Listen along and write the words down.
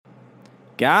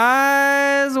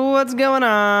Guys, what's going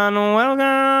on? Welcome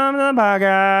to the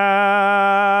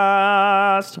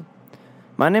podcast.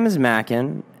 My name is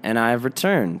Mackin, and I've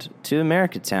returned to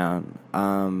Americatown.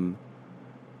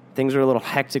 Things were a little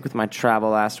hectic with my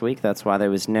travel last week. That's why there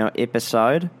was no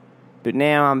episode. But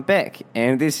now I'm back,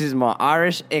 and this is my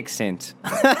Irish accent.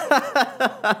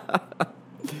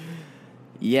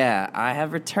 Yeah, I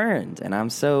have returned, and I'm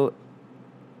so...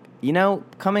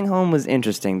 coming home was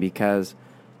interesting because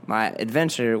my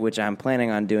adventure, which I'm planning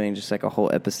on doing just like a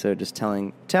whole episode, just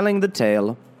telling the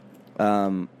tale.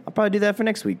 I'll probably do that for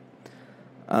next week.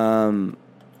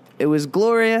 It was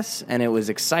glorious, and it was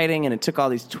exciting, and it took all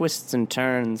these twists and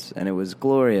turns, and it was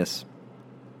glorious.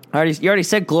 You already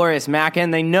said glorious,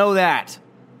 Mackin. They know that.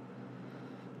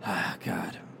 Oh,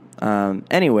 God.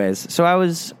 Anyways, so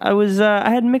I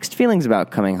had mixed feelings about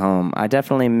coming home. I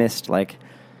definitely missed, like,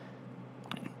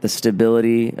 the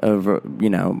stability of,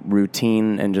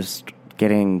 routine and just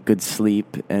getting good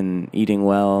sleep and eating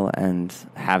well and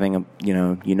having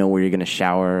where you're going to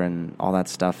shower and all that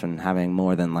stuff and having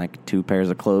more than like 2 pairs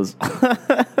of clothes.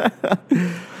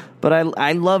 But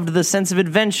I loved the sense of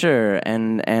adventure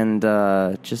and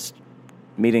just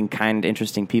meeting kind,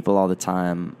 interesting people all the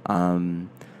time.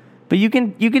 But you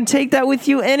can take that with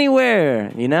you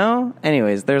anywhere,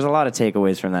 Anyways, there's a lot of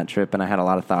takeaways from that trip, and I had a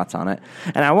lot of thoughts on it.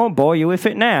 And I won't bore you with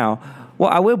it now.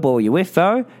 What I will bore you with,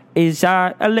 though, is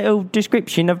a little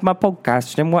description of my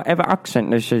podcast and whatever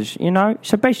accent this is,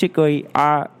 So basically,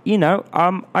 I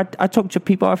talk to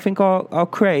people I think are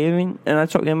creative, and I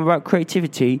talk to them about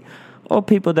creativity, or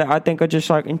people that I think are just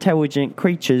like intelligent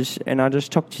creatures, and I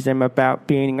just talk to them about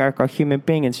being like a human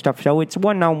being and stuff. So it's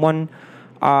one-on-one,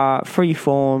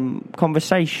 free-form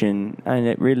conversation,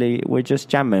 and we're just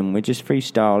jamming, we're just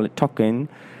freestyle talking,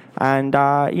 and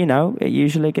it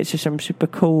usually gets to some super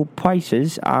cool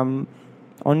places. On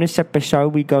this episode,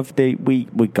 we have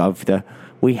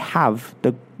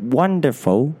the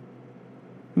wonderful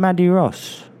Maddie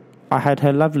Ross. I had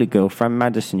her lovely girlfriend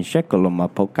Madison Shekel on my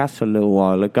podcast a little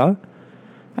while ago,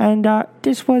 and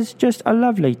this was just a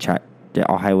lovely chat that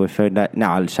I had with her.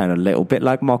 Now I sound a little bit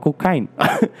like Michael Caine.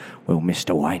 Well,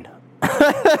 Mr. Wayne.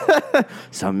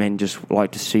 Some men just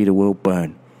like to see the world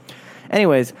burn.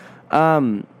 Anyways,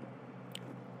 I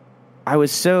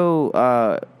was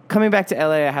so coming back to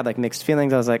LA. I had like mixed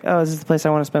feelings. I was like, "Oh, is this the place I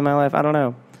want to spend my life?" I don't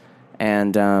know.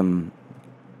 And a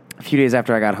few days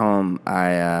after I got home,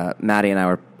 Maddie and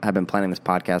I have been planning this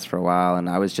podcast for a while, and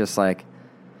I was just like,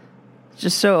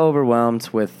 so overwhelmed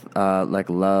with like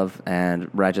love and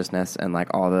righteousness and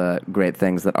like all the great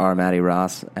things that are Maddie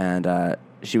Ross. And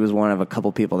she was one of a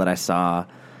couple people that I saw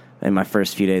in my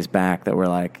first few days back that were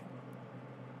like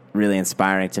really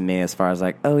inspiring to me, as far as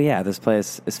like, oh yeah, this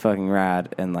place is fucking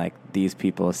rad, and like these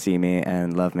people see me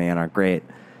and love me and are great.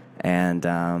 And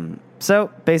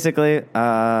so basically,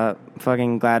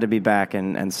 fucking glad to be back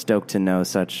and stoked to know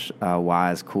such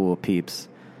wise, cool peeps.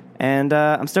 And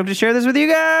I'm stoked to share this with you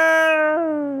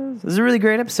guys. This is a really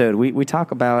great episode. We talk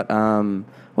about,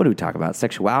 what do we talk about?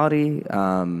 Sexuality,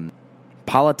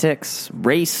 politics,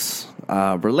 race,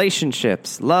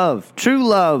 relationships, love, true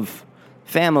love,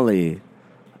 family,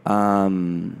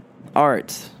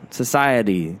 art,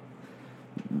 society,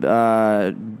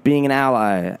 being an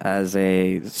ally as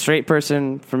a straight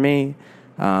person for me,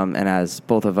 and as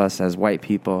both of us as white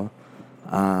people.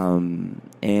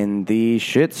 In the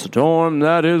shitstorm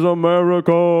that is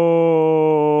America.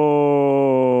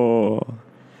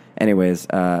 Anyways,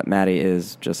 Maddie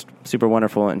is just super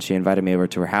wonderful, and she invited me over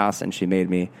to her house, and she made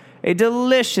me a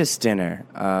delicious dinner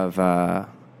of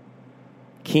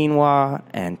quinoa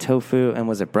and tofu, and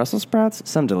was it Brussels sprouts?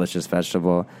 Some delicious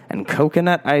vegetable, and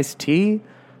coconut iced tea.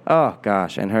 Oh,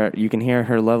 gosh, and you can hear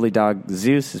her lovely dog,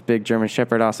 Zeus, this big German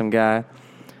Shepherd, awesome guy,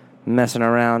 messing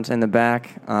around in the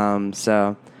back.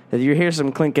 So if you hear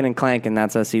some clinking and clanking,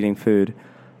 that's us eating food.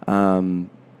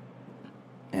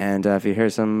 And if you hear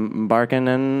some barking,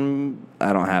 and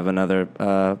I don't have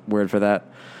another word for that.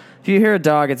 If you hear a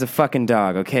dog, it's a fucking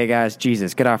dog, okay, guys?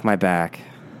 Jesus, get off my back.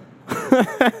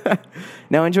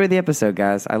 Now enjoy the episode,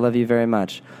 guys. I love you very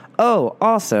much. Oh,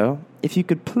 also, if you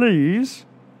could please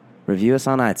review us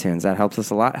on iTunes. That helps us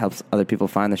a lot, helps other people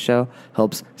find the show,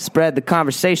 helps spread the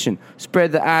conversation,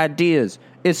 spread the ideas.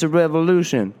 It's a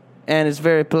revolution, and it's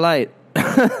very polite.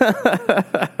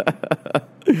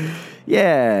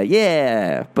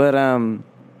 Yeah. But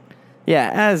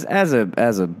as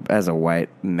a white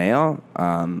male,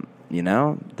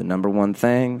 the number one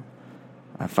thing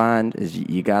I find is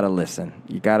you gotta listen.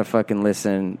 You gotta fucking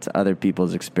listen to other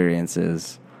people's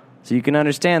experiences so you can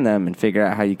understand them and figure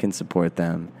out how you can support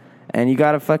them. And you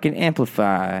gotta fucking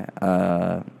amplify,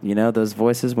 those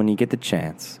voices when you get the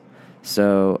chance.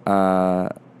 So,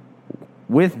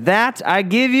 with that, I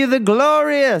give you the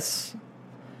glorious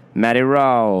Maddie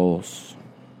Ross.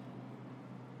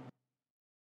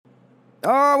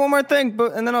 Oh, one more thing,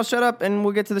 and then I'll shut up and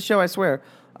we'll get to the show, I swear.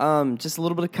 Just a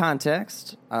little bit of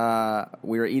context.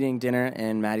 We were eating dinner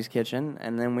in Maddie's kitchen,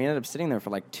 and then we ended up sitting there for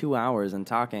like 2 hours and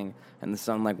talking, and the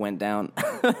sun like went down.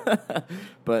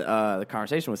 But the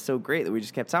conversation was so great that we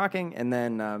just kept talking, and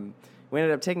then we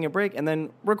ended up taking a break and then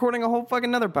recording a whole fucking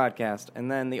another podcast.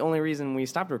 And then the only reason we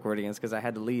stopped recording is because I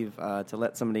had to leave to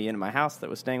let somebody into my house that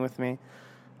was staying with me.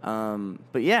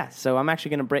 But yeah, so I'm actually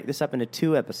going to break this up into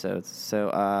 2 episodes. So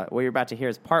what you're about to hear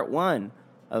is part 1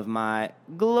 of my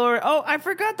glory. Oh, I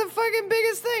forgot the fucking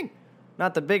biggest thing.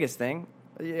 Not the biggest thing.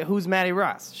 Who's Maddie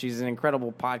Ross? She's an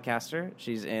incredible podcaster.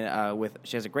 She's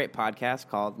she has a great podcast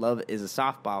called Love is a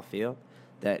Softball Field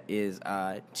that is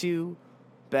 2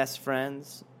 best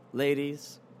friends,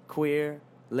 ladies, queer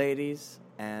ladies,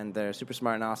 and they're super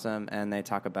smart and awesome, and they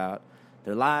talk about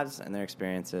their lives and their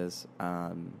experiences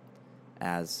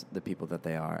as the people that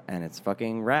they are, and it's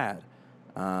fucking rad.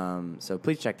 So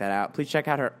please check that out. Please check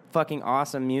out her fucking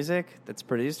awesome music that's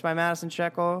produced by Madison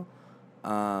Shekel.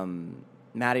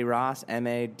 Maddie Ross,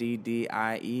 Maddie.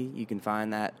 You can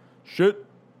find that shit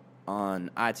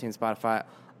on iTunes, Spotify,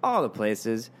 all the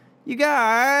places. You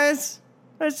guys,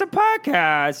 it's a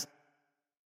podcast.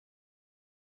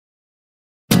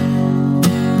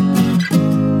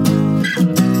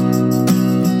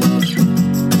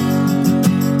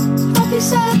 Happy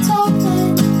sad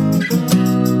talking.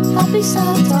 Happy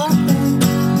sad talking.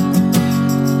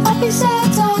 Happy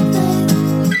sad talking.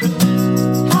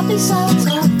 Happy sad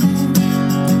talking.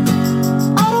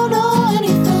 I don't know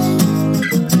anything.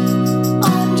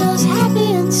 I'm just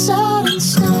happy and sad and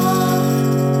stuff.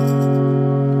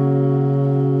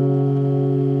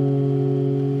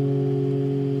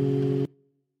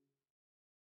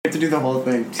 We have to do the whole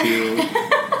thing to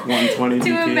 1:20 to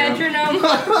a metronome.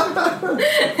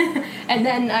 And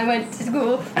then I went to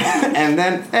school. And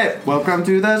then, hey, welcome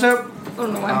to the show. I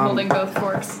don't know why I'm holding both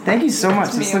forks. Thank you so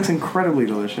much. This me. looks incredibly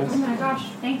delicious. Oh my gosh,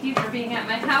 thank you for being at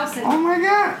my house. And Oh my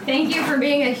god. thank you for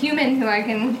being a human who I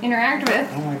can interact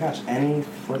with. Oh my gosh. Any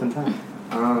fourth and time.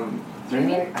 Is there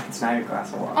Maybe? anything? I can snag a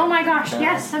glass of water. Oh my gosh, Okay.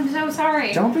 yes, I'm so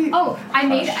sorry. Don't be- Oh, I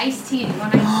made Hush. iced tea. Do you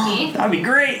want iced tea? That'd be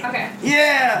great. Okay.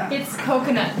 Yeah. It's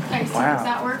coconut iced tea. Wow. Does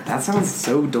that work? That sounds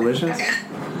so delicious. Okay.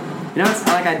 You know, it's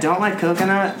like I don't like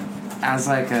coconut as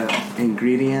like a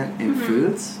ingredient in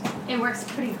foods. It works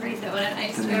pretty great though in an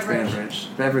iced Than in beverage.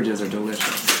 Beverages are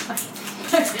delicious.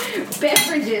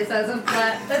 Beverages as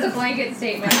a blanket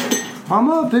statement. I'm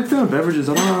a big fan of beverages.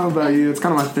 I don't know about you. It's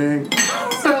kind of my thing.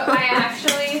 So I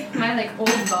actually, my like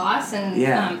old boss and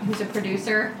Yeah. who's a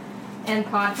producer and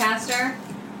podcaster,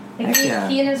 like, Heck yeah.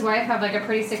 he and his wife have like a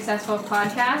pretty successful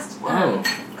podcast Whoa.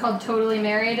 called Totally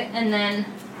Married, and then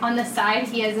on the side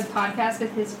he has a podcast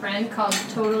with his friend called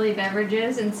Totally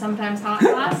Beverages and Sometimes Hot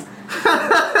Sauce.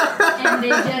 And they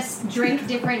just drink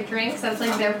different drinks. That's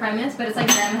like their premise, but it's like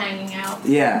them hanging out.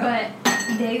 Yeah.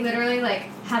 But they literally like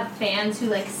have fans who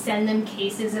like send them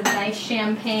cases of nice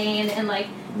champagne, and like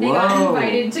they got Whoa.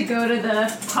 invited to go to the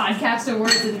podcast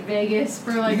awards in Vegas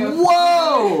for like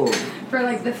Whoa! for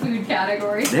like the food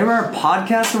category. There were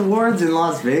podcast awards in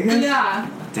Las Vegas? Yeah.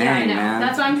 Dang, yeah, I know. man.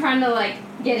 That's why I'm trying to like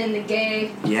get in the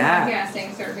gay Yeah.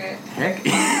 podcasting circuit. Heck,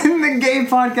 in the gay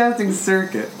podcasting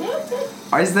circuit.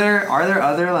 Are there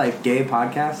other like gay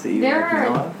podcasts that you There like, know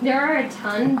are of? there are a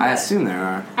ton. I but assume there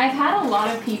are. I've had a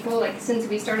lot of people, like, since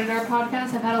we started our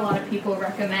podcast, I've had a lot of people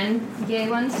recommend gay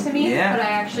ones to me, Yeah. but I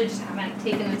actually just haven't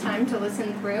taken the time to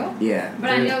listen through. Yeah.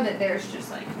 But I know that there's just,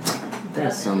 like,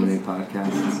 There's so dozens. many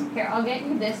podcasts. Here, I'll get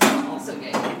you this, and I'll also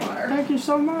get you water. Thank you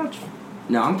so much.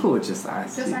 No, I'm cool with just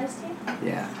iced Just tea. iced tea?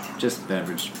 Yeah, just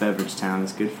beverage. Beverage town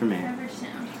is good for me. Beverage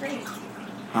sound. Great.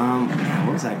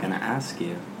 What was I gonna ask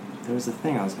you? There was a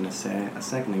thing I was gonna say a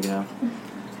second ago.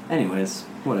 Anyways,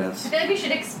 what I else? feel like we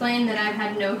should explain that I've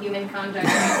had no human contact.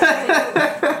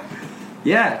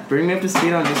 Yeah, bring me up to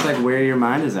speed on just like where your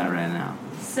mind is at right now.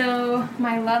 So,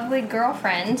 my lovely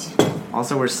girlfriend.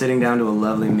 Also, we're sitting down to a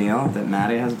lovely meal that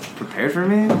Maddie has prepared for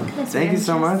me. Yes, Thank we're you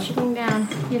so just much. Sitting down.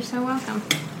 You're so welcome.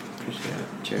 Appreciate it.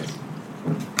 Cheers.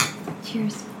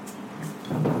 Cheers.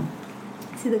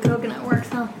 See, the coconut works,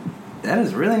 huh? That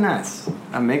is really nice.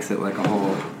 That makes it like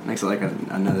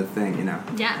another thing, you know.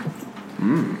 Yeah.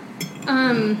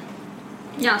 Mmm.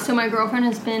 Yeah, so my girlfriend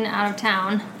has been out of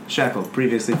town. Shekel,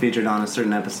 previously featured on a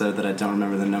certain episode that I don't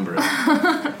remember the number of.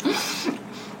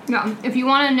 Yeah, if you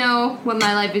want to know what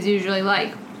my life is usually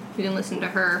like, you can listen to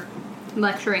her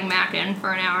lecturing Mackin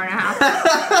for an hour and a half.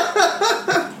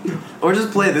 Or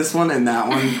just play this one and that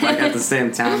one like at the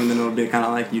same time, and then it'll be kind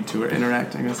of like you two are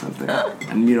interacting or something.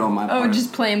 And mute all my parts. Oh,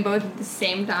 just playing both at the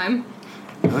same time.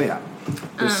 Oh yeah.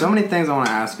 There's so many things I want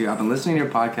to ask you. I've been listening to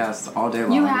your podcasts all day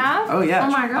long. You have? Oh yeah.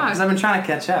 Oh my god. Because I've been trying to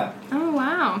catch up. Oh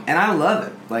wow. And I love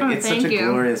it. Like, it's such a thank you.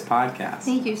 glorious podcast.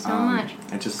 Thank you so much.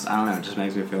 It just, I don't know, it just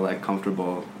makes me feel, like,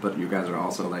 comfortable, but you guys are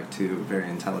also, like, two very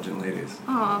intelligent ladies.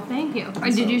 Oh, thank you. So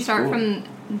Did you start cool.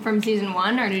 from season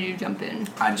 1, or did you jump in?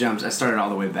 I started all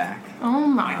the way back. Oh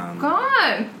my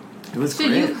god. It was So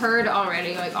great. you've heard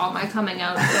already, like, all my coming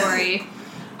out story.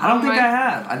 I don't think I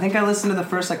have. I think I listened to the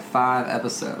first, like, 5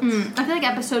 episodes. I feel like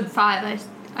episode 5,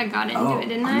 I got into it,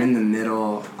 didn't I? I'm in the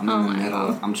middle. Oh my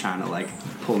God. I'm trying to, like,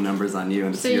 pull numbers on you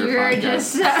and So see your you're podcast.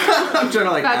 just I'm trying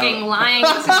to, like, fucking lying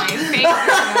to my face.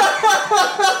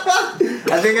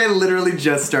 I think I literally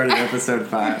just started episode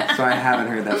 5, so I haven't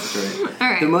heard that story.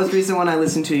 Alright. The most recent one I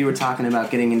listened to, you were talking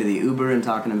about getting into the Uber and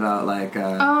talking about, like,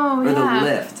 or the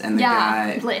Lyft, and the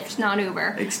guy... Lyft, not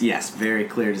Uber. Yes, very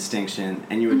clear distinction.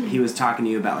 And he was talking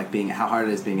to you about, like, how hard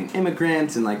it is being an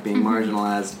immigrant and, like, being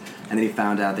marginalized. And then he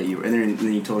found out that you were... And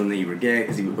then you told him that you were gay,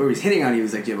 because he was hitting on you. He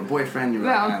was like, do you have a boyfriend? You were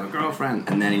like, I have a girlfriend.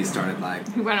 And then he started,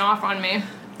 like... He went off on me.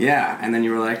 Yeah, and then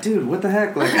you were like, dude, what the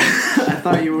heck? Like, I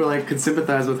thought you were, like, could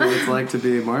sympathize with what it's like to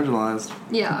be marginalized.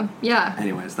 Yeah.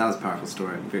 Anyways, that was a powerful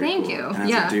story. Very Thank cool. you.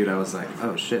 And as a dude, I was like,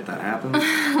 oh, shit, that happens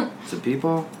to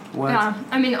people? What? Yeah.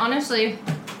 I mean, honestly,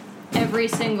 every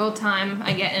single time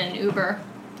I get in an Uber,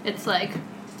 it's like,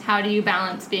 how do you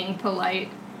balance being polite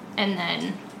and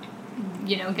then...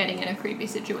 getting in a creepy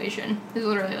situation. It's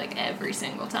literally, like, every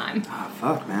single time. Oh,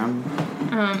 fuck, man.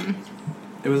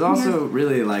 It was also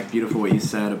really, like, beautiful what you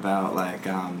said about, like,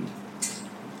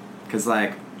 because,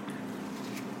 like,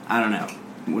 I don't know.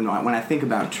 When I think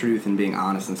about truth and being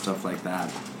honest and stuff like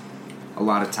that, a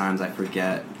lot of times I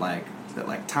forget, like, that,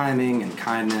 like, timing and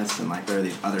kindness and, like, there are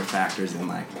these other factors in,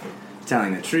 like,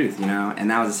 telling the truth,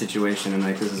 And that was a situation, and,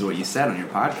 like, this is what you said on your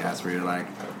podcast, where you're like,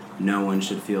 no one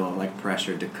should feel, like,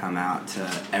 pressured to come out to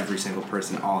every single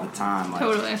person all the time. Like,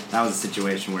 Totally. That was a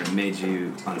situation where it made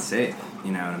you unsafe,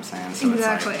 you know what I'm saying? So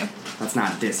Exactly. It's like, that's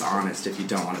not dishonest if you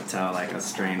don't want to tell, like, a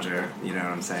stranger, you know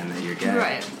what I'm saying, that you're gay.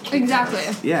 Right. Exactly.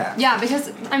 Yeah. Yeah,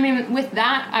 because, I mean, with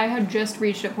that, I had just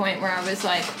reached a point where I was,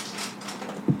 like,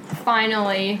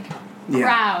 finally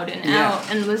proud and out,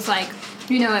 and was, like,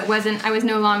 I was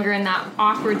no longer in that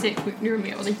awkward situation. You're going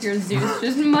to be able to hear Zeus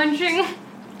just munching.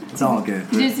 It's all good.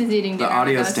 Zeus is eating dinner. The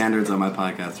audio with us. standards on my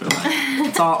podcast are like,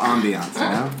 it's all ambiance,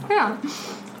 Yeah.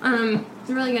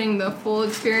 You're really getting the full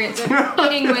experience of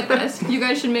eating with us. You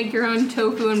guys should make your own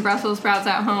tofu and Brussels sprouts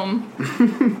at home.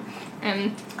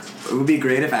 And it would be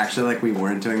great if actually, like, we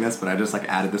weren't doing this, but I just, like,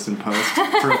 added this in post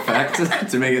for effect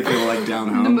to make it feel like down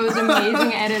home. the most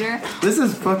amazing editor. This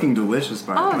is fucking delicious,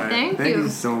 by the way. Thank you. Thank you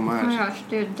so much. Oh my gosh,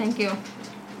 dude, thank you.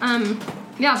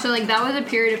 Yeah, so, like, that was a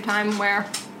period of time where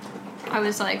I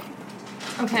was like,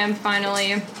 okay, I'm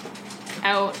finally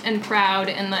out and proud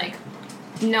and, like,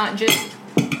 not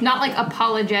like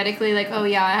apologetically, like, oh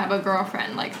yeah, I have a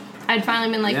girlfriend. Like, I'd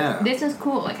finally been like, this is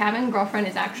cool. Like, having a girlfriend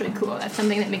is actually cool. That's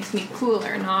something that makes me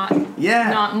cooler,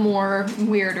 not more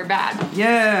weird or bad.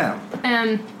 Yeah.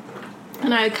 And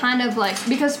I kind of, like,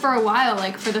 because for a while,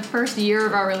 like, for the first year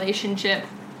of our relationship,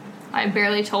 I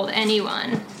barely told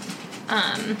anyone.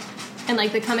 And,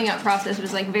 like, the coming out process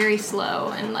was, like, very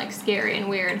slow and, like, scary and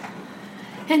weird.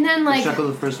 And then, like... Was Shekel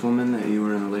the first woman that you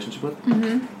were in a relationship with?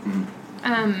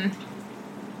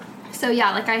 So,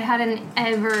 yeah, like, I hadn't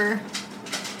ever,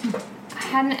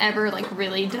 like,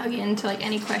 really dug into, like,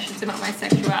 any questions about my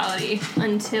sexuality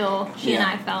until she and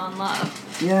I fell in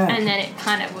love. Yeah. And then it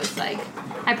kind of was, like...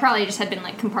 I probably just had been,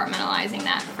 like, compartmentalizing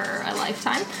that for a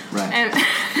lifetime. Right.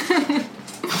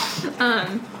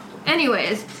 And,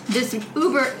 anyways, this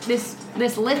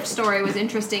Lyft story was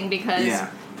interesting because,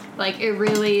 like, it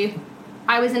really...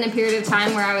 I was in a period of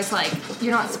time where I was like,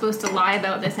 you're not supposed to lie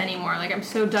about this anymore. Like, I'm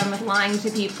so done with lying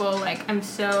to people. Like, I'm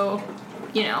so,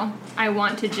 I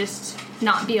want to just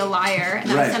not be a liar. And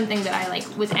that was something that I, like,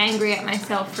 was angry at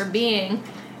myself for being.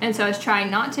 And so I was trying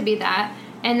not to be that.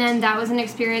 And then that was an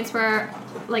experience where,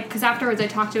 like, because afterwards I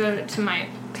talked about it to my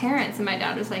parents, and my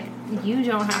dad was like, you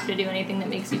don't have to do anything that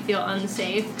makes you feel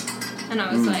unsafe. And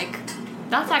I was like,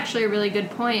 that's actually a really good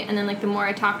point. And then, like, the more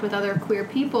I talked with other queer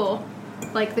people,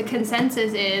 like, the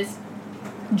consensus is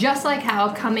just like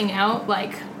how coming out,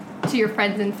 like, to your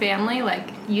friends and family, like,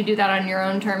 you do that on your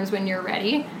own terms when you're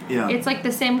ready. Yeah. It's, like,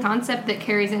 the same concept that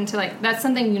carries into, like, that's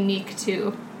something unique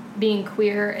to being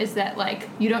queer, is that, like,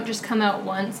 you don't just come out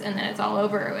once and then it's all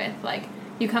over with. Like,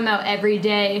 you come out every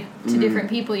day to different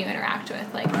people you interact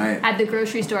with. Like, at the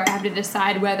grocery store, I have to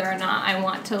decide whether or not I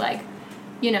want to, like,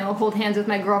 hold hands with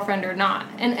my girlfriend or not.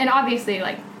 And obviously,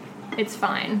 like, it's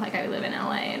fine. Like, I live in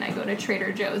LA and I go to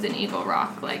Trader Joe's in Eagle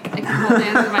Rock. Like, I can hold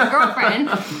hands with my girlfriend.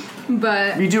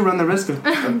 But You do run the risk of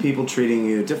people treating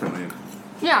you differently.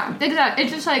 yeah, exactly.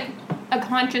 It's just, like, a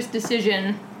conscious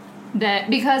decision that,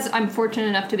 because I'm fortunate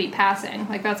enough to be passing,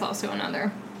 like, that's also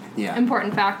another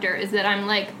important factor, is that I'm,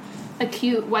 like, a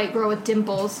cute white girl with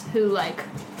dimples who, like,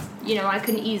 I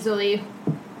can easily,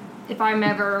 if I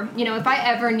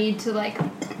ever need to, like,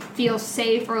 feel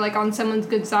safe or, like, on someone's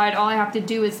good side, all I have to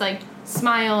do is, like,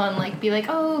 smile and, like, be like,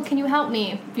 oh, can you help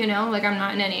me? Like, I'm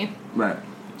not in any. Right.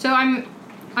 So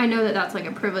I know that that's, like,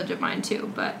 a privilege of mine,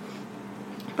 too, but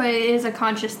it is a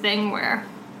conscious thing where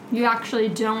you actually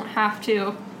don't have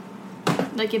to,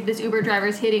 like, if this Uber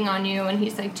driver's hitting on you and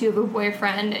he's, like, to have a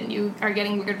boyfriend and you are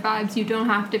getting weird vibes, you don't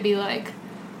have to be like,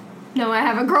 no, I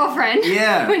have a girlfriend.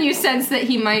 Yeah. When you sense that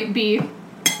he might be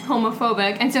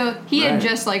homophobic. And so he had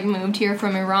just, like, moved here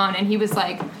from Iran, and he was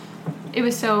like, it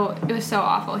was so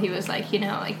awful. He was like,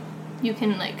 like, you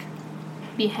can, like,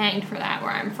 be hanged for that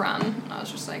where I'm from. And I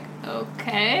was just like,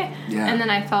 okay. Yeah. And then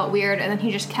I felt weird, and then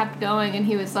he just kept going, and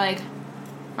he was like,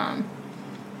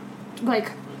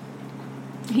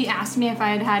 he asked me if I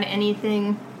had had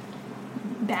anything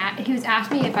bad. He was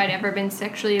asking me if I'd ever been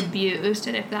sexually abused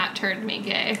and if that turned me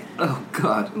gay. Oh,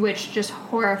 God. Which just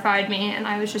horrified me, and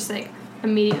I was just, like,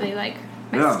 immediately, like,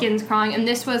 my skin's crawling. And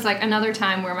this was, like, another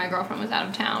time where my girlfriend was out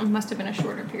of town. Must have been a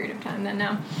shorter period of time than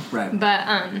now. Right.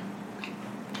 But,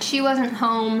 she wasn't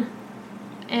home,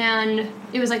 and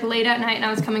it was, like, late at night, and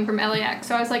I was coming from LAX.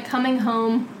 So I was, like, coming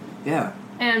home. Yeah.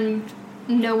 And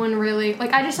no one really,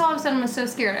 like, I just all of a sudden was so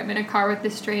scared. I'm in a car with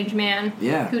this strange man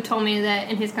who told me that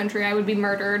in his country I would be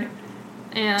murdered,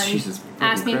 and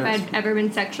asked me if I'd ever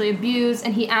been sexually abused,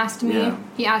 and he asked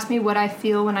me what I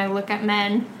feel when I look at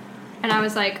men, and I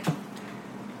was like,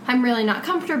 I'm really not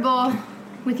comfortable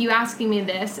with you asking me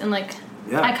this, and, like,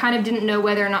 I kind of didn't know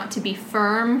whether or not to be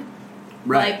firm,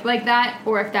 like that,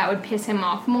 or if that would piss him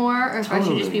off more, or if I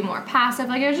should just be more passive.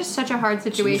 Like, it was just such a hard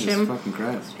situation. Jesus fucking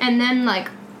Christ. And then, like,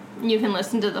 you can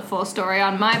listen to the full story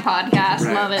on my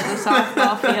podcast, Love It, the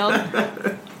Softball Field.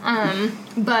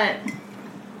 But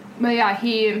yeah,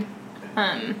 he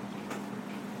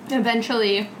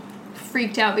eventually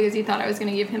freaked out because he thought I was going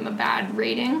to give him a bad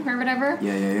rating or whatever.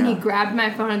 Yeah. And he grabbed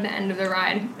my phone at the end of the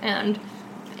ride and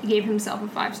gave himself a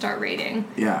 5-star rating.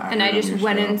 Yeah. And I just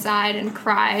went inside and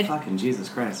cried. Fucking Jesus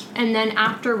Christ. And then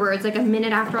afterwards, like a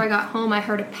minute after I got home, I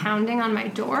heard a pounding on my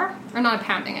door. Or not a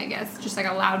pounding, I guess, just like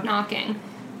a loud knocking.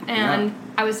 And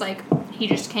I was like, he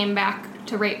just came back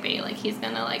to rape me. Like, he's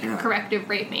gonna, like, corrective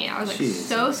rape me. I was, like,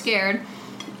 so scared.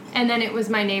 And then it was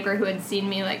my neighbor who had seen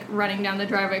me, like, running down the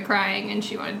driveway crying, and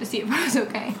she wanted to see if I was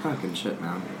okay. Fucking shit,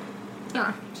 man.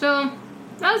 Yeah. So,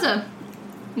 that was a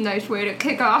nice way to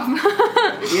kick off.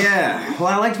 Yeah. Well,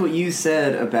 I liked what you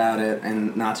said about it,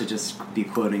 and not to just be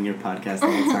quoting your podcast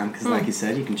all the time, because like you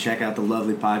said, you can check out the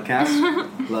lovely podcast,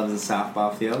 Love is a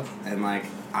Softball Field, and, like,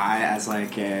 I, as,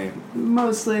 like, a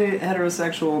mostly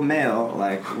heterosexual male,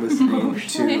 like,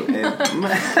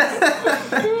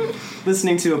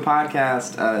 listening to a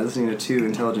podcast, listening to two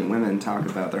intelligent women talk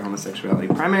about their homosexuality,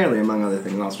 primarily, among other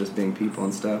things, also just being people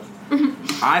and stuff.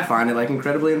 I find it, like,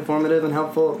 incredibly informative and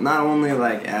helpful, not only,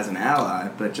 like, as an ally,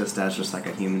 but just as like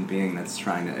a human being that's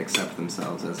trying to accept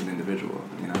themselves as an individual,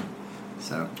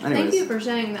 So, anyways. Thank you for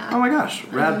saying that. Oh my gosh,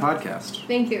 rad podcast.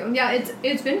 Thank you. Yeah,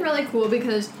 it's been really cool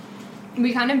because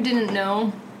we kind of didn't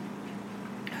know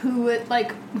who would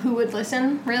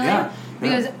listen, really. Yeah.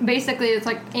 Because basically it's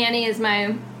like Annie is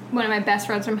one of my best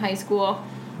friends from high school.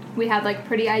 We had, like,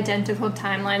 pretty identical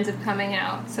timelines of coming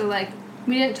out. So, like,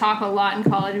 we didn't talk a lot in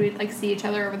college. We'd, like, see each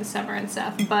other over the summer and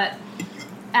stuff. But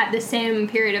at the same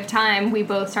period of time, we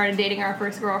both started dating our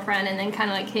first girlfriend and then kind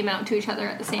of, like, came out to each other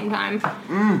at the same time.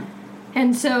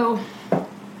 And so,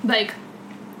 like,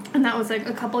 and that was, like,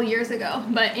 a couple years ago.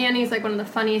 But Annie's, like, one of the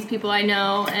funniest people I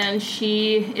know, and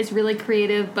she is really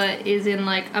creative, but is in,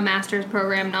 like, a master's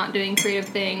program not doing creative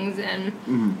things,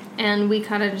 and we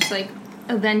kind of just, like,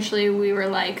 eventually we were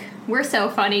like, we're so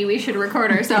funny, we should record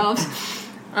ourselves.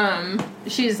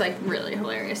 She's, like, really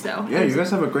hilarious, though. Yeah, you guys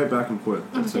have a great back and forth.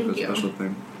 That's, like, a special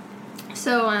thing.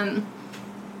 So,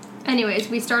 anyways,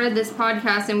 we started this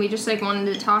podcast, and we just, like,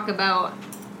 wanted to talk about,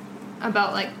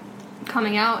 like,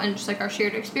 coming out and just, like, our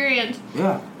shared experience.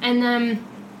 Yeah. And then,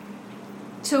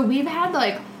 so we've had,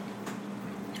 like,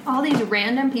 all these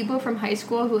random people from high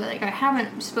school who, like, I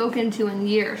haven't spoken to in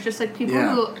years. Just, like, people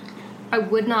who I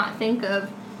would not think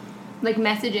of, like,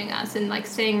 messaging us and, like,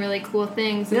 saying really cool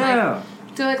things. And, like,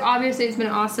 so, like, obviously it's been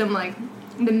awesome. Like,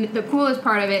 the coolest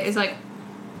part of it is, like,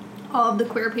 all of the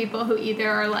queer people who either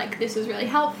are like, this is really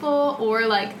helpful, or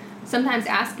like sometimes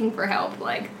asking for help.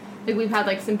 Like we've had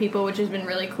like some people, which has been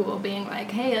really cool, being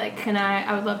like, hey, like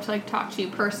I would love to like talk to you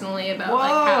personally about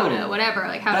like how to whatever,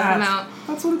 like how to come out.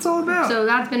 That's what it's all about. So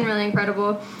that's been really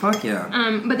incredible. Fuck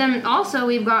yeah. But then also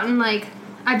we've gotten like,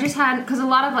 I've just had, because a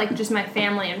lot of like just my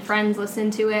family and friends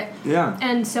listen to it. Yeah.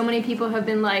 And so many people have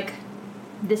been like,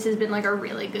 this has been like a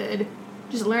really good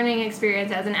just learning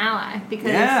experience as an ally,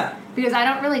 because I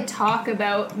don't really talk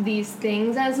about these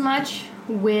things as much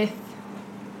with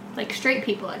like straight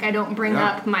people. Like I don't bring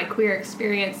up my queer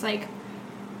experience like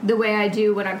the way I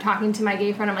do when I'm talking to my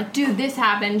gay friend. I'm like, dude, this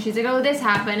happened. She's like, oh, this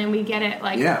happened, and we get it.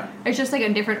 Like it's just like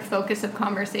a different focus of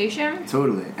conversation.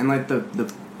 Totally. And like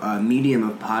the medium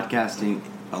of podcasting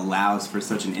allows for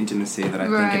such an intimacy that I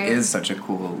think it is such a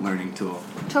cool learning tool.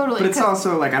 Totally. But it's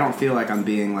also like I don't feel like I'm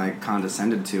being like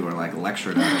condescended to or like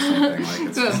lectured at or something. Like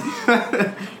it's just,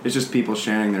 it's just people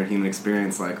sharing their human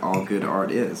experience like all good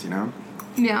art is, you know?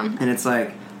 Yeah. And it's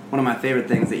like one of my favorite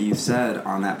things that you said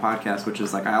on that podcast, which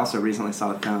is like I also recently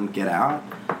saw the film Get Out.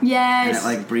 Yes. And it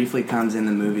like briefly comes in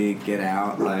the movie Get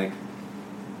Out, like.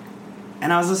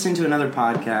 And I was listening to another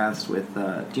podcast with,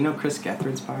 do you know Chris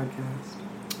Gethard's podcast?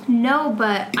 No,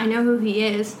 but I know who he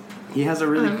is. He has a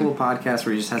really cool podcast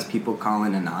where he just has people call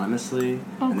in anonymously,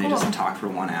 and they cool. just talk for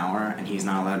 1 hour, and he's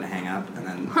not allowed to hang up, and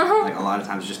then like a lot of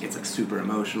times it just gets like super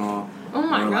emotional. Oh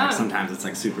my or God. like sometimes it's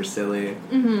like super silly.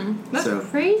 Mm-hmm. That's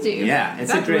crazy. Yeah,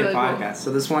 it's That's a great really podcast. Cool.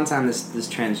 So this one time this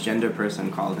transgender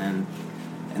person called in,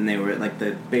 and they were like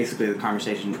basically the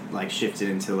conversation like shifted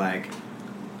into like,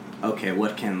 okay,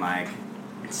 what can like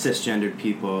cisgendered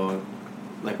people,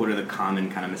 like what are the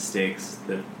common kind of mistakes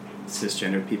that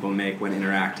cisgender people make when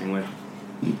interacting with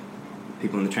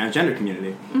people in the transgender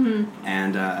community. Mm-hmm.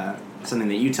 And something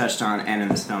that you touched on and in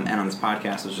this film and on this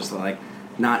podcast was just like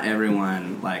not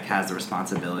everyone like has the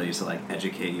responsibility to like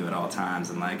educate you at all times,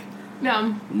 and like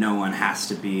no one has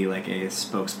to be like a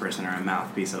spokesperson or a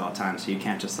mouthpiece at all times, so you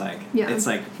can't just like it's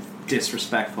like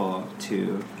disrespectful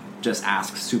to just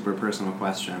ask super personal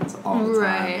questions all the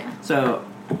time. So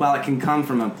while it can come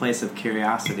from a place of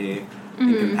curiosity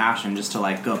and compassion, just to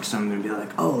like go up to someone and be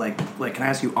like, oh, like can I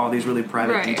ask you all these really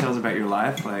private details about your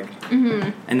life, like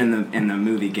and in the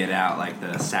movie Get Out, like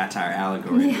the satire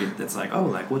allegory that's like, oh,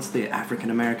 like what's the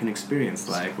African American experience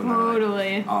like when they're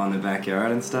like, all in the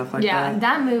backyard and stuff like that.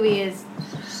 That movie is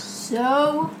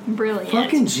so brilliant.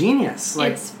 Fucking genius.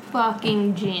 Like, it's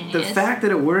fucking genius. The fact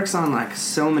that it works on like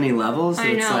so many levels, I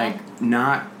it's know. like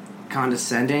not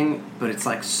condescending, but it's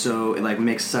like so it like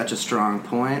makes such a strong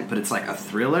point, but it's like a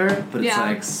thriller, but it's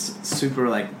like super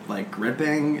like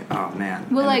gripping. Oh man.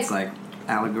 Well, and like, it's like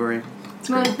allegory. It's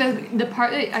well, great. like the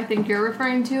part that I think you're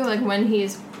referring to, like when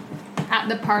he's at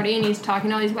the party and he's talking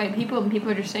to all these white people and people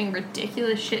are just saying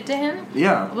ridiculous shit to him.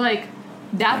 Yeah. Like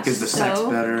that's like, is the sex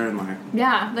better and like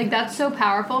like that's so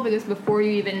powerful, because before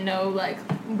you even know like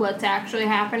what's actually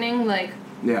happening, like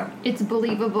it's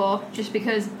believable just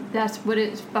because that's what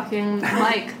it's fucking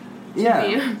like to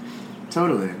be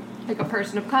totally like a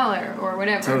person of color or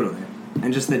whatever. Totally.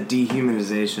 And just that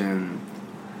dehumanization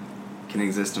can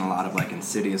exist in a lot of like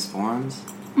insidious forms.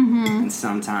 And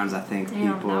sometimes I think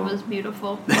people that was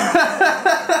beautiful.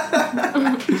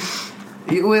 I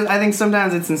think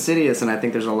sometimes it's insidious, and I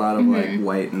think there's a lot of like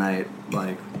white knight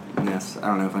like yes, I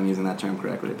don't know if I'm using that term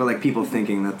correctly, but like people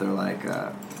thinking that they're like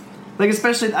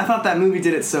especially I thought that movie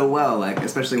did it so well, like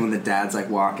especially when the dad's like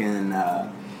walking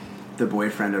the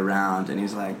boyfriend around and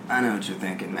he's like, I know what you're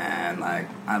thinking, man, like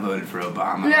I voted for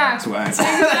Obama twice.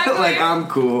 Exactly. Like I'm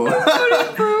cool. I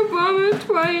voted for Obama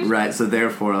twice. Right, so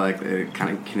therefore like it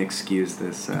kind of can excuse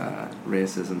this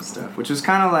racism stuff, which is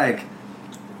kind of like,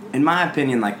 in my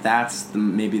opinion, like that's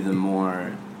maybe the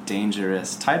more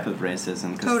dangerous type of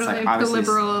racism. Totally, it's like the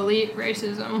liberal elite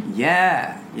racism.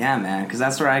 Yeah, man, because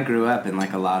that's where I grew up, in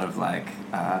like a lot of like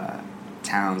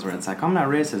towns where it's like, I'm not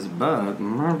racist, but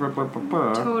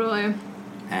Totally.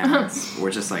 and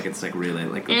we're just like, it's like really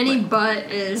like Any like,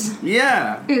 but is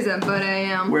a but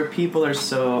I am. where people are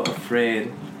so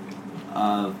afraid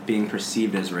of being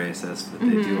perceived as racist that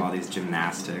they do all these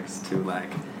gymnastics to like.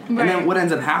 And then what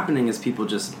ends up happening is people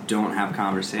just don't have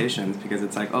conversations, because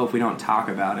it's like, oh, if we don't talk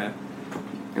about it,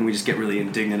 and we just get really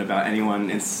indignant about anyone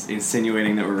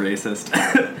insinuating that we're racist,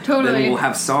 then we'll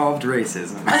have solved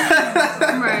racism.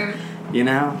 Right. You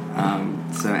know?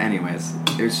 So anyways,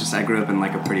 it was just, I grew up in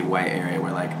like a pretty white area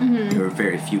where like there were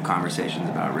very few conversations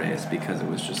about race, because it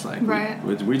was just like,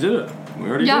 we did it. We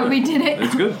already did it. we did it.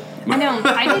 It's good. I know,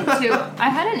 I did too. I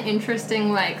had an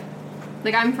interesting like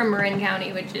I'm from Marin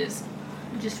County, which is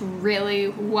just really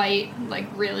white, like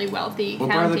really wealthy What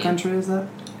county. part of the country is that?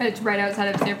 It's right outside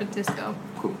of San Francisco.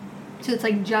 Cool. So it's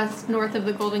like just north of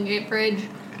the Golden Gate Bridge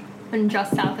and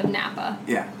just south of Napa.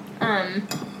 Yeah.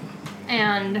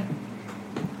 And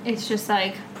it's just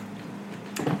like,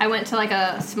 I went to like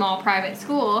a small private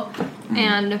school,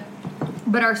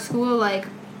 but our school like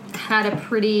had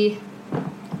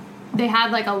they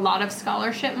had like a lot of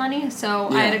scholarship money, so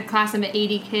I had a class of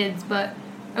 80 kids, but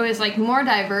it was like more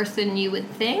diverse than you would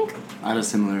think. I had a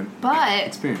similar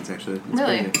experience, actually.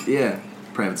 Really? Yeah.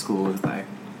 Private school was like...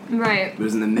 Right. It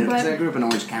was in the middle, because I grew up in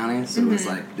Orange County, so it was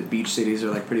like the beach cities are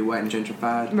like pretty white and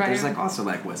gentrified. Right. There's like also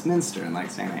like Westminster and like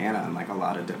Santa Ana and like a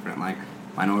lot of different like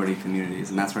minority communities,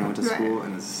 and that's where I went to school,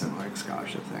 and it's a similar like,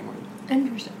 scholarship thing.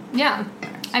 Interesting. Yeah.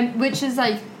 Which is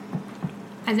like,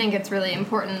 I think it's really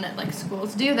important that like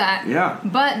schools do that. Yeah.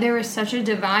 But there was such a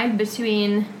divide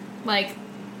between like,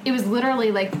 it was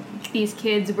literally like these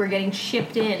kids were getting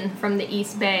shipped in from the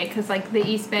East Bay, because like the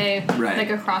East Bay, like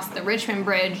across the Richmond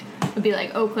Bridge, would be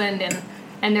like Oakland,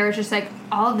 and there was just like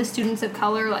all of the students of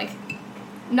color, like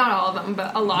not all of them,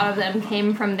 but a lot of them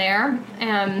came from there,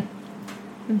 and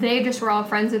they just were all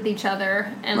friends with each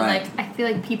other, and like I feel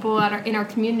like people in our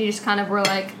community just kind of were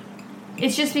like,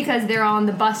 it's just because they're all on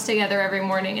the bus together every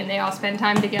morning and they all spend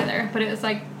time together, but it was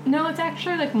like, no, it's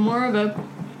actually like more of a,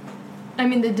 I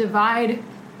mean, the divide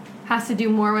has to do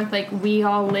more with like we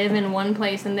all live in one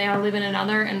place and they all live in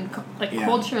another, and like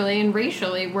culturally and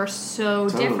racially we're so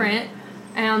different,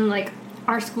 and like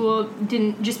our school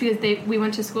didn't, just because we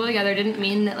went to school together didn't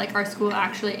mean that like our school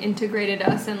actually integrated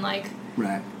us, and like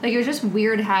like it was just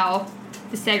weird how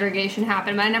the segregation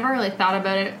happened, but I never really thought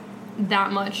about it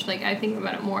that much. Like I think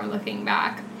about it more looking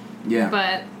back.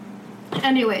 But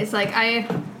anyways, like I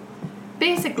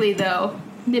basically, though,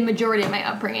 the majority of my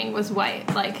upbringing was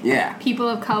white. Like, people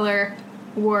of color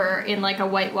were in, like, a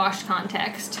whitewashed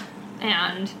context.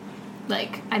 And,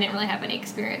 like, I didn't really have any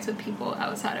experience with people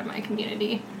outside of my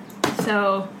community.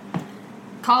 So,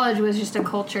 college was just a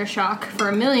culture shock for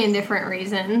a million different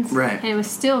reasons. And it was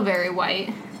still very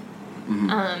white.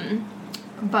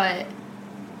 But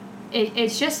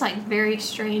it's just, like, very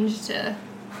strange to,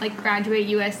 like, graduate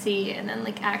USC and then,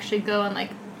 like, actually go and, like,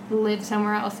 live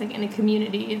somewhere else, like in a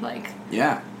community, like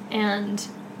and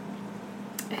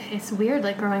it's weird,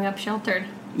 like growing up sheltered.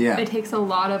 It takes a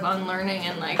lot of unlearning,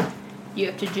 and like you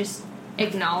have to just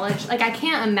acknowledge, like I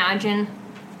can't imagine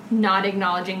not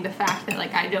acknowledging the fact that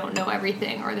like I don't know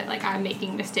everything, or that like I'm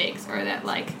making mistakes, or that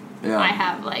like I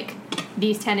have like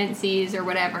these tendencies or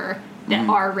whatever that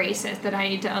are racist that I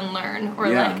need to unlearn, or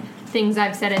like things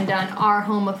I've said and done are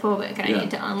homophobic and I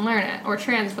need to unlearn it, or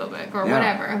transphobic, or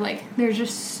whatever. Like, there's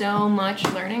just so much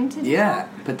learning to do.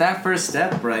 But that first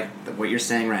step, like what you're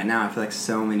saying right now, I feel like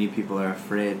so many people are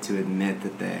afraid to admit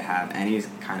that they have any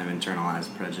kind of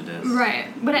internalized prejudice.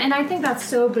 And I think that's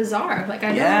so bizarre. Like,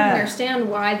 I don't understand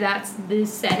why that's the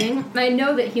setting. I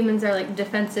know that humans are, like,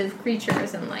 defensive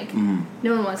creatures, and, like,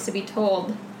 no one wants to be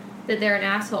told that they're an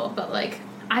asshole, but, like,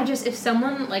 I just, if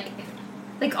someone, like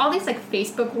all these, like,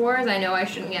 Facebook wars, I know I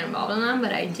shouldn't get involved in them,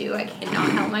 but I do. I cannot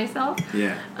help myself.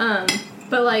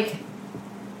 But, like,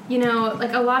 you know,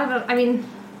 like, a lot of them, I mean,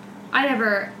 I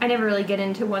never really get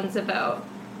into ones about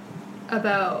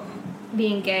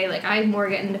being gay. Like, I more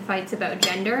get into fights about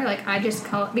gender. Like, I just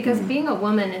call it, because being a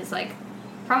woman is, like,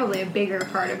 probably a bigger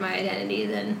part of my identity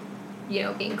than, you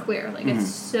know, being queer. Like, it's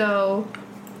so,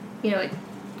 you know, it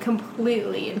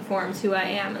completely informs who I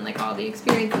am and, like, all the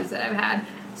experiences that I've had.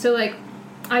 So, like,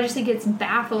 I just think it's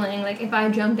baffling, like, if I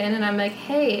jump in and I'm like,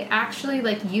 hey, actually,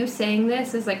 like, you saying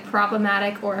this is, like,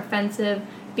 problematic or offensive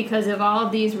because of all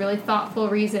of these really thoughtful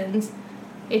reasons.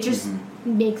 It just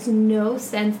makes no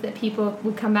sense that people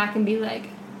would come back and be like,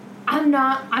 I'm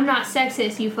not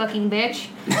sexist, you fucking bitch.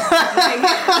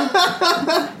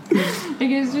 Like,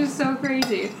 it's just so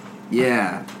crazy.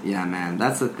 Yeah, man.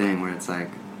 That's the thing where it's like,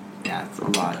 it's a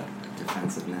lot of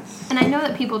defensiveness. And I know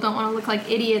that people don't want to look like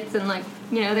idiots and, like,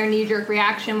 you know, their knee-jerk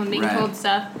reaction when being told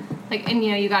stuff. Like, and,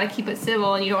 you know, you got to keep it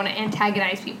civil and you don't want to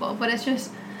antagonize people. But it's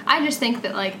just, I just think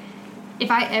that, like, if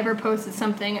I ever posted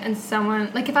something and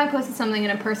someone, like, if I posted something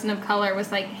and a person of color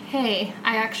was like, hey,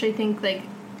 I actually think, like,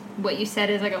 what you said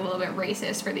is, like, a little bit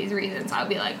racist for these reasons, I would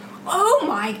be like, oh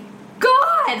my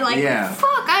God, like,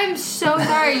 fuck, I'm so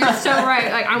sorry, you're so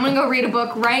right. Like, I'm gonna go read a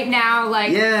book right now,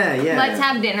 like, let's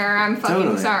have dinner, I'm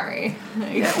fucking sorry.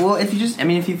 Like, well, if you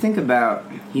think about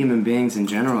human beings in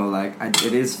general, like,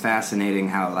 it is fascinating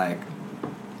how, like,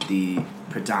 the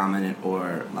predominant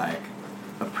or, like,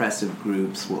 oppressive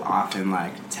groups will often,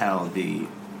 like, tell the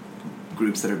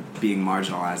groups that are being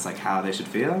marginalized, like, how they should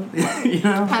feel, you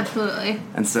know? Absolutely.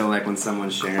 And so, like, when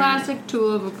someone's sharing... Classic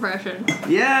tool of oppression.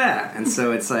 Yeah! And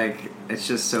so it's, like, it's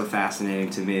just so fascinating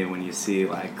to me when you see,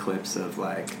 like, clips of,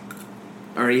 like,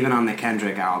 or even on the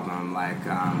Kendrick album, like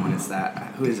when it's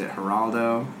that, who is it,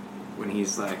 Geraldo, when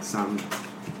he's like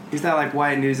he's that like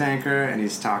white news anchor and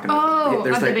he's talking. Oh,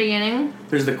 there's at like, the beginning.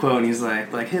 There's the quote and he's like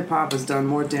hip hop has done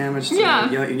more damage to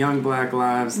young black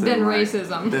lives than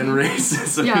racism. Than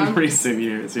racism Yeah. in recent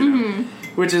years, you know.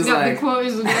 Which is Yeah, like the quote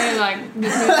is very like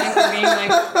this news anchor being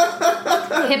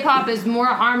like, hip hop is more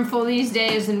harmful these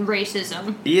days than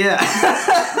racism. yeah.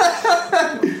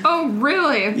 Oh,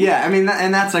 really? Yeah, I mean,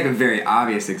 and that's like a very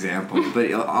obvious example, but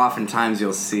oftentimes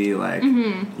you'll see like,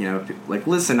 you know, like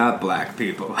listen up, black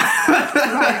people,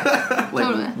 Right. like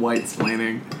Totally.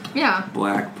 white-splaining Yeah.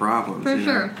 black problems. For you know?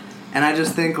 sure. And I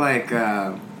just think like,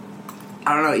 I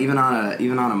don't know, even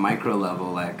on a micro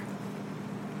level, like,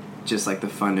 just like the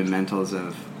fundamentals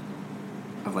of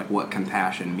like what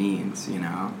compassion means, you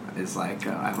know, is like,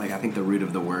 I think the root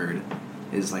of the word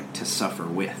is like to suffer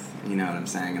with, you know what I'm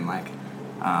saying, and like.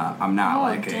 I'm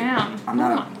not damn. I'm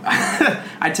not.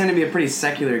 I tend to be a pretty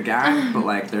secular guy, but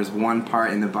like, there's one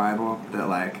part in the Bible that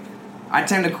like, I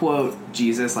tend to quote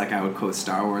Jesus like I would quote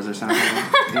Star Wars or something.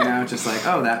 You know, just like,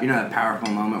 oh, that, you know, that powerful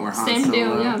moment where Han Same Solo.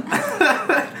 deal,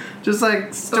 yeah. Just like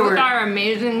Both story. are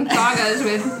amazing sagas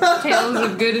with tales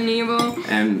of good and evil.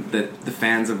 And the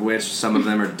fans of which some of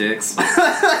them are dicks,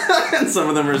 and some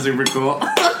of them are super cool.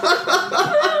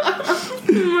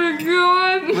 Oh my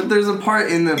god. But there's a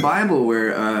part in the Bible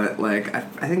where, like, I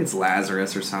think it's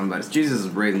Lazarus or somebody. Jesus is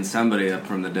raising somebody up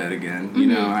from the dead again. You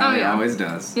know how he always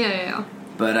does. Yeah.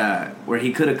 But where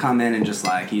he could have come in and just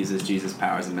like uses Jesus'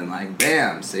 powers and been like,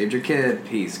 bam, saved your kid,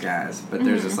 peace, guys. But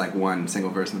there's this like one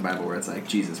single verse in the Bible where it's like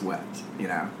Jesus wept, you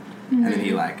know, and then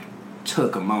he like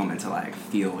took a moment to like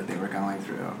feel what they were going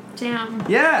through. Damn.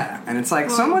 Yeah, and it's like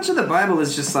so much of the Bible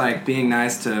is just like being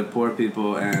nice to poor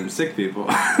people and sick people.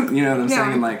 You know what I'm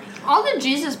saying? And like all the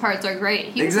Jesus parts are great.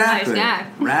 He was exactly, a nice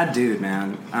guy. rad dude,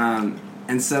 man.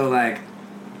 And so like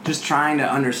just trying to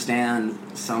understand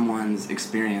someone's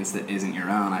experience that isn't your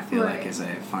own, I feel like is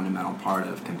a fundamental part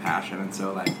of compassion. And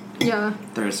so like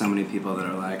there are so many people that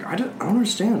are like, I don't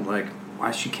understand like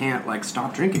why she can't like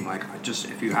stop drinking. Like,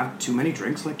 if you have too many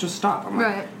drinks, like just stop. I'm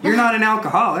like, you're not an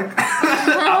alcoholic.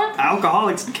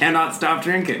 Alcoholics cannot stop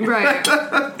drinking. Right.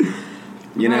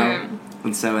 You know?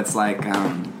 And so it's like,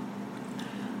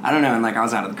 I don't know, and like I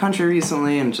was out of the country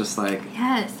recently and just like...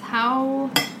 Yes, how...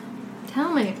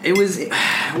 Tell me. It was,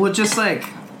 well, just like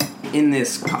in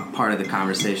this part of the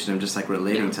conversation, I'm just like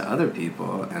relating to other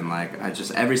people, and like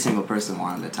every single person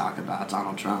wanted to talk about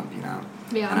Donald Trump, you know?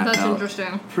 Yeah, and that's I felt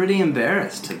interesting. pretty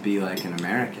embarrassed to be like an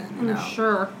American, you know?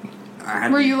 Sure.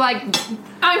 Were you like,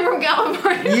 I'm from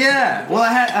California? Yeah. Well,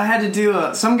 I had to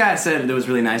do some guy said it was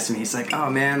really nice to me. He's like, oh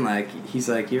man, like, he's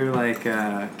like, you're like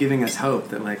giving us hope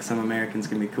that like some American's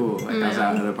gonna be cool. Like I was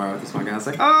out at a bar with this one guy. I was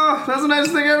like, oh, that's the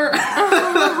nicest thing ever.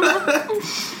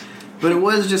 But it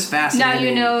was just fascinating. Now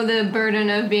you know the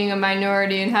burden of being a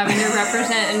minority and having to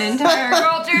represent an entire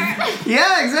culture.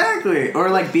 Yeah, exactly. Or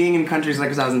like being in countries like,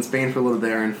 because I was in Spain for a little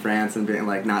bit, or in France, and being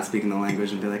like not speaking the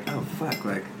language and be like, oh fuck,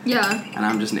 like. Yeah. And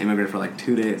I'm just an immigrant for like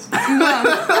 2 days.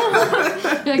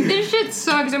 Yeah. You're like, this shit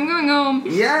sucks. I'm going home.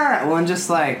 Yeah. Well, and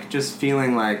just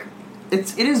feeling like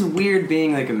it is weird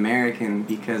being like American,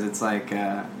 because it's like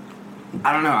I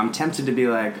don't know. I'm tempted to be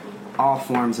like, all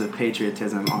forms of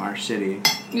patriotism are shitty.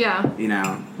 Yeah. You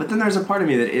know? But then there's a part of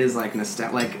me that is like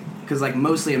like, because like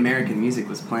mostly American music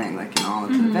was playing like in all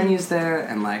of the venues there,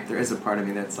 and like there is a part of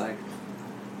me that's like,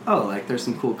 oh, like there's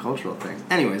some cool cultural things.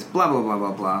 Anyways, blah blah blah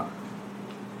blah blah.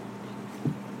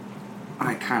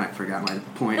 I kind of forgot my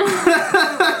point.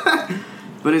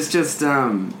 But it's just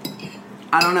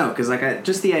I don't know, because like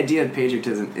just the idea of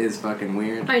patriotism is fucking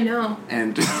weird. I know.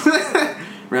 And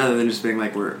rather than just being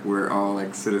like we're all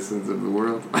like citizens of the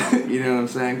world, you know what I'm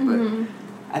saying? But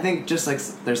I think just like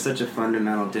there's such a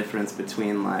fundamental difference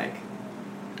between like,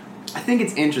 I think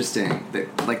it's interesting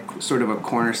that like sort of a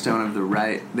cornerstone of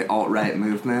the alt-right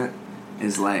movement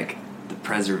is like the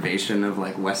preservation of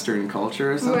like Western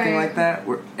culture or something like that,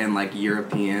 and like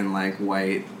European like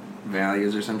white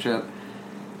values or some shit.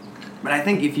 But I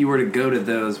think if you were to go to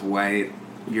those white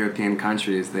European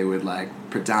countries, they would like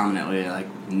predominantly like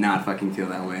not fucking feel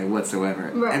that way whatsoever.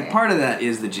 Right. And part of that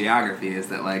is the geography, is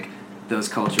that like those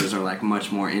cultures are like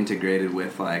much more integrated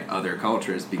with like other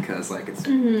cultures, because like it's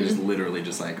there's literally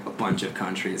just like a bunch of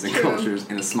countries and cultures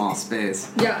in a small space.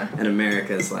 Yeah. And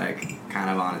America's like kind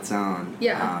of on its own.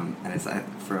 Yeah. And it's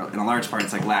in a large part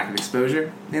it's like lack of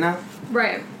exposure, you know?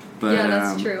 Right. But, yeah,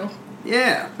 that's true.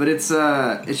 Yeah, but it's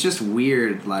just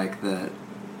weird like that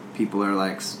people are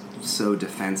like so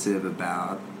defensive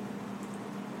about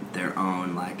their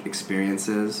own like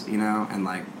experiences, you know, and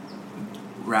like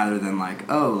rather than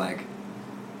like, oh, like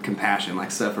compassion,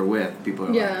 like suffer with. People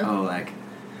are Yeah. like,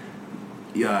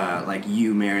 oh, like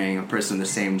you marrying a person of the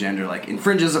same gender like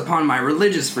infringes upon my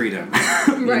religious freedom,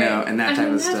 you know, and that type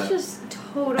of stuff. That's just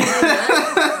totally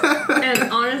nuts.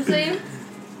 And honestly,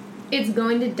 it's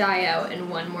going to die out in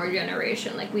one more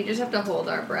generation. Like, we just have to hold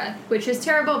our breath, which is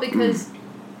terrible because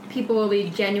people will be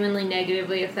genuinely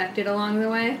negatively affected along the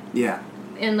way. Yeah.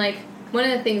 And, like, one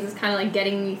of the things that's kind of, like,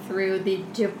 getting me through the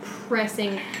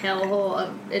depressing hellhole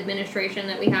of administration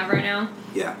that we have right now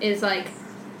is, like,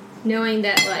 knowing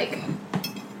that, like,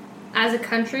 as a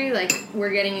country, like,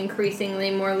 we're getting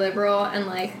increasingly more liberal, and,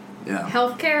 like,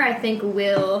 healthcare, I think,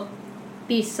 will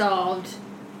be solved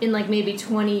in, like, maybe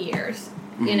 20 years,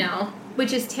 you know?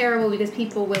 Which is terrible because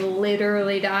people will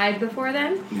literally die before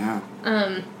then. Yeah.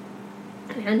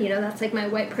 And, you know, that's, like, my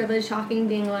white privilege talking,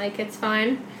 being like, it's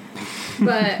fine.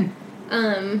 But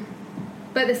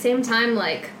at the same time,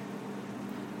 like,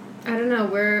 I don't know,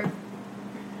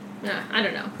 I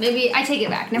don't know. Maybe I take it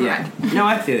back. Never mind. No,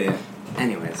 I feel you.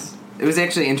 Anyways, it was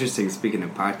actually interesting, speaking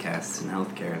of podcasts and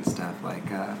healthcare and stuff, like,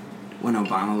 when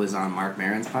Obama was on Mark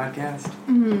Maron's podcast,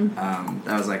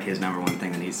 that was, like, his number one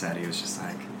thing that he said. He was just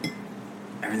like,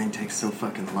 everything takes so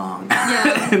fucking long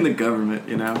in the government,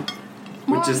 you know?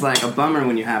 Which is, like, a bummer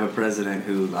when you have a president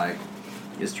who, like,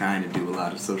 is trying to do a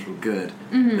lot of social good,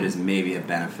 but is maybe a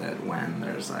benefit when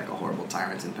there's, like, a horrible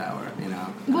tyrant in power, you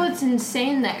know? Well, it's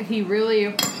insane that he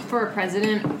really, for a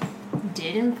president,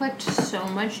 did inflict so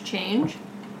much change.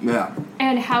 Yeah.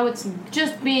 And how it's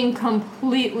just being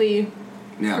completely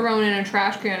thrown in a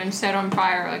trash can and set on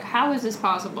fire. Like, how is this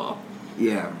possible?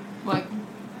 Yeah. Like,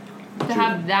 to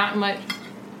have that much...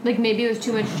 Like, maybe it was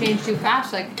too much change too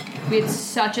fast. Like, we had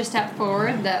such a step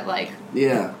forward that, like...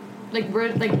 Yeah. Like,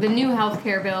 we're, like, the new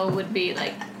healthcare bill would be,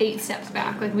 like, 8 steps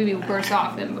back. Like, we'd be worse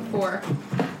off than before.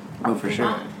 Oh, for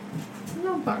sure.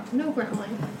 No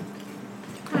growling.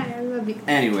 Hi, I love you.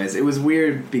 Anyways, it was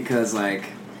weird because, like,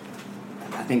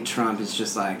 I think Trump is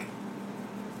just, like,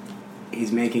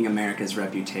 he's making America's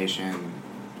reputation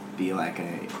be, like,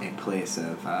 a place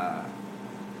of,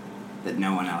 that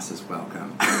no one else is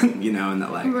welcome, you know, and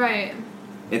that, like... Right.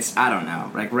 It's, I don't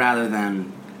know, like, rather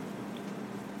than...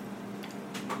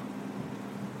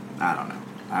 I don't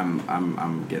know.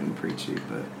 I'm getting preachy,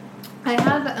 but... I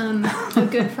have a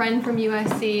good friend from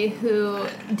USC who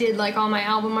did, like, all my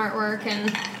album artwork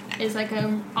and is, like,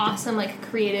 an awesome, like,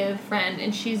 creative friend,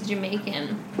 and she's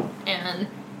Jamaican. And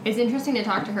it's interesting to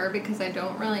talk to her because I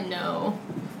don't really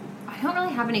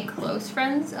have any close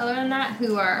friends other than that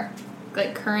who are,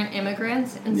 like, current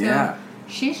immigrants. And so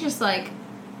she's just, like,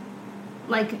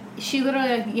 she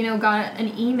literally, you know, got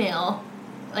an email,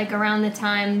 like, around the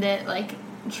time that, like,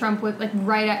 Trump was, like,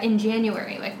 in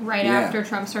January, like, after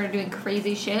Trump started doing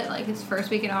crazy shit, like, his first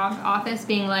week in office,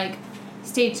 being like,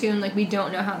 stay tuned, like, we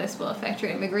don't know how this will affect your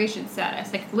immigration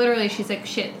status. Like, literally, she's like,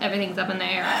 shit, everything's up in the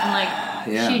air. And, like,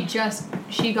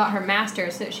 she got her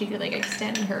master's so that she could, like,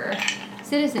 extend her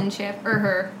citizenship, or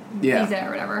her visa, or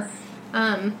whatever.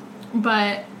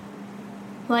 But,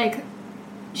 like,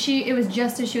 it was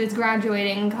just as she was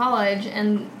graduating college,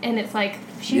 and it's like,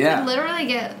 she could literally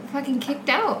get fucking kicked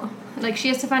out. Like, she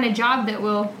has to find a job that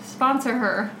will sponsor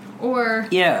her, or...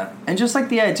 Yeah, and just, like,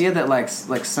 the idea that,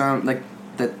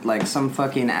 some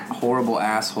fucking horrible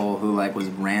asshole who, like, was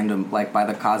random, like, by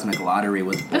the cosmic lottery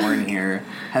was born here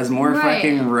has more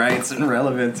fucking rights and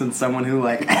relevance than someone who,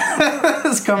 like,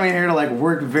 is coming here to, like,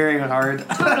 work very hard.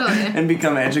 Totally. And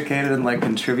become educated and, like,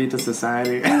 contribute to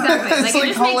society. Exactly. It's, like, it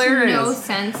just hilarious. Makes no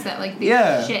sense that, like, these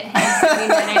shitheads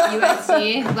that at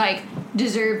USC, like,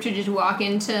 deserve to just walk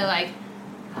into, like,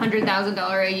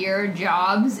 $100,000 a year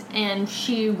jobs, and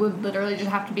she would literally just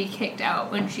have to be kicked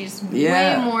out when she's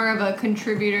way more of a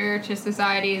contributor to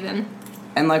society than...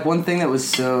 And, like, one thing that was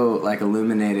so, like,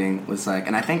 illuminating was, like,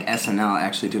 and I think SNL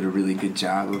actually did a really good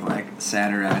job of, like,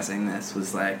 satirizing this,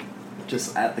 was, like,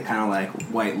 just at the kind of, like,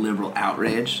 white liberal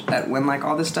outrage at when, like,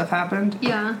 all this stuff happened.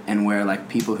 Yeah. And where, like,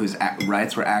 people whose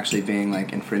rights were actually being,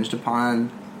 like, infringed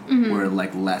upon were,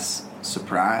 like, less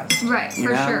surprised. Right,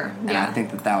 for sure. And I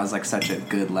think that was, like, such a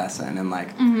good lesson. And,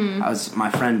 like, my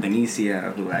friend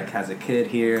Benicio, who, like, has a kid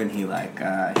here, and he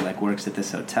works at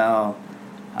this hotel,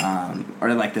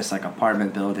 or, like, this, like,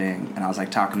 apartment building, and I was, like,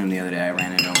 talking to him the other day. I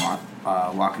ran into him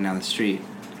walking down the street,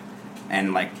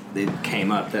 and, like, it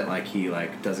came up that, like, he,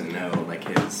 like, doesn't know, like,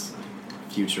 his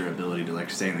future ability to, like,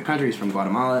 stay in the country. He's from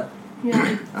Guatemala.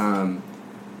 Yeah.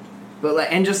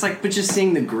 But just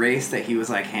seeing the grace that he was,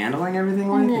 like, handling everything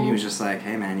with, and he was just like,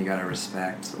 hey, man, you gotta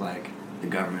respect, like, the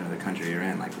government of the country you're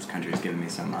in. Like, this country's given me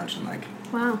so much, and like,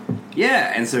 Wow.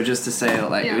 yeah. And so just to say,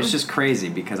 like, Yeah. it was just crazy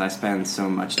because I spend so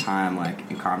much time like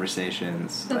in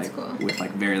conversations, That's like cool. with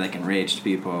like very like enraged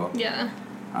people. Yeah.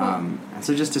 And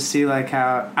so just to see like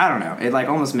how, I don't know, it like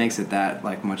almost makes it that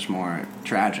like much more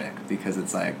tragic because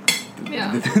it's like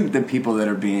Yeah. the people that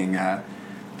are being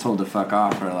told to fuck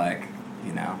off are like,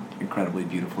 you know, incredibly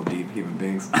beautiful, deep human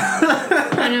beings.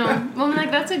 I know. Well,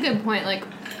 like, that's a good point. Like,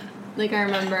 I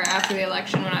remember after the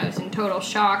election when I was in total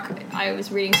shock, I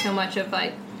was reading so much of,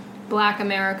 like, Black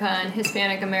America and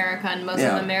Hispanic America and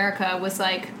Muslim Yeah. America was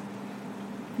like,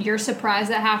 you're surprised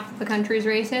that half the country's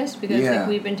racist? Because, Yeah. like,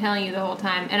 we've been telling you the whole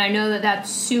time. And I know that that's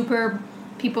super...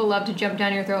 People love to jump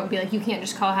down your throat and be like, you can't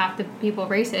just call half the people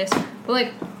racist. But,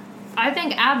 like, I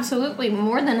think absolutely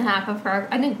more than half of our...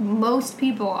 I think most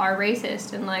people are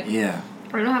racist. And, like... Yeah.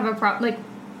 I don't have a problem. Like,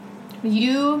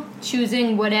 you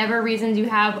choosing whatever reasons you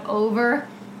have over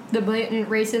the blatant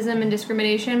racism and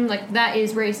discrimination, like, that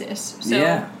is racist. So,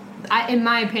 Yeah. in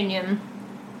my opinion,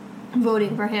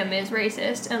 voting for him is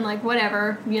racist. And, like,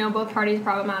 whatever, you know, both parties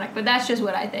problematic. But that's just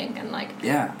what I think. And, like,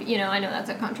 Yeah. you know, I know that's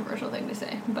a controversial thing to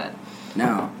say. But,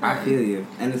 No, I feel you.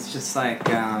 And it's just like,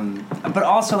 but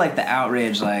also like the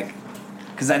outrage, like,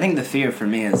 because I think the fear for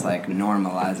me is like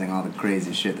normalizing all the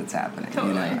crazy shit that's happening. You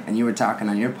Totally. know? And you were talking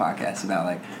on your podcast about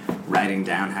like writing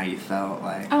down how you felt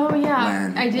like oh, yeah,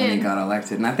 when I he did. got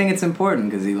elected. And I think it's important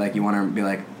because you want to be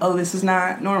like, oh, this is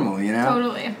not normal, you know?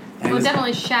 Totally. it Well, was- it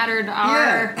definitely shattered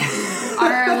our,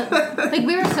 like,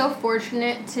 we were so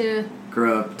fortunate to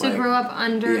Grow up. grow up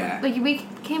under, yeah. like, we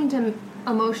came to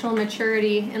emotional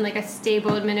maturity and, like, a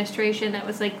stable administration that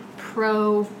was, like,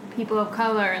 pro people of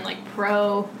color and, like,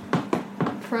 pro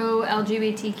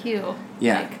LGBTQ.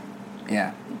 Yeah.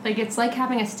 Yeah. Like, it's like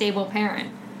having a stable parent.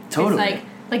 Totally. It's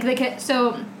like the kid,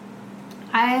 so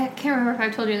I can't remember if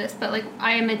I've told you this, but, like,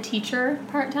 I am a teacher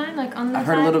part-time, like, on the I've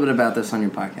heard a side. little bit about this on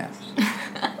your podcast.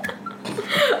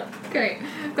 Great.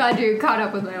 Glad you caught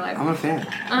up with my life. I'm a fan.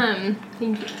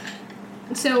 Thank you.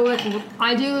 So, like,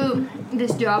 I do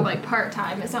this job, like,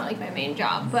 part-time. It's not, like, my main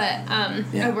job, but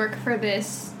Yeah. I work for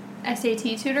this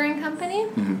SAT tutoring company,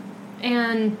 Mhm.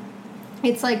 and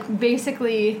it's, like,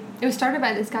 basically, it was started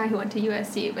by this guy who went to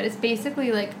USC, but it's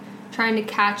basically, like, trying to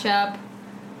catch up,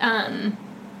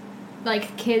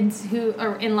 like, kids who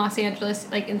are in Los Angeles,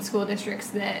 like, in school districts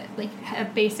that, like,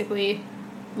 have basically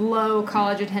low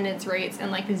college attendance rates and,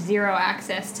 like, zero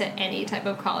access to any type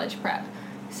of college prep.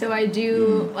 So I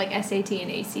do, like, SAT and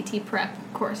ACT prep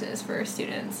courses for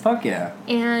students. Fuck yeah.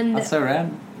 And That's so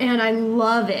rad. and I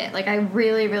love it. Like, I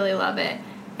really, really love it.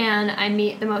 And I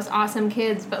meet the most awesome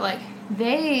kids, but, like,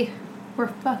 they were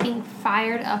fucking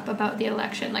fired up about the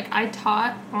election. Like, I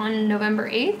taught on November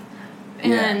 8th,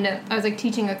 and I was, like,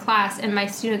 teaching a class, and my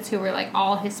students who were, like,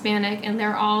 all Hispanic, and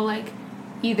they're all, like,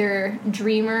 either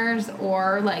dreamers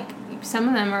or, like, some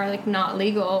of them are, like, not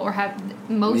legal or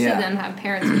most Yeah. of them have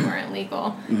parents who weren't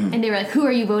legal. And they were like, who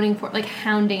are you voting for? Like,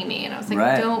 hounding me. And I was like,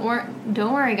 Right. don't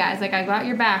worry, guys. Like, I got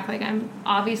your back. Like, I'm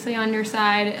obviously on your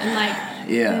side. And, like,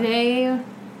 Yeah.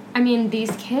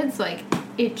 these kids, like,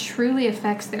 it truly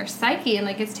affects their psyche, and,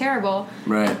 like, it's terrible.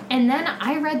 Right. And then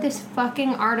I read this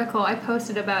fucking article. I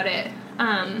posted about it.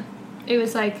 It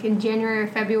was, like, in January or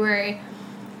February.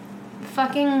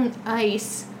 Fucking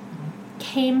ICE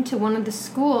came to one of the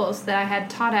schools that I had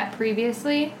taught at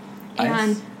previously, and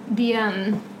ICE?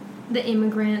 the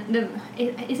immigrant,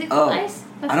 is it called ICE?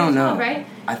 That's I don't what it's know. called,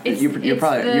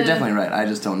 right? You're definitely right. I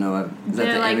just don't know it. Is that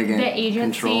The, the like, immigrant the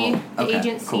agency, control? Okay,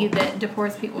 agency cool. that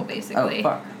deports people, basically.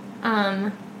 Oh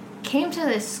fuck. Came to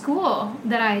this school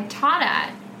that I taught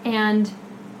at and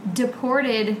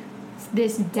deported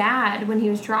this dad when he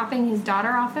was dropping his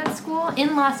daughter off at school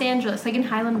in Los Angeles, like in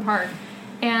Highland Park.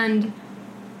 And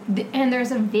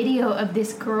there's a video of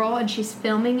this girl, and she's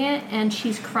filming it, and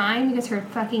she's crying because her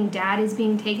fucking dad is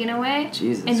being taken away.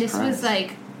 Jesus And this Christ. was,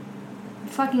 like,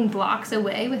 fucking blocks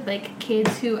away with, like,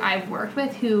 kids who I've worked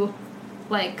with who,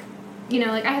 like, you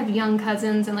know, like, I have young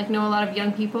cousins and, like, know a lot of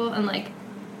young people, and, like,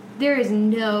 there is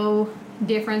no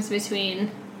difference between,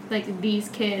 like, these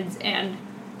kids and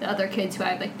the other kids who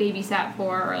I've, like, babysat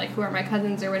for, or, like, who are my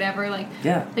cousins or whatever. Like,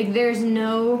 Yeah. like, there's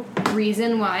no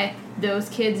reason why those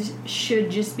kids should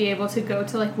just be able to go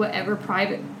to, like, whatever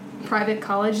private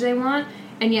college they want,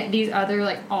 and yet these other,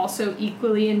 like, also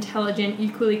equally intelligent,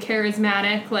 equally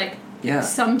charismatic, like, Yeah.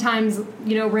 sometimes,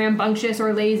 you know, rambunctious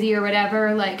or lazy or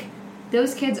whatever, like,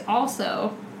 those kids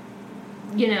also,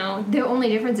 you know, the only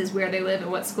difference is where they live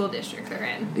and what school district they're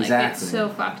in. Like, Exactly. it's so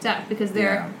fucked up because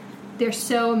Yeah. they're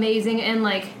so amazing, and,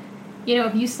 like, you know,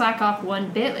 if you slack off one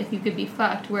bit, like, you could be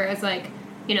fucked, whereas, like,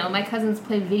 you know, my cousins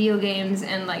play video games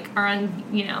and, like, are on,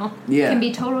 you know, Yeah. can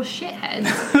be total shitheads.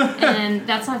 And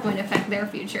that's not going to affect their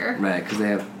future. Right, because they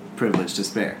have privilege to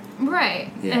spare. Right.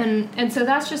 Yeah. And so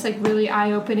that's just, like, really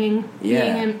eye-opening. Yeah.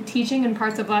 Being and teaching in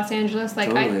parts of Los Angeles. Like,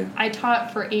 Totally. I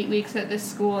taught for 8 weeks at this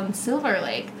school in Silver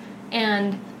Lake.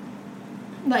 And,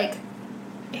 like,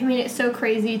 I mean, it's so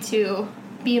crazy to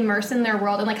be immersed in their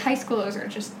world. And, like, high schoolers are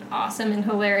just awesome and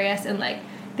hilarious. And, like,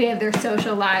 they have their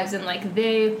social lives. And, like,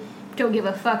 they don't give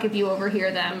a fuck if you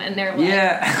overhear them. And they're, like,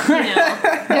 you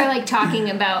know, they're, like, talking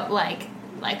about, like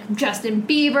Justin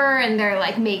Bieber, and they're,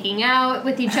 like, making out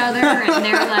with each other, and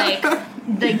they're,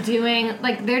 like doing,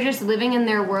 like, they're just living in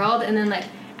their world, and then, like,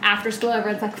 after school,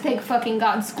 everyone's like, thank fucking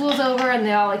God school's over, and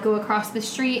they all, like, go across the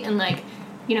street and, like,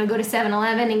 you know, go to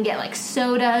 7-Eleven and get, like,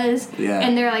 sodas,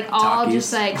 and they're, like, all Takis.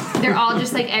 just, like, they're all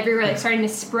just, like, everywhere, like, starting to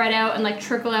spread out and, like,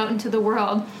 trickle out into the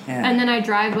world, and then I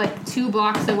drive, like, 2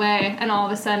 blocks away, and all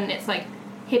of a sudden, it's, like,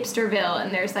 Hipsterville,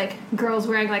 and there's, like, girls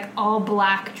wearing, like, all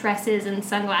black dresses and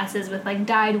sunglasses with, like,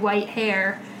 dyed white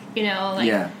hair, you know,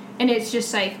 like, and it's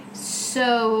just, like,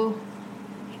 so,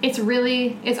 it's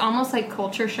almost like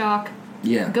culture shock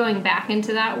going back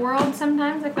into that world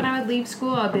sometimes. Like, when I would leave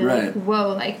school, I'd be like, whoa,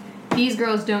 like, these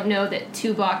girls don't know that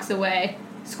 2 blocks away,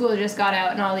 school just got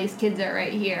out and all these kids are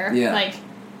right here. Like,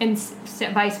 and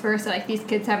vice versa, like, these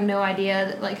kids have no idea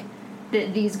that, like,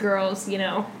 that these girls, you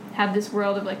know, have this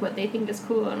world of, like, what they think is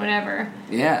cool and whatever.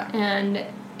 And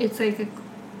it's, like,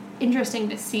 interesting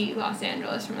to see Los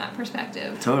Angeles from that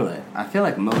perspective. Totally. I feel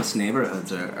like most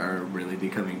neighborhoods are really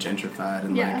becoming gentrified,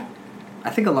 and like,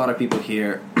 I think a lot of people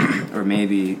here, or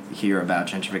maybe hear about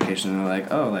gentrification, and they're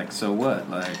like, oh, like, so what?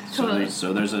 Like,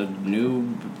 so there's a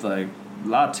new, like,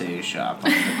 latte shop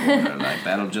on the corner. Like,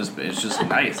 it's just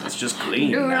nice. It's just clean.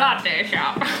 New latte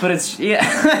shop. But it's,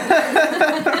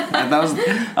 I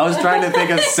was trying to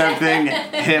think of something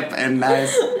hip and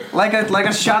nice. Like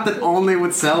a shop that only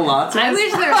would sell lattes. I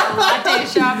wish there was a latte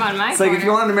shop on my It's corner. like, if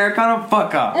you want an Americano,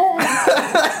 fuck off.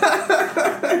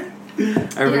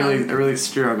 I really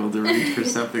struggled to reach for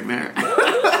something there.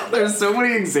 There's so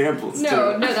many examples.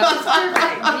 No, that was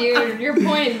perfect. Your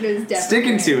point is definitely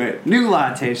sticking to it. New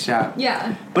latte shop.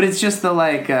 Yeah. But it's just the,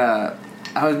 like, I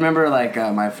remember, like,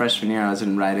 my freshman year, I was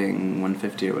in writing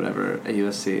 150 or whatever at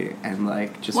USC, and,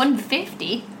 like, just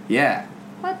 150. Yeah.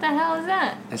 What the hell is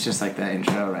that? It's just like the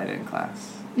intro writing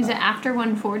class. Is it after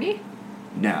 140?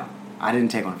 No, I didn't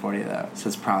take 140 though, so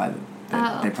it's probably.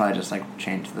 They probably just, like,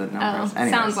 changed the numbers.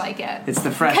 Anyways, sounds like it. It's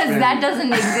the freshman. Because that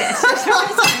doesn't exist.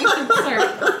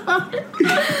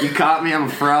 You caught me, I'm a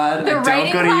fraud. I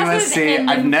don't go to USC.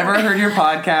 I've never heard your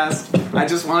podcast. I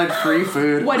just wanted free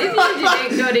food. What if you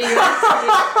didn't go to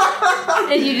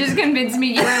USC and you just convinced me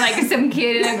you were, like, some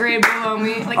kid in a grade below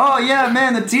me? Like, oh, yeah,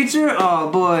 man, the teacher? Oh,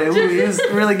 boy, he was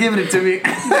really giving it to me.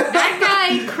 That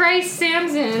guy, Christ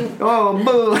Samson. Oh,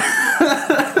 boo.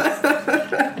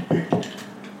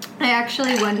 I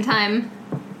actually one time,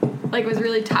 like, was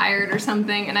really tired or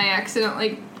something, and I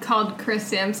accidentally called Chris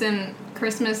Sampson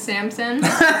Christmas Samson to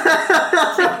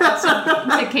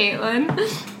Caitlin.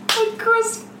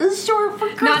 Chris is short for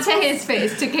Christmas. Not to his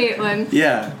face, to Caitlin.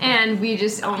 Yeah. And we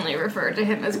just only refer to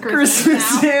him as Christmas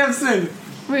now. Samson.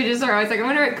 We just are always like, I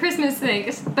wonder what Christmas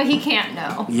thinks. But he can't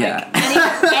know. Yeah.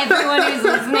 Like, everyone who's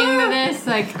listening to this,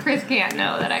 like, Chris can't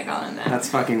know that I call him that. That's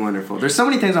fucking wonderful. There's so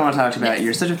many things I want to talk about. Yes.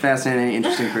 You're such a fascinating,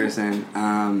 interesting person.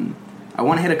 I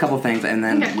want to hit a couple things, and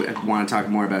then want to talk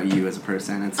more about you as a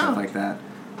person and stuff like that.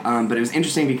 But it was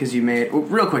interesting because you made,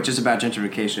 real quick, just about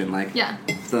gentrification. Like,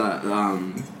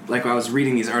 like, I was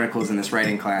reading these articles in this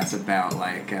writing class about,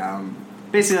 like,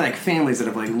 basically, like, families that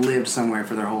have, like, lived somewhere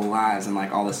for their whole lives, and,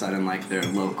 like, all of a sudden, like, their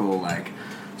local, like,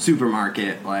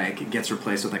 supermarket, like, gets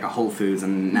replaced with, like, a Whole Foods,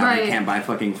 and now they can't buy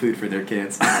fucking food for their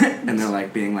kids, and they're,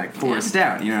 like, being, like, forced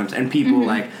out, you know, and people,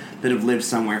 like, that have lived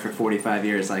somewhere for 45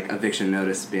 years, like, eviction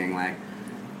notice being, like,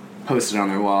 posted on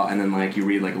their wall, and then, like, you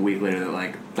read, like, a week later that,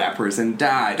 like, that person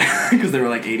died because they were,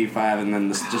 like, 85, and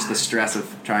then just the stress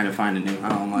of trying to find a new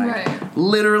home, like,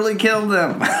 literally killed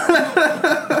them.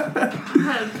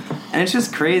 And it's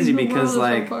just crazy because,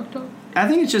 like, I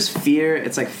think it's just fear.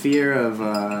 It's, like, fear of,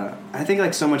 I think,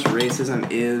 like, so much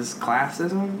racism is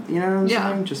classism, you know what I'm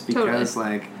saying? Just because,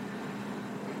 like,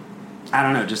 I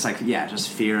don't know, just, like, just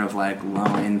fear of, like,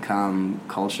 low-income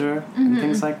culture and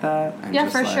things like that. And yeah,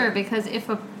 just, for like, sure, because if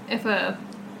a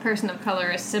person of color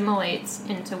assimilates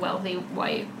into wealthy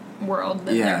white world,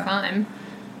 then they're fine.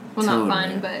 Well, not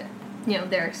fine, but, you know,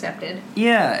 they're accepted.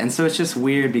 Yeah, and so it's just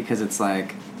weird because it's,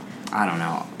 like, I don't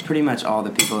know, pretty much all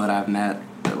the people that I've met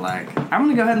that, like, I'm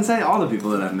going to go ahead and say all the people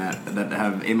that I've met that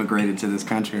have immigrated to this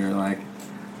country are, like,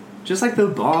 just like the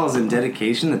balls and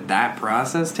dedication that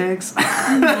process takes.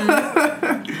 I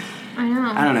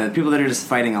know. I don't know. People that are just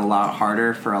fighting a lot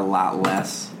harder for a lot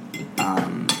less,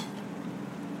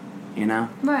 you know?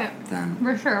 Right. Than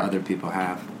For sure. other people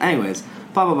have. Anyways,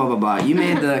 blah, blah, blah, blah, blah. You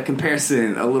made the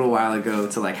comparison a little while ago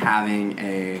to, like, having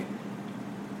a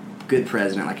good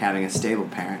president, like having a stable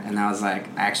parent. And I was like,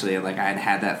 actually, like, I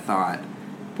had that thought.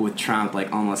 But with Trump,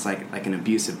 like, almost like an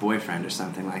abusive boyfriend or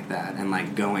something like that. And,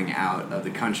 like, going out of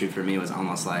the country for me was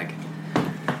almost like...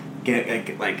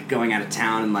 like going out of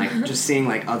town and like just seeing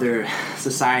like other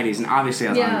societies, and obviously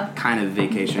I was on kind of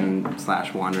vacation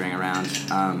 / wandering around,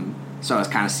 so I was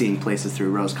kind of seeing places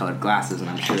through rose-colored glasses, and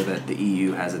I'm sure that the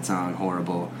EU has its own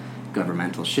horrible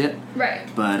governmental shit, Right.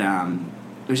 but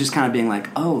it was just kind of being like,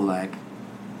 oh, like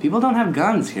people don't have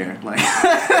guns here, like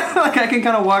like I can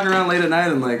kind of walk around late at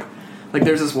night and like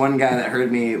there's this one guy that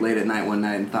heard me late at night one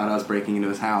night and thought I was breaking into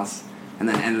his house, and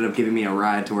then ended up giving me a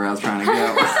ride to where I was trying to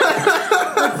go.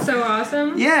 That's so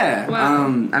awesome. Yeah. Wow.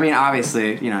 I mean,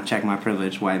 obviously, you know, check my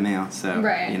privilege, white male, so,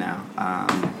 Right. you know.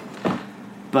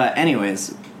 But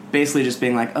anyways, basically just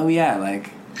being like, oh, yeah,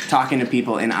 like, talking to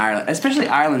people in Ireland. Especially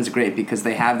Ireland's great because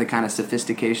they have the kind of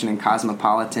sophistication and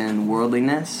cosmopolitan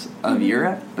worldliness of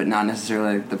Europe, but not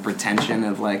necessarily like, the pretension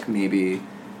of, like, maybe...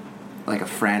 like a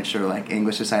French or like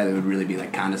English society that would really be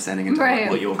like condescending and Right. like,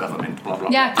 well, your government, blah, blah,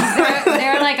 Yeah, blah. because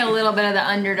they're like a little bit of the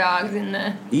underdogs in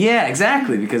the... Yeah,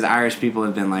 exactly, because Irish people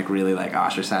have been like really like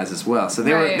ostracized as well. So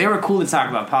Right. they were cool to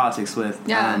talk about politics with.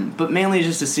 Yeah. But mainly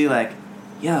just to see like,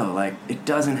 yo, like it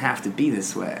doesn't have to be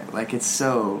this way. Like it's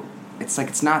like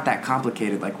it's not that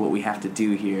complicated like what we have to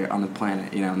do here on the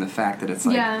planet, you know, and the fact that it's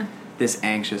like this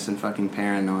anxious and fucking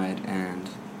paranoid and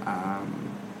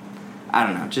I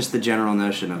don't know, just the general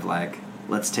notion of like,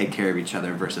 let's take care of each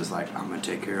other versus like, I'm gonna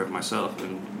take care of myself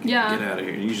and get out of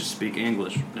here. You just speak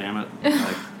English, damn it.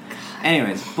 Like,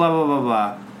 anyways, blah blah blah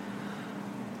blah.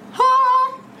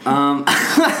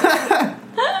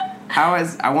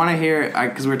 I want to hear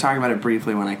because we were talking about it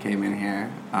briefly when I came in here.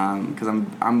 Because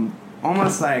I'm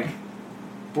almost like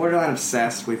borderline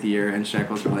obsessed with your and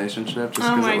Shekel's relationship. Just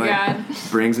because it like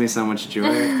brings me so much joy,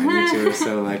 and you two are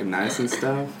so like nice and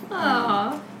stuff.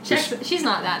 Aww. She's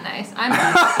not that nice.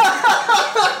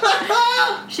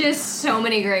 She has so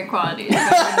many great qualities.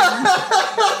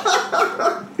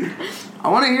 I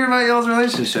want to hear about y'all's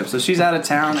relationship. So she's out of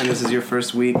town, and this is your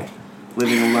first week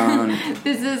living alone.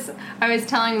 I was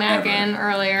telling Mackin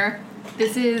earlier,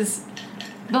 this is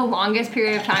the longest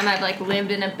period of time I've like lived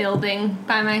in a building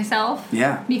by myself.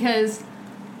 Yeah. Because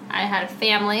I had a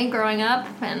family growing up,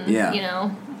 and you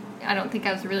know, I don't think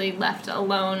I was really left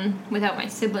alone without my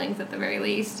siblings at the very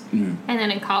least. And then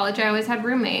in college, I always had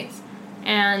roommates.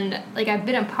 And, like, I've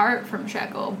been apart from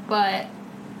Shekel, but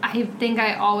I think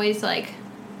I always, like,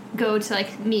 go to,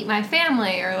 like, meet my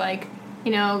family or, like,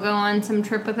 you know, go on some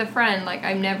trip with a friend. Like,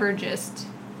 I'm never just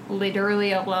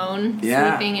literally alone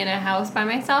sleeping in a house by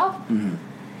myself.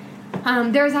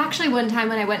 There was actually one time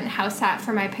when I went and house sat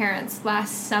for my parents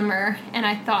last summer, and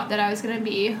I thought that I was going to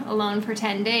be alone for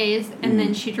 10 days, and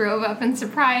then she drove up and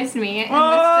surprised me and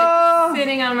was like,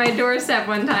 sitting on my doorstep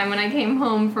one time when I came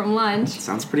home from lunch.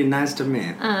 Sounds pretty nice to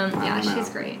me. Yeah, she's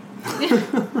great.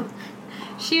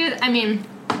 She was, I mean...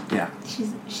 Yeah.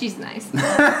 She's nice.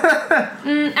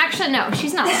 Actually, no,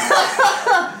 she's not.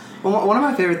 Well, one of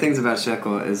my favorite things about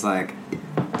Shekel is, like,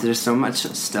 there's so much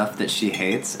stuff that she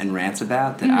hates and rants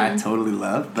about that I totally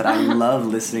love, but I love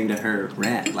listening to her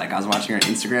rant. Like, I was watching her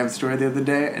Instagram story the other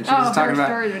day, and she was talking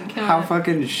about how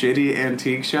fucking shitty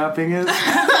antique shopping is. And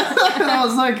I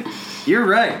was like, you're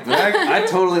right. Like, I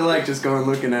totally like just going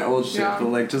looking at old shit, but,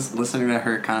 like, just listening to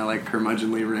her kind of, like,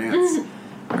 curmudgeonly rants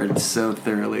are so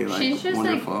thoroughly, like, she's just,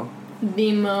 wonderful. Like,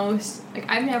 the most... Like,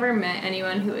 I've never met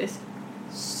anyone who is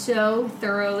so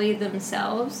thoroughly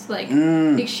themselves. Like,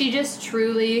 like, she just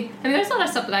truly... I mean, there's a lot of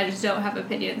stuff that I just don't have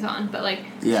opinions on, but, like,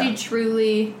 she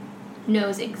truly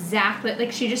knows exactly...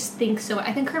 Like, she just thinks so...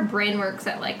 I think her brain works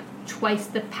at, like, twice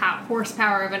the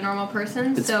horsepower of a normal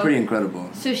person. It's pretty incredible.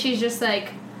 So she's just, like,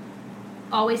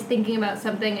 always thinking about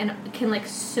something and can, like,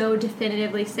 so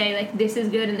definitively say, like, this is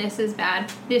good and this is bad.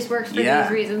 This works for these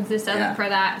reasons, this doesn't for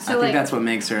that. So, I think like, that's what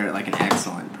makes her, like, an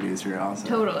excellent producer also.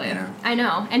 Totally. You know? I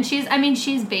know. And she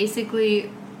basically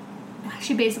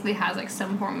has, like,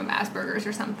 some form of Asperger's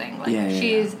or something. Like,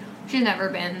 she's never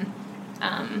been,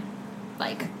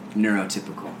 like...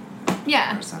 neurotypical.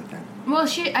 Yeah. Or something. Well,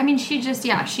 she's,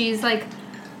 like...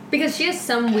 Because she has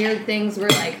some weird things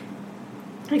where, like,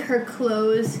 her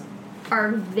clothes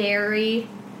are very,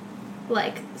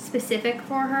 like, specific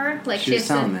for her. Like, she's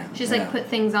like, put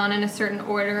things on in a certain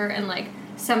order, and, like,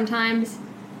 sometimes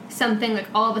something, like,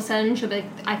 all of a sudden she'll be like,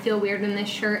 I feel weird in this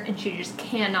shirt, and she just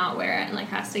cannot wear it and, like,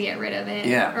 has to get rid of it.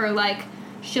 Yeah. Or, like,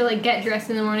 she'll, like, get dressed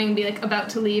in the morning and be, like, about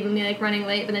to leave and be, like, running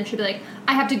late, but then she'll be like,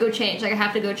 I have to go change. Like, I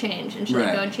have to go change. And she'll,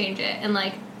 like, go and change it. And,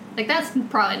 like, that's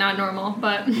probably not normal,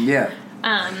 but... Yeah.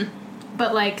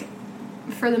 But, like,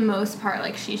 for the most part,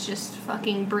 like, she's just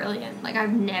fucking brilliant. Like,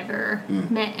 I've never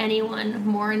met anyone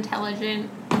more intelligent,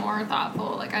 more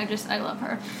thoughtful. Like, I love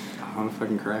her. I'm gonna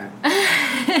fucking cry.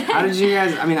 How did you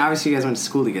guys, I mean, obviously you guys went to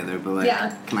school together, but,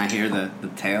 like, can I hear the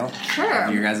tale? Sure.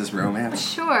 Of your guys' romance?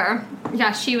 Sure.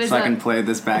 Yeah, she was So I can play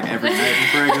this back every night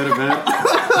before I go to bed.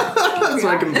 So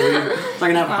I can believe, so I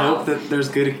can have hope that there's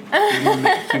good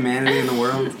humanity in the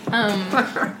world.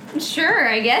 Sure,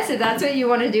 I guess, if that's what you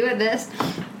want to do with this.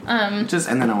 And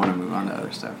then I want to move on to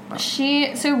other stuff.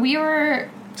 So we were...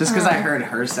 Just because I heard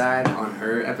her side on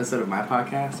her episode of my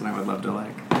podcast, and I would love to,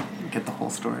 like, get the whole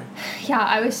story. Yeah,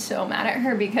 I was so mad at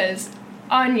her because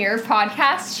on your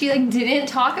podcast, she, like, didn't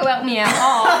talk about me at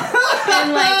all.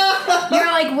 And, like,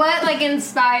 you're like, what, like,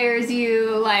 inspires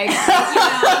you? Like, you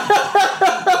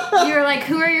know, you were like,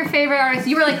 who are your favorite artists?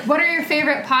 You were like, what are your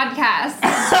favorite podcasts?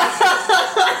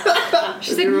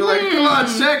 She's like, You were like, come on,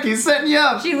 check, he's setting you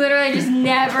up. She literally just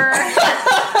never...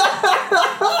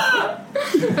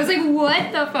 I was like,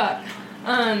 what the fuck?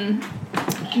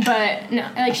 But, no,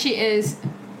 like, she's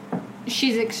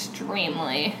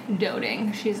extremely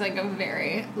doting. She's, like, a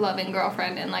very loving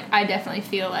girlfriend, and, like, I definitely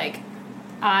feel like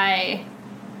I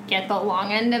get the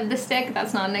long end of the stick.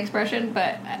 That's not an expression,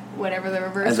 but whatever the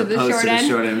reverse of the short end. As opposed to the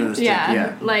short end of the stick,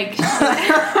 yeah. Like,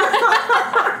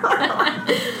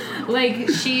 like,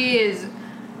 she is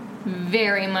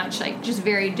very much, like, just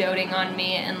very doting on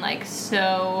me, and, like,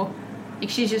 so... Like,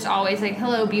 she's just always, like,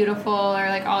 hello, beautiful, or,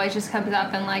 like, always just comes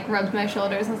up and, like, rubs my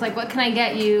shoulders and is like, what can I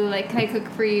get you? Like, can I cook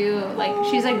for you? Like,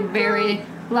 she's, like, very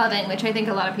loving, which I think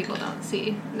a lot of people don't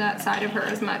see that side of her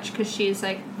as much, because she's,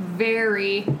 like,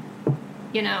 very,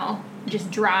 you know,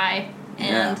 just dry,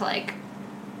 and, like,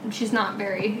 she's not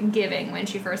very giving when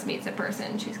she first meets a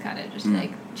person. She's kind of just,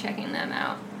 like, checking them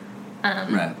out.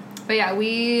 Right. But, yeah,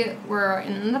 we were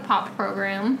in the pop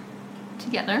program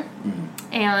together,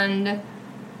 and...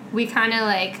 we kind of,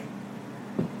 like,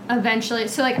 eventually...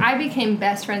 So, like, I became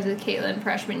best friends with Caitlin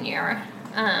freshman year.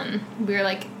 We were,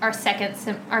 like, our second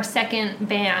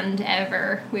band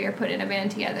ever. We were put in a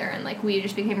band together, and, like, we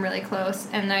just became really close.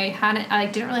 And I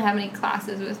didn't really have any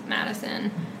classes with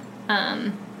Madison.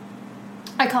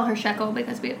 I call her Shekel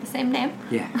because we have the same name.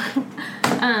 Yeah.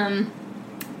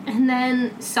 And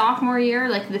then sophomore year,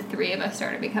 like, the three of us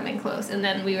started becoming close. And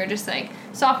then we were just, like,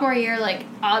 sophomore year, like,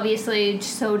 obviously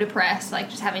so depressed, like,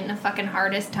 just having the fucking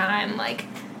hardest time. Like,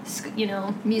 you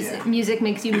know, music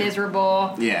makes you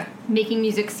miserable. Yeah. Making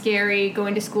music scary.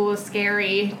 Going to school is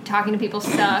scary. Talking to people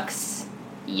sucks.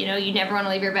 You know, you never want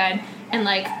to leave your bed. And,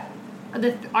 like,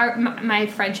 my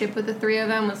friendship with the three of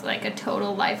them was, like, a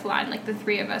total lifeline. Like, the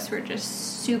three of us were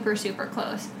just super, super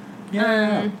close.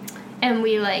 Yeah. And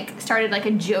we, like, started, like,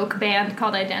 a joke band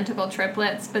called Identical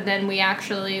Triplets, but then we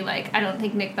actually, like, I don't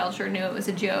think Nick Belcher knew it was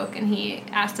a joke, and he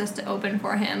asked us to open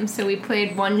for him, so we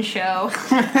played one show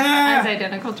as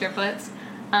Identical Triplets.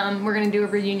 We're going to do a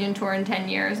reunion tour in 10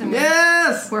 years, and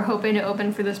we're hoping to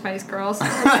open for the Spice Girls. But,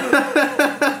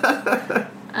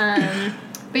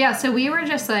 yeah, so we were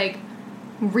just, like,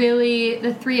 really,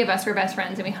 the three of us were best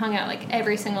friends, and we hung out, like,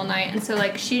 every single night, and so,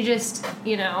 like, she just,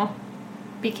 you know,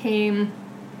 became...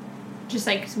 just,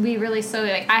 like, we really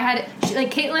slowly, like,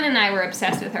 Caitlin and I were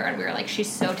obsessed with her, and we were like, she's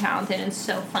so talented and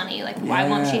so funny, like, why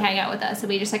won't she hang out with us? And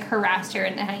we just, like, harassed her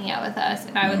into hanging out with us,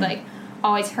 and I would, like,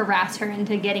 always harass her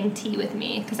into getting tea with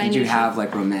me, because I knew Did you have,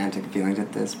 like, romantic feelings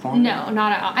at this point? No,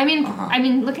 not at all. I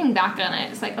mean, looking back on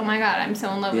it, it's like, oh my god, I'm so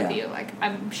in love with you, like,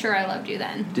 I'm sure I loved you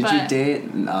then. Did you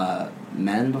date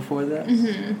men before this?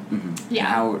 Yeah.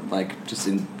 How, like, just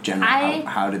in general,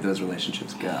 how did those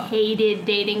relationships go? Hated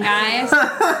dating guys.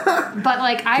 But,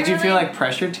 like, Did you feel, like,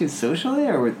 pressured to socially,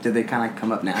 or did they kind of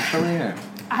come up naturally, or?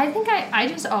 I think I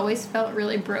just always felt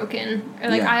really broken. Or,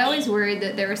 like, I always worried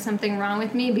that there was something wrong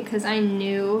with me, because I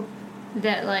knew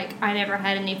that, like, I never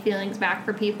had any feelings back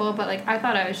for people, but, like, I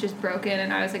thought I was just broken,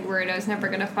 and I was, like, worried I was never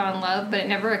going to fall in love, but it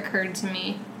never occurred to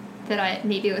me that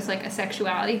maybe it was, like, a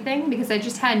sexuality thing, because I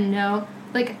just had no,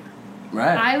 like,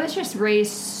 I was just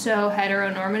raised so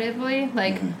heteronormatively,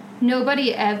 like,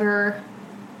 nobody ever,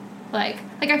 like,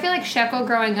 I feel like Shekel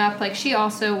growing up, like, she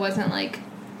also wasn't, like,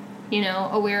 you know,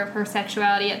 aware of her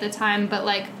sexuality at the time, but,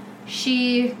 like,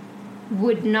 she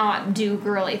would not do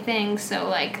girly things, so,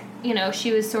 like, you know,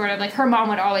 she was sort of, like, her mom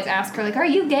would always ask her, like, are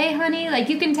you gay, honey? Like,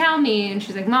 you can tell me, and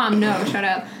she's like, Mom, no, shut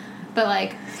up. But,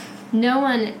 like, no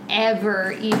one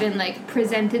ever even, like,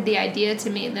 presented the idea to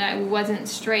me that I wasn't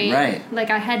straight. Right. Like,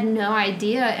 I had no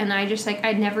idea, and I just, like,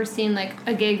 I'd never seen, like,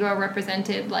 a gay girl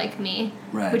represented like me.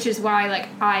 Right. Which is why, like,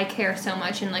 I care so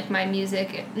much in, like, my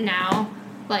music now,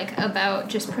 like, about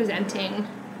just presenting,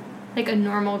 like, a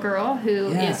normal girl who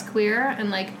is queer and,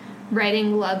 like,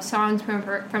 writing love songs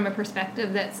from a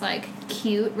perspective that's, like,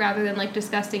 cute rather than, like,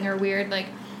 disgusting or weird. Like,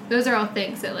 those are all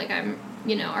things that, like, I'm...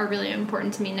 you know, are really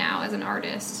important to me now as an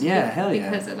artist. Yeah, hell yeah.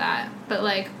 Because of that. But,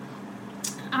 like,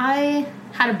 I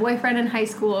had a boyfriend in high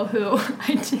school who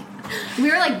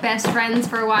we were, like, best friends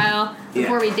for a while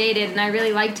before we dated, and I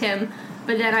really liked him.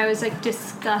 But then I was, like,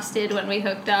 disgusted when we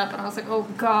hooked up, and I was like, oh,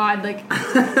 God, like,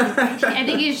 I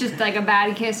think he's just, like, a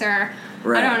bad kisser.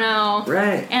 Right. I don't know.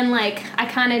 Right. And, like, I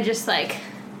kind of just, like,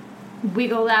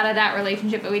 wiggled out of that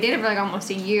relationship. But we dated for, like, almost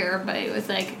a year, but it was,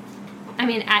 like... I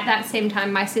mean, at that same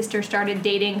time, my sister started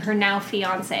dating her now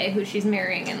fiance, who she's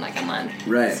marrying in, like, a month.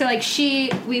 Right. So, like,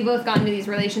 we both got into these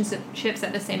relationships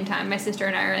at the same time. My sister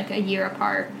and I are, like, a year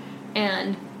apart.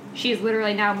 And she's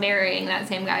literally now marrying that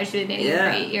same guy. She's been dating him for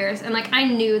 8 years. And, like, I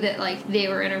knew that, like, they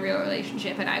were in a real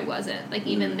relationship, and I wasn't. Like,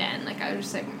 even then. Like, I was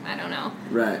just like, I don't know.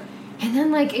 Right. And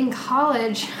then, like, in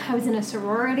college, I was in a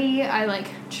sorority. I, like,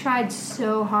 tried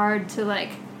so hard to,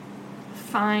 like,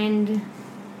 find...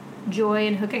 joy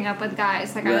in hooking up with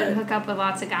guys. Like, I would hook up with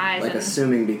lots of guys. Like, and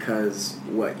assuming because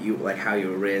how you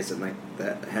were raised in, like,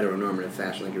 that heteronormative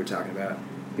fashion, like you were talking about,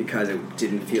 because it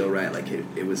didn't feel right, like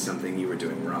it was something you were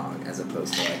doing wrong, as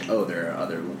opposed to, like, oh, there are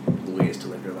other ways to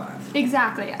live your life.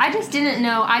 Exactly. I just didn't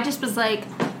know. I just was like,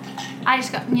 I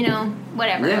just got, you know,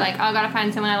 whatever. Yeah. Like, I gotta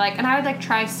find someone I like. And I would, like,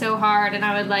 try so hard, and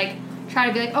I would, like, try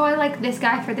to be like, oh, I like this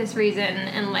guy for this reason,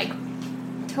 and, like,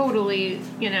 totally,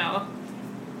 you know...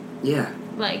 Yeah.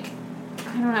 Like,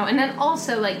 I don't know. And then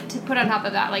also, like, to put on top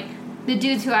of that, like, the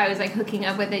dudes who I was, like, hooking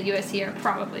up with at USC are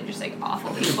probably just, like,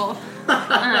 awful people,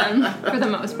 for the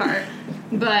most part.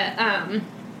 But,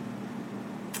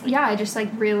 yeah, I just, like,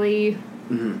 really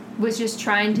was just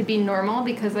trying to be normal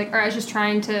because, like, or I was just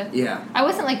trying to... Yeah. I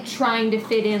wasn't, like, trying to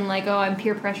fit in, like, oh, I'm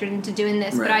peer pressured into doing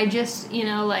this, but I just, you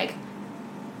know, like,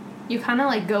 you kind of,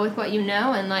 like, go with what you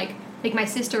know, and, like, my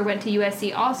sister went to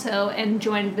USC also and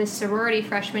joined this sorority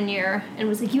freshman year and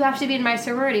was like, you have to be in my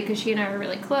sorority because she and I were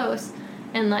really close.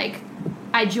 And, like,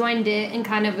 I joined it and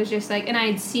kind of was just, like, and I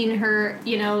had seen her,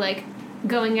 you know, like,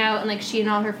 going out and, like, she and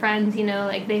all her friends, you know,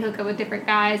 like, they hook up with different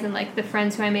guys and, like, the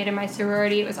friends who I made in my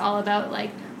sorority, it was all about,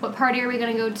 like, what party are we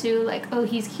going to go to? Like, oh,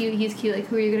 he's cute, like,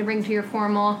 who are you going to bring to your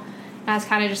formal? And I was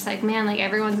kind of just like, man, like,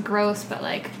 everyone's gross, but,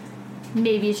 like,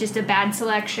 maybe it's just a bad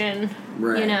selection,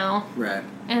 you know? Right.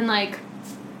 And, like,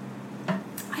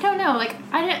 I don't know, like,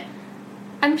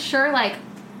 I'm sure, like,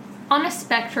 on a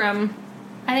spectrum,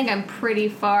 I think I'm pretty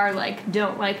far, like,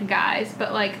 don't like guys,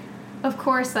 but, like, of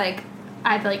course, like,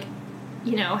 I've, like,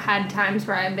 you know, had times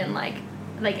where I've been, like,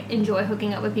 enjoy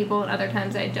hooking up with people, and other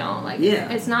times I don't, like,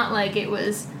 it's not like I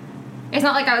was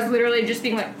literally just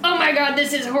being like, oh my god,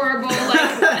 this is horrible,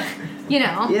 like, you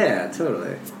know? Yeah,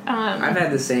 totally. I've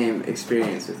had the same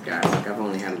experience with guys. Like, I've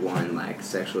only had one, like,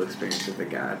 sexual experience with a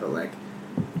guy, but, like,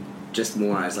 just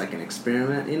more as, like, an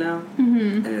experiment, you know?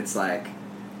 Mm-hmm. And it's, like,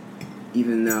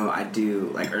 even though I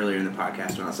do, like, earlier in the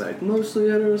podcast when I was, like, mostly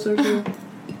heterosexual,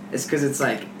 it's because it's,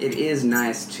 like, it is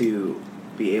nice to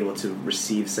be able to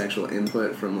receive sexual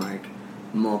input from, like,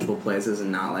 multiple places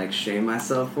and not, like, shame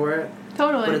myself for it.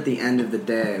 Totally. But at the end of the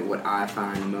day, what I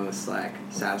find most, like,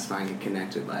 satisfying and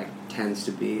connected, like, tends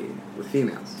to be with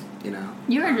females, you know?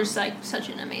 You are just, like, such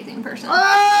an amazing person.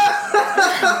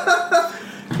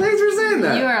 Thanks for saying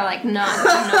that. You are, like, not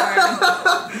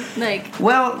the norm. Like...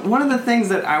 Well, one of the things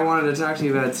that I wanted to talk to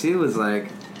you about, too, was, like,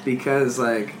 because,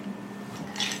 like,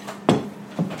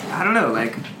 I don't know,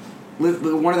 like,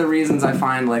 one of the reasons I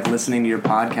find, like, listening to your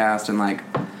podcast and, like,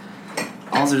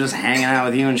 also just hanging out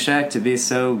with you and Shek to be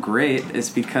so great is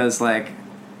because, like,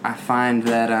 I find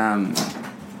that,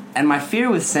 and my fear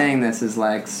with saying this is,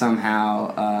 like,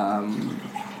 somehow,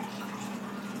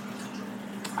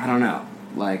 I don't know,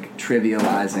 like,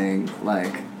 trivializing,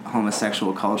 like,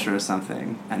 homosexual culture or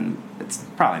something, and it's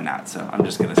probably not, so I'm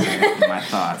just gonna say my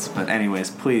thoughts, but anyways,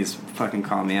 please fucking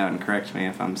call me out and correct me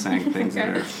if I'm saying things that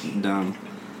are dumb.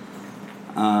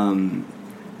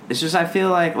 It's just, I feel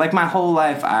like my whole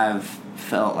life I've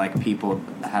felt like people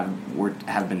have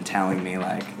been telling me,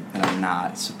 like, that I'm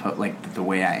not like, the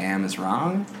way I am is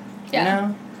wrong, you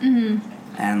know? Mm-hmm.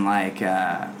 And, like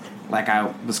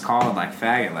I was called, like,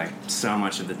 faggot, like, so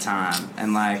much of the time,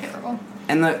 and, like,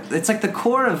 and it's, like, the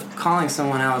core of calling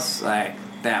someone else, like,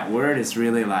 that word is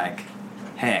really, like,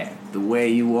 hey, the way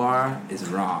you are is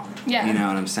wrong. Yeah. You know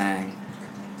what I'm saying?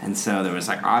 And so there was,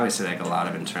 like, obviously, like, a lot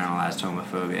of internalized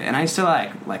homophobia. And I used to,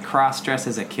 like cross-dress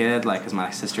as a kid, like, because my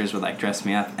sisters would, like, dress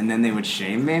me up, and then they would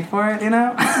shame me for it, you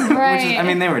know? Right. Which is, I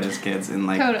mean, they were just kids, and,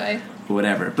 like, Totally.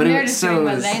 whatever. But They're it was just so... doing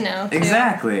what they know, too.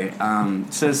 Exactly.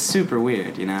 So it's super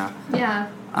weird, you know? Yeah.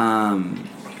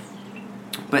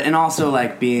 But, and also,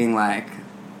 like, being, like,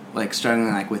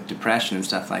 struggling, like, with depression and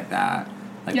stuff like that,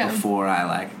 like, Yeah. before I,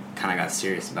 like, kind of got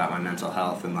serious about my mental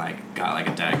health and, like, got, like,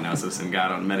 a diagnosis and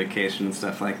got on medication and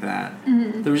stuff like that.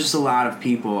 Mm-hmm. There was just a lot of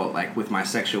people, like, with my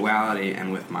sexuality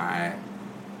and with my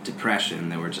depression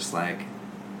that were just like,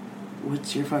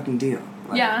 what's your fucking deal?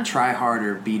 Like, Yeah. try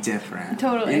harder, be different.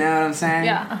 Totally. You know what I'm saying?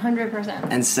 Yeah,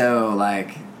 100%. And so,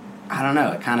 like, I don't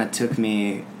know, it kind of took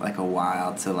me, like, a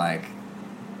while to, like,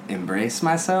 embrace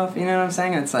myself, you know what I'm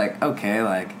saying? It's like, okay,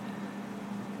 like,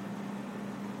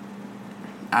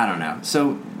 I don't know.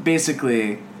 So,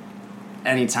 basically,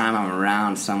 anytime I'm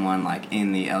around someone, like,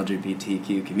 in the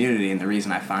LGBTQ community, and the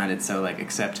reason I find it so, like,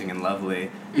 accepting and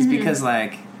lovely is because,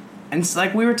 like, and it's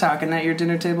like we were talking at your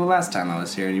dinner table last time I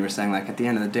was here, and you were saying, like, at the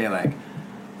end of the day, like,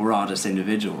 we're all just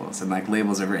individuals, and, like,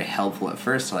 labels are very helpful at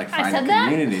first to, like, find said that?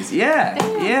 communities. Yeah,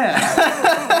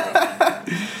 yeah.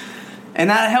 And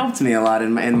that helped me a lot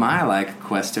in my like,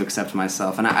 quest to accept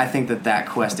myself. And I think that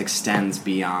quest extends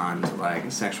beyond, like,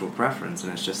 sexual preference.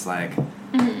 And it's just, like...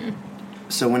 Mm-hmm.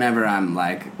 So whenever I'm,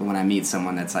 like... When I meet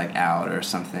someone that's, like, out or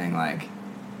something, like...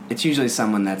 It's usually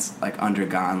someone that's, like,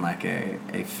 undergone, like, a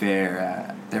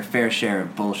fair... their fair share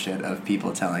of bullshit of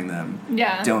people telling them...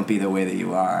 Yeah. Don't be the way that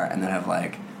you are. And then have,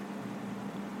 like...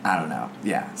 I don't know.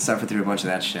 Yeah. Suffer through a bunch of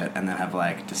that shit. And then have,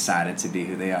 like, decided to be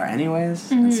who they are anyways.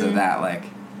 Mm-hmm. And so that, like...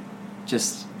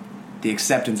 Just the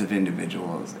acceptance of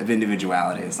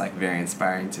individuality is, like, very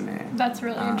inspiring to me. That's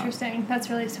really interesting. That's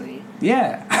really sweet.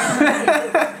 Yeah.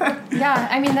 Yeah,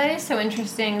 I mean, that is so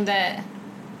interesting that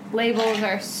labels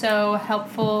are so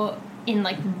helpful in,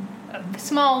 like, a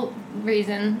small list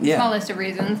of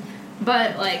reasons,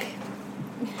 but, like,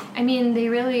 I mean, they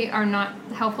really are not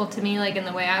helpful to me, like, in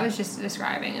the way I was just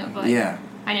describing of, like, Yeah.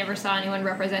 I never saw anyone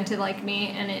represented like me,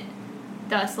 and it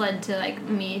thus led to, like,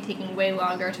 me taking way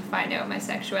longer to find out my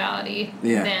sexuality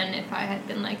than if I had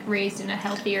been, like, raised in a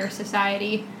healthier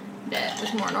society that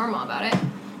was more normal about it.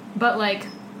 But, like,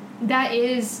 that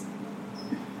is...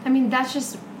 I mean, that's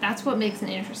what makes an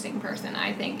interesting person,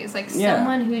 I think, is, like,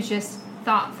 someone who's just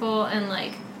thoughtful and,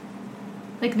 like,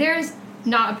 there's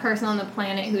not a person on the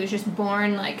planet who's just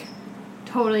born, like,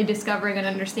 totally discovering and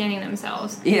understanding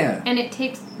themselves. Yeah. And it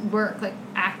takes work, like,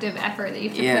 active effort that you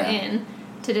have to put in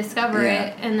to discover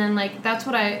it. And then, like, that's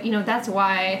what that's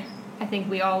why I think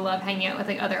we all love hanging out with,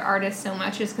 like, other artists so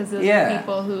much, is because those are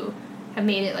people who have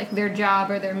made it, like, their job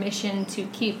or their mission to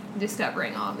keep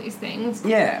discovering all of these things.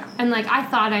 Yeah. And, like, I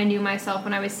thought I knew myself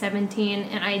when I was 17,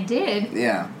 and I did.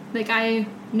 Yeah. Like, I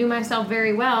knew myself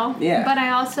very well. Yeah. But I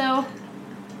also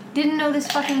didn't know this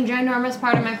fucking ginormous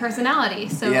part of my personality.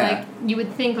 So, like, you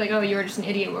would think, like, oh, you were just an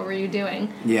idiot, what were you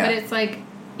doing? Yeah. But it's like,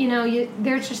 you know,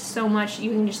 there's just so much you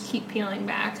can just keep peeling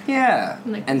back. Yeah.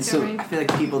 Like, and so I feel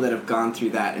like people that have gone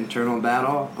through that internal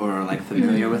battle or are, like,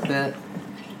 familiar with it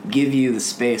give you the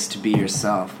space to be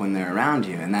yourself when they're around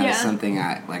you. And that is something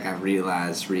I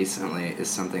realized recently is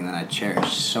something that I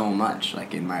cherish so much,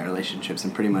 like, in my relationships,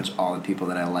 and pretty much all the people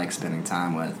that I like spending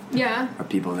time with are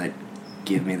people that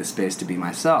give me the space to be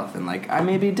myself. And, like, I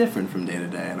may be different from day to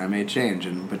day, and I may change,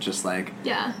 but just, like,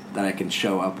 that I can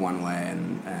show up one way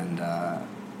and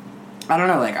I don't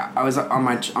know, like, I was on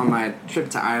my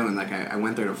trip to Ireland, like, I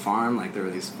went there to farm, like, there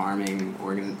were these farming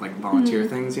volunteer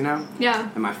things, you know? Yeah.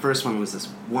 And my first one was this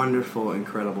wonderful,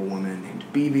 incredible woman named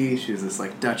Bibi. She was this,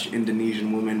 like,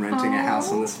 Dutch-Indonesian woman renting a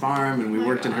house on this farm, and we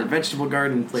worked in her vegetable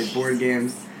garden and played board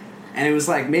games. And it was,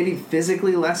 like, maybe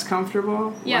physically less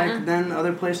comfortable, like, than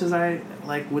other places I,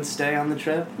 like, would stay on the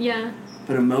trip. Yeah.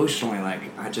 But emotionally,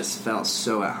 like, I just felt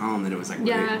so at home that it was, like,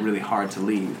 really hard to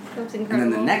leave. That's incredible.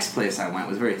 And then the next place I went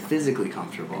was very physically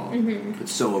comfortable, but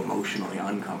so emotionally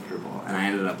uncomfortable. And I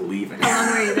ended up leaving. How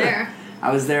long were you there?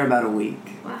 I was there about a week.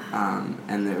 Wow.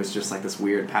 And it was just, like, this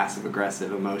weird,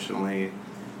 passive-aggressive, emotionally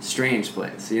strange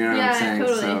place. You know what I'm saying?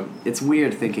 Totally. So it's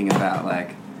weird thinking about,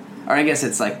 like... Or I guess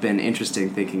it's, like, been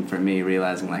interesting thinking for me,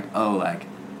 realizing, like, oh, like...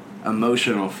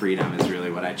 emotional freedom is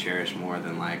really what I cherish more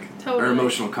than, like... Totally. Or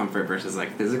emotional comfort versus,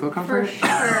 like, physical comfort. For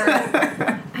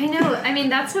sure. I know. I mean,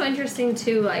 that's so interesting,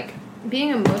 too. Like, being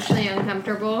emotionally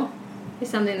uncomfortable is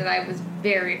something that I was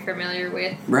very familiar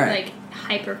with. Right. Like,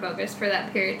 hyper-focused for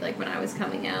that period, like, when I was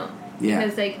coming out. Yeah.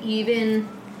 Because, like, even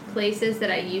places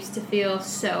that I used to feel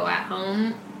so at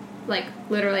home... Like,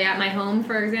 literally at my home,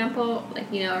 for example.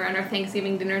 Like, you know, around our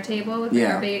Thanksgiving dinner table with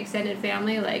our big extended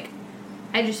family. Like...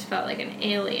 I just felt like an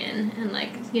alien, and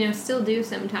like, you know, still do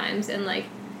sometimes. And like,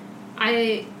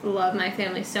 I love my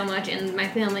family so much, and my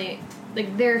family,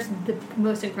 like, they're the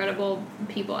most incredible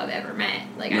people I've ever met.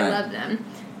 Like, I love them.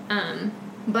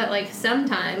 But like,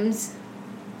 sometimes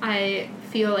I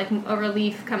feel like a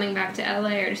relief coming back to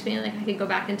LA, or just being like, I could go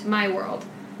back into my world.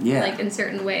 Yeah. Like, in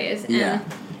certain ways. Yeah.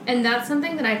 And that's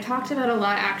something that I've talked about a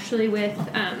lot, actually, with,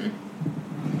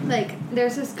 like,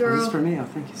 there's this girl... This is for me. Oh,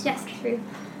 thank you so Yes, much. for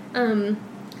you.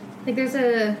 Like, there's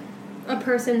a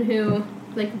person who,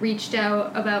 like, reached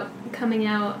out about coming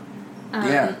out,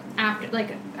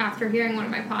 after hearing one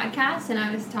of my podcasts, and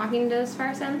I was talking to this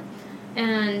person,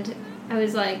 and I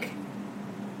was like,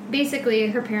 basically,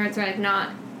 her parents are, like,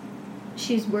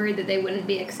 she's worried that they wouldn't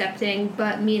be accepting,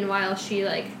 but meanwhile, she,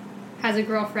 like, has a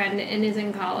girlfriend and is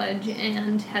in college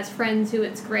and has friends who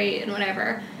it's great and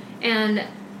whatever. And,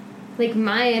 like,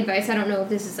 my advice, I don't know if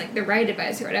this is, like, the right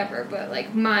advice or whatever, but,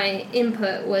 like, my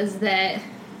input was that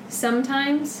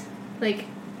sometimes, like,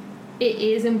 it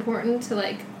is important to,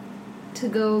 like, to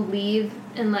go leave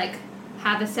and, like,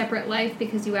 have a separate life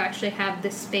because you actually have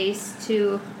the space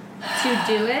to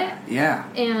do it. Yeah.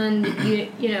 And,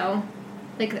 you know,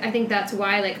 like, I think that's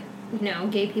why, like, you know,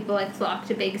 gay people, like, flock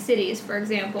to big cities, for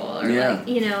example, or, like,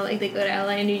 you know, like, they go to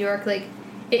LA and New York. Like,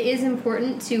 it is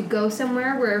important to go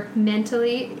somewhere where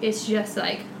mentally it's just,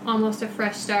 like, almost a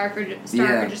fresh start, or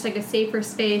just, like, a safer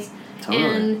space.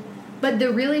 Totally. But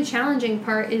the really challenging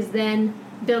part is then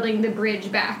building the bridge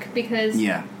back, because,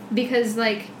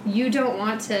 like, you don't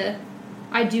want to...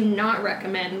 I do not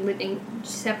recommend living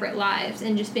separate lives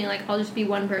and just being like, I'll just be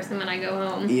one person when I go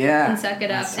home and suck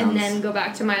it up and then go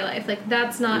back to my life. Like,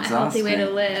 that's not a healthy way to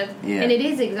live. Yeah. And it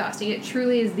is exhausting. It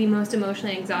truly is the most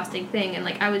emotionally exhausting thing. And,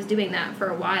 like, I was doing that for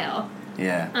a while.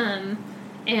 Yeah.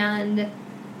 And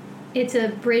it's a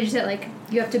bridge that, like,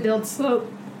 you have to build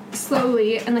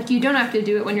slowly. And, like, you don't have to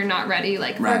do it when you're not ready.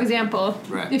 Like, for example,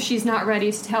 if she's not ready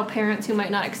to tell parents who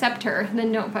might not accept her,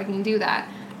 then don't fucking do that.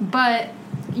 But...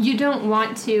 you don't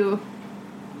want to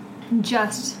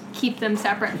just keep them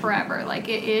separate forever. Like,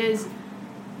 it is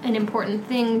an important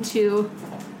thing to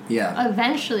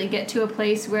eventually get to a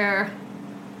place where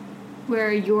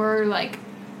you're, like,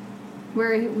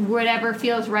 where whatever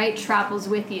feels right travels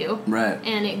with you. Right.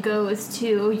 And it goes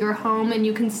to your home, and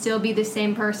you can still be the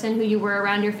same person who you were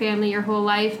around your family your whole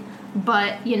life,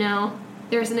 but, you know,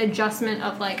 there's an adjustment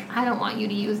of, like, I don't want you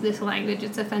to use this language,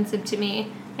 it's offensive to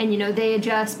me. And, you know, they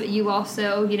adjust, but you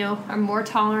also, you know, are more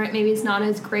tolerant. Maybe it's not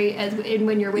as great as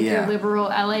when you're with your liberal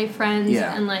LA friends.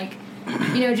 Yeah. And, like,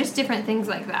 you know, just different things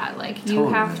like that. Like, you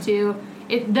have to...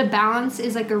 the balance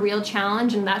is, like, a real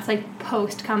challenge, and that's, like,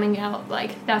 post coming out.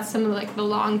 Like, that's some of, like, the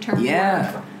long-term work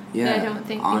that I don't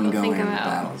think people think about.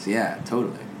 Battles. Yeah,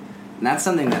 totally. And that's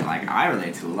something that, like, I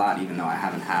relate to a lot, even though I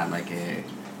haven't had, like,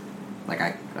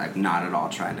 I've not at all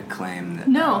tried to claim that.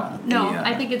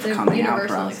 I think it's a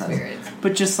universal experience.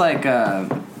 But just like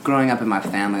growing up in my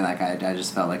family, like I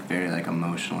just felt like very like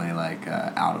emotionally like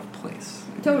out of place,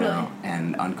 totally, you know,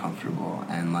 and uncomfortable,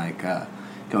 and like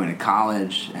going to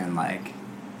college and like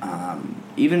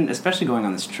even especially going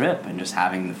on this trip and just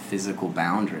having the physical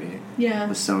boundary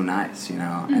was so nice, you know.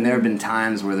 Mm-hmm. And there have been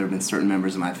times where there have been certain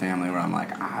members of my family where I'm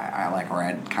like, or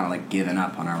I'd kind of like given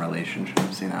up on our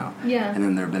relationships, you know. Yeah. And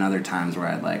then there have been other times where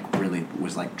I'd like really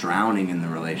was like drowning in the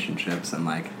relationships and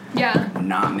like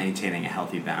not maintaining a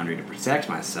healthy boundary to protect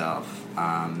myself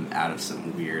out of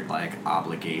some weird like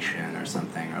obligation or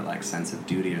something, or like sense of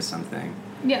duty or something.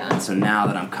 Yeah. And so now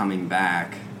that I'm coming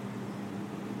back,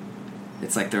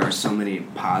 it's like there are so many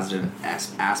positive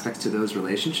aspects to those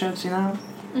relationships, you know?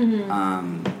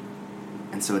 Mm-hmm.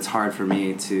 And so it's hard for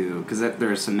me to... Because there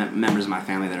are some members of my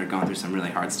family that are going through some really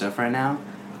hard stuff right now,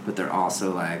 but they're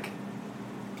also, like...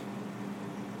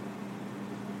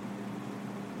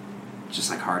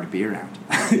 just, like, hard to be around.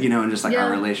 You know, and just, like,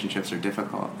 our relationships are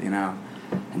difficult, you know?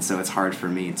 And so it's hard for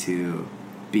me to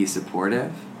be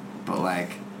supportive, but,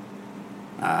 like,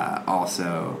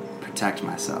 also protect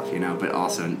myself, you know? But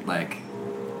also, like...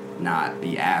 not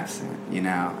be absent, you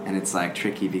know? And it's, like,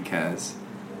 tricky because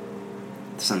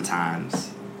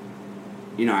sometimes,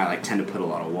 you know, I, like, tend to put a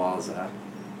lot of walls up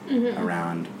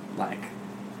around, like,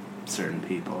 certain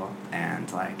people,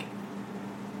 and, like,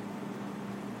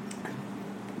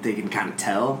 they can kind of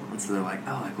tell, and so they're like,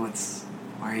 oh, like,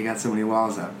 why you got so many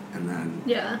walls up? And then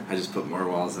I just put more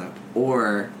walls up.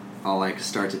 Or I'll, like,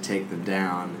 start to take them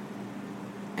down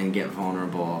and get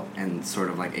vulnerable and sort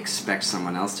of like expect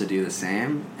someone else to do the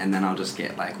same, and then I'll just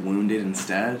get like wounded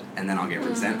instead, and then I'll get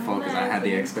resentful because I had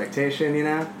the expectation, you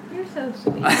know? You're so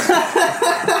sweet.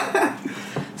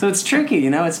 So it's tricky, you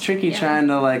know? It's tricky trying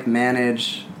to like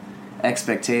manage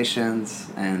expectations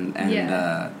and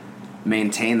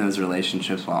maintain those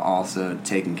relationships while also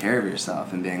taking care of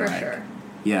yourself and being For like, sure.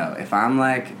 yo, if I'm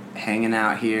like hanging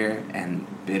out here and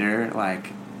bitter,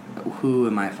 like, who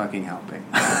am I fucking helping?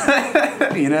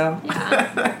 You know?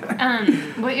 Yeah.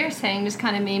 What you're saying just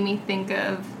kind of made me think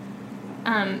of,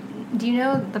 do you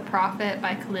know The Prophet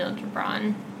by Khalil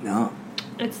Gibran? No.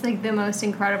 It's like the most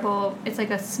incredible, it's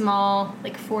like a small,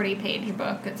 like 40-page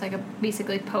book. It's like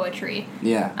basically poetry.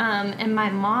 Yeah. And my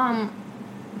mom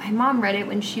read it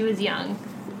when she was young,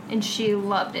 and she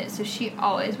loved it. So she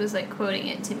always was like quoting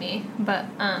it to me. But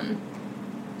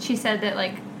she said that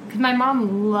like, because my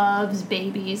mom loves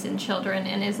babies and children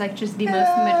and is like just the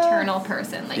most maternal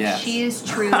person. Like she is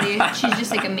truly, she's just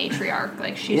like a matriarch.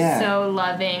 Like she's so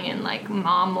loving and like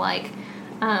mom-like.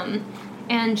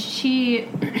 And she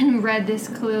read this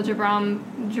Khalil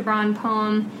Gibran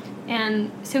poem,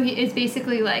 and so it's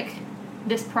basically like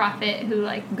this prophet who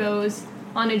like goes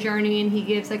on a journey and he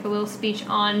gives like a little speech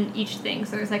on each thing.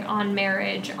 So there's like on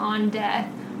marriage, on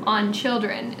death, on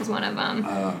children is one of them.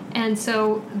 And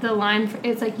so the line,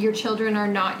 it's like, your children are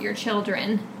not your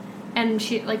children. And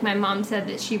she, like my mom said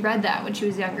that she read that when she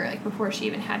was younger, like before she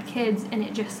even had kids, and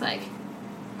it just like,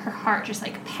 her heart just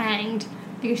like panged,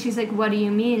 because she's like, what do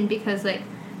you mean? Because like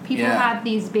people have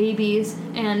these babies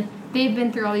and they've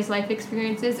been through all these life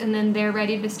experiences, and then they're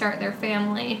ready to start their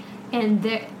family, and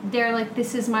they're like,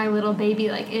 this is my little baby,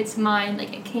 like it's mine,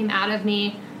 like it came out of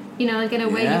me, you know, like in a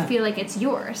way you feel like it's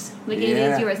yours, like it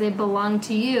is yours, they belong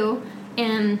to you.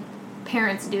 And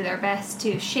parents do their best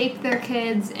to shape their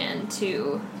kids and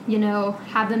to, you know,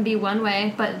 have them be one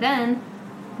way, but then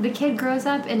the kid grows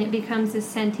up and it becomes this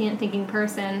sentient thinking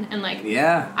person, and like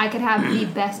I could have the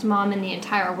best mom in the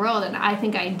entire world, and I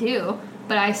think I do,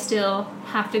 but I still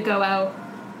have to go out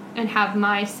and have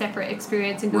my separate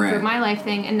experience and go through my life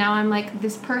thing, and now I'm like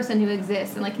this person who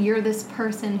exists, and like you're this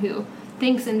person who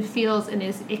thinks and feels and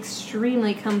is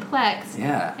extremely complex,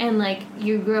 and like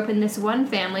you grew up in this one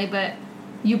family, but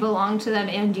you belong to them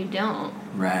and you don't.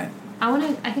 I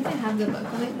think I have the book.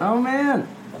 Oh man,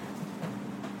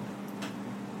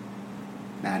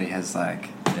 Maddie has like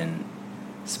been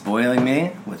spoiling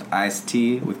me with iced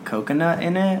tea with coconut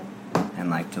in it and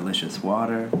like delicious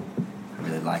water. I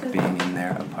really like being in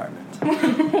their apartment.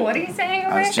 What are you saying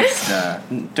over I was just,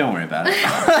 don't worry about it.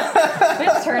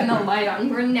 Let's turn the light on.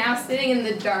 We're now sitting in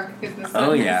the dark because the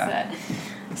sun is set.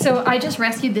 So I just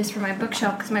rescued this from my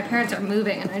bookshelf because my parents are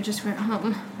moving, and I just went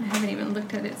home. I haven't even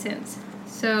looked at it since.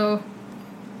 So.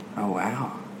 Oh,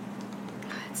 wow.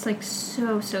 It's like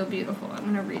so beautiful. I'm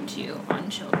going to read to you on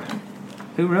children.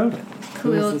 Who wrote it?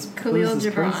 Khalil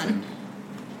Gibran.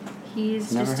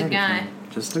 He's Never just a heard of guy. him.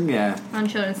 Just a guy. On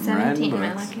children. 17,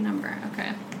 my lucky number.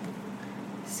 Okay.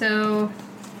 So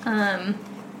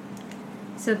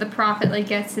the prophet like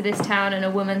gets to this town, and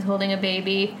a woman's holding a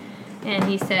baby, and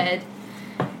he said,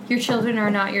 your children are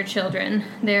not your children.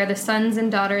 They are the sons and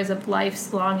daughters of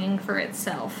life's longing for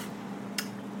itself.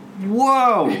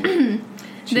 Whoa!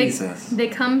 Jesus. They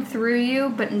come through you,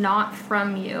 but not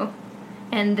from you.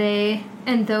 And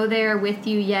though they are with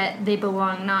you, yet they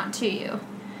belong not to you.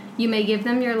 You may give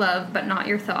them your love, but not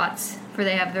your thoughts, for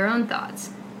they have their own thoughts.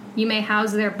 You may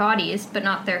house their bodies, but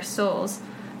not their souls,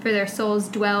 for their souls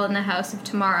dwell in the house of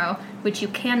tomorrow, which you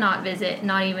cannot visit,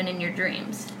 not even in your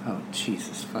dreams. Oh,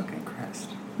 Jesus fucking Christ.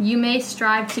 You may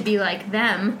strive to be like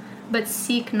them, but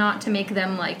seek not to make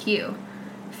them like you,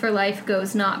 for life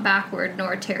goes not backward,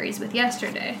 nor tarries with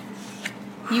yesterday.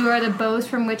 You are the bows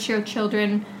from which your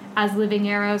children, as living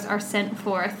arrows, are sent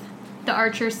forth. The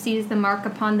archer sees the mark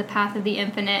upon the path of the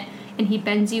infinite, and he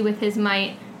bends you with his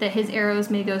might, that his arrows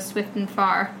may go swift and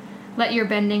far. Let your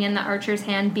bending in the archer's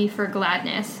hand be for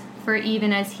gladness, for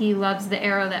even as he loves the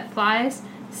arrow that flies,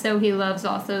 so he loves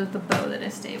also the bow that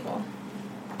is stable.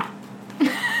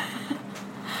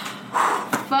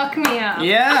 Fuck me up.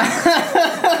 Yeah.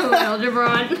 Khalil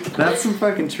Gibran. That's some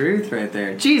fucking truth right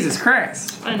there. Jesus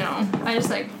Christ. I know. I just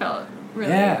like felt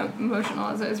really emotional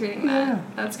as I was reading that. Yeah.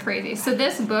 That's crazy. So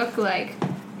this book, like,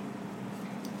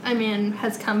 I mean,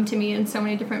 has come to me in so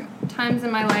many different times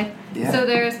in my life. Yeah. So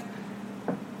there's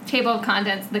table of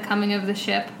contents, the coming of the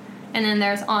ship, and then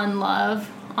there's on love,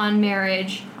 on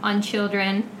marriage, on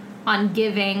children, on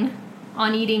giving,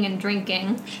 on eating and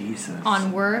drinking, Jesus,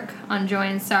 on work, on joy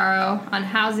and sorrow, on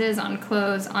houses, on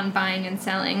clothes, on buying and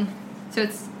selling. So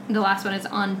it's the last one is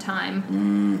on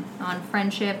time, on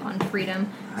friendship, on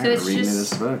freedom. So it's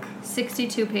just this book.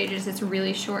 62 pages. It's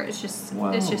really short. It's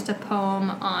just a poem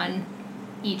on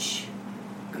each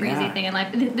crazy thing in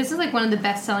life. This is like one of the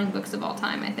best-selling books of all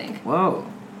time, I think. Whoa.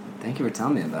 Thank you for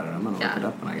telling me about it. I'm going to look it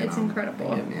up when I get home. It's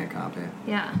incredible. Get me a copy.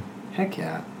 Yeah. Heck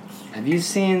yeah. Have you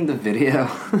seen the video?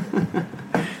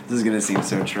 This is gonna seem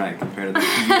so trite compared to the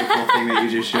beautiful thing that you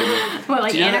just showed me. What,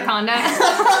 like Do you know Anaconda?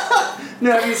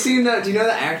 No, have you seen the? Do you know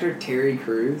the actor Terry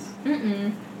Crews?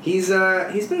 Mm-mm. He's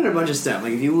been in a bunch of stuff.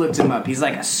 Like if you looked him up, he's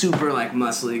like a super like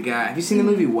muscly guy. Have you seen the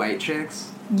movie White Chicks?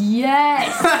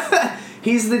 Yes.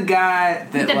 He's the guy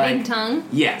that With the like big tongue.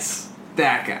 yes,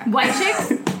 that guy. White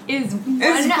Chicks is one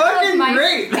fucking of my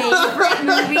great. favorite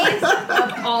movies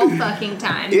of all fucking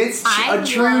time. It's a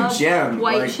true love gem.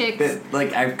 White like, Chicks. that,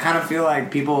 like I kind of feel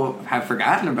like people have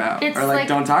forgotten about It's or like like-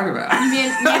 don't talk about. Me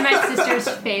and my sister's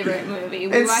favorite movie.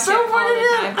 We It's watch so it all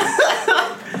the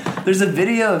time. There's a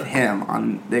video of him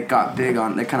on that got big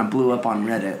on that kind of blew up on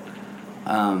Reddit,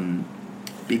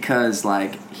 because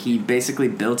like he basically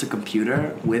built a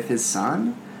computer with his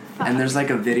son, and there's like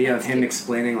a video of him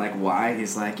explaining like why.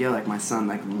 He's like, yeah, like my son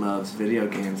like loves video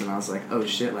games, and I was like, oh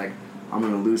shit, like I'm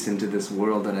gonna lose him to this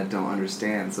world that I don't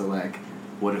understand. So like,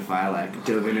 what if I like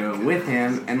dove into it with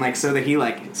him, and like so he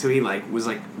was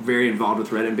like very involved with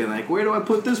Reddit and being like, where do I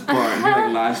put this part? And he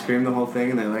like live streamed the whole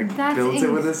thing, and they like That's built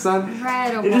it with his son.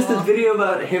 Incredible. It's just a video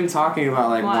about him talking about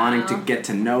like Wow. wanting to get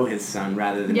to know his son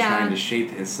rather than Yeah. trying to shape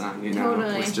his son. You know,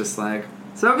 Totally. it's just like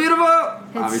so beautiful.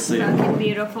 It's Obviously, fucking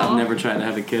beautiful. I've never tried to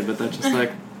have a kid, but that's just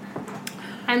like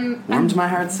I'm warmed my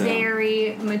heart. So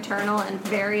very maternal and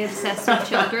very obsessed with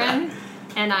children,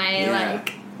 and I Yeah.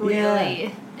 like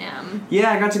really am.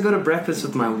 yeah, I got to go to breakfast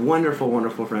with my wonderful,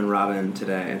 wonderful friend Robin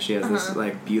today, and she has this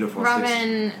like beautiful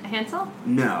Robin Hansel?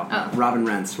 No, Oh. Robin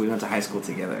Rentz. We went to high school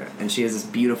together, and she has this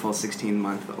beautiful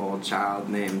 16-month-old child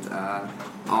named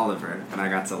Oliver, and I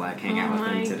got to like hang out with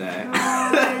him today.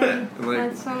 God. Like,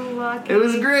 That's so lucky. it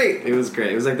was great. It was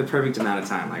great. It was like the perfect amount of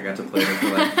time. I got to play with him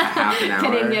for like a half an hour.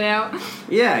 Getting it out.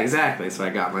 Yeah, exactly. So I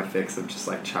got my fix of just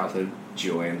like childhood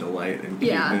joy and delight and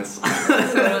Yeah. cuteness.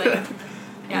 Totally.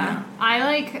 Yeah.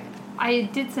 Yeah. I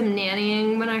did some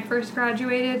nannying when I first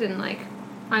graduated, and like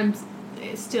I'm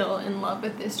still in love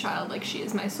with this child. Like she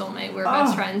is my soulmate. We're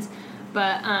best friends.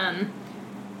 But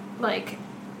like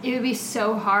it would be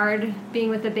so hard being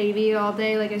with the baby all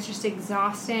day. Like it's just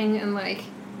exhausting, and like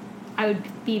I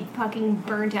would be fucking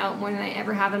burnt out more than I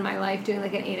ever have in my life doing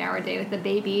like an 8-hour day with the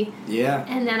baby. Yeah.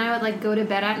 And then I would like go to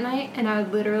bed at night, and I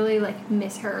would literally like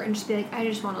miss her and just be like, I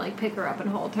just want to like pick her up and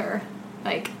hold her.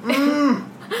 Like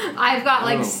I've got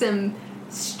like Oh. some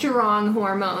strong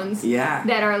hormones Yeah.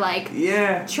 that are like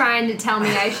Yeah. trying to tell me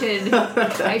I should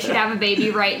have a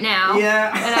baby right now.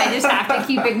 Yeah. And I just have to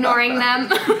keep ignoring them.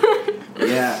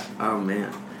 Yeah. Oh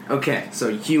man. Okay, so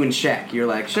you and Shaq, you're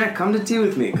like, Shaq, come to tea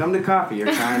with me. Come to coffee.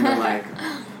 You're trying to like.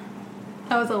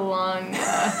 That was a long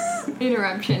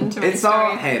interruption to my It's story.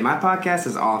 all. Hey, my podcast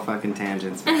is all fucking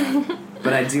tangents, man.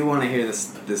 But I do want to hear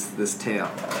this tale.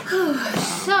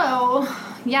 So,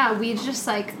 yeah, we just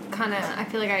like kind of, I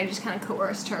feel like I just kind of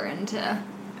coerced her into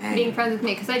being friends with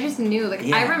me, because I just knew, like,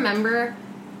 Yeah. I remember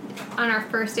on our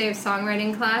first day of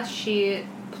songwriting class, she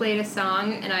played a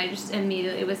song, and I just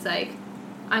immediately was like,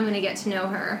 I'm going to get to know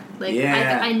her. Like,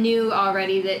 Yeah. I knew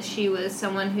already that she was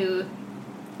someone who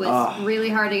was Oh. really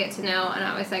hard to get to know, and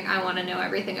I was like, I want to know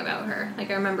everything about her. Like,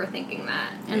 I remember thinking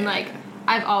that. And, Yeah. like,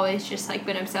 I've always just, like,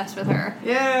 been obsessed with her.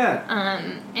 Yeah.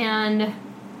 And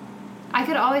I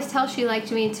could always tell she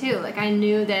liked me too. Like I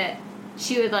knew that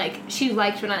she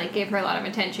liked when I like gave her a lot of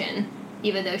attention,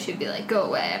 even though she'd be like, "Go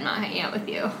away, I'm not hanging out with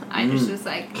you." I just was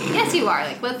like, "Yes, you are.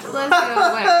 Like let's go."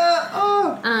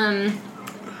 Whatever.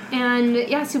 And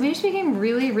yeah, so we just became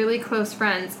really, really close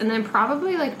friends. And then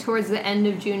probably like towards the end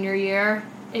of junior year,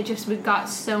 it got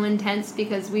so intense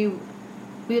because we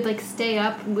would like stay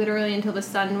up literally until the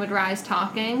sun would rise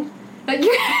talking. Like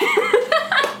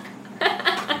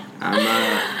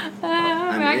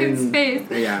I'm back in space.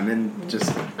 Yeah, I'm in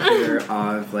just pure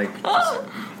awe of like just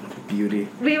beauty.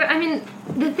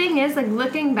 The thing is, like,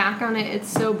 looking back on it, it's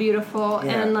so beautiful,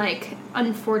 Yeah. and, like,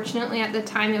 unfortunately, at the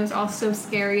time, it was all so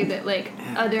scary that, like,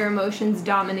 other emotions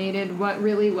dominated what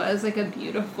really was, like, a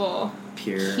beautiful,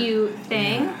 Pure. cute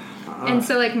thing. Yeah. And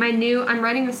so, like, I'm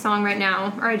writing a song right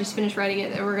now, or I just finished writing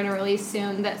it, that we're gonna release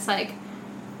soon, that's, like,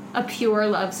 a pure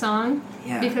love song.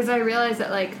 Yeah. Because I realized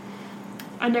that, like,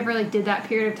 I never, like, did that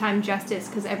period of time justice,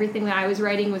 because everything that I was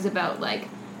writing was about, like,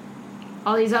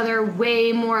 all these other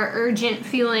way more urgent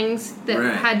feelings that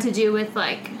Right. had to do with,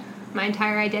 like, my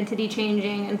entire identity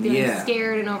changing and feeling Yeah.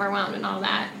 scared and overwhelmed and all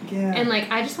that. Yeah. And,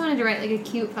 like, I just wanted to write, like, a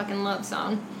cute fucking love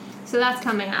song. So that's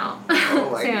coming out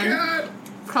Oh my soon. god.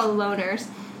 It's called Loners.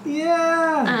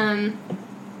 Yeah.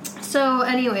 So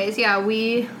anyways, yeah,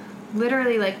 we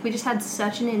literally, like, we just had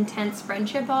such an intense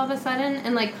friendship all of a sudden.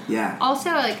 And, like, Yeah. also,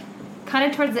 like, kind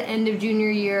of towards the end of junior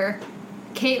year,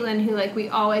 Caitlin, who, like, we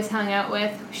always hung out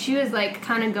with, she was, like,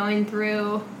 kind of going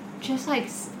through just, like,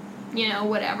 you know,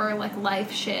 whatever, like,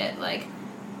 life shit. Like,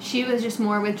 she was just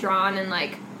more withdrawn and,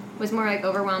 like, was more, like,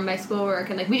 overwhelmed by schoolwork.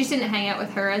 And, like, we just didn't hang out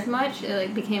with her as much. It,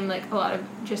 like, became, like, a lot of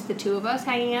just the two of us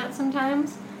hanging out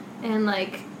sometimes. And,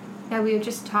 like, yeah, we would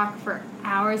just talk for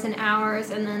hours and hours.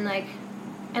 And then, like,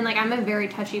 I'm a very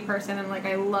touchy person. And, like,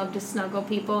 I love to snuggle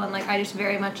people. And, like, I just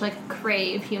very much, like,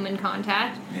 crave human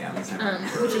contact. Yeah, that's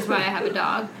which is why I have a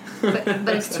dog. But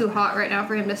it's too hot right now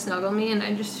for him to snuggle me. And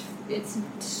it's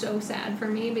so sad for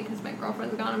me because my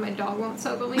girlfriend's gone and my dog won't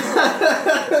snuggle me.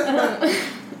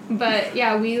 But,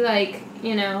 yeah, we, like,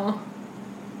 you know,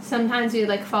 sometimes we'd,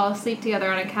 like, fall asleep together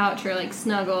on a couch or, like,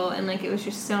 snuggle, and, like, it was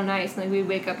just so nice. And, like, we'd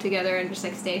wake up together and just,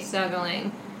 like, stay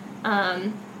snuggling.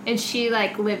 And she,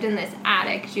 like, lived in this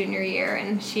attic junior year,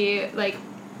 and she, like,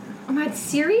 oh my God,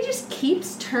 Siri just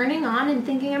keeps turning on and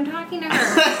thinking I'm talking to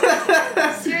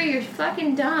her. Siri, you're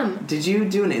fucking dumb. Did you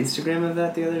do an Instagram of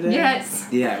that the other day? Yes.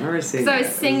 Yeah, I remember seeing So I that.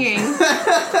 was singing.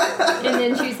 And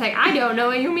then she was like, I don't know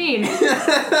what you mean.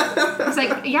 I was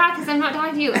like, yeah, because I'm not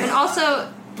talking to you. And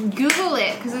also, Google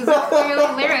it, because it's like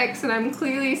clearly lyrics, and I'm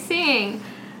clearly singing.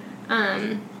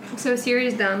 So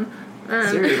Siri's dumb.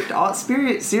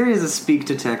 Siri is a speak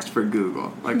to text for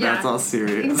Google. Like, Yeah, that's all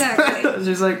Siri is. exactly.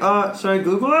 She's like, should I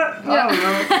Google it? Yeah.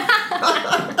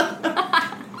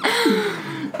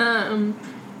 I don't know.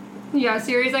 Yeah,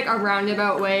 Siri's like a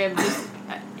roundabout way of just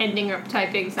ending up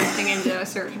typing something into a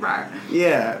search bar.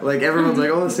 Yeah, like, everyone's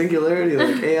like, oh, singularity,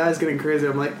 like, AI's getting crazy.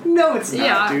 I'm like, no, it's not,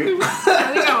 Yeah. dude.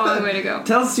 I think I'm a long way to go.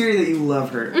 Tell Siri that you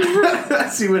love her.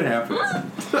 See what happens.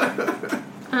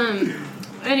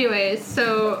 Anyways,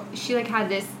 so she like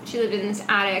she lived in this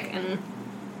attic, and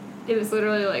it was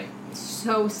literally like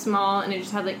so small, and it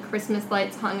just had like Christmas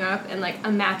lights hung up and like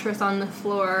a mattress on the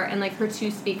floor and like her 2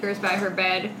 speakers by her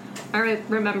bed. I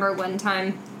remember one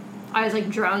time I was like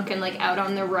drunk and like out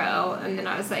on the row, and then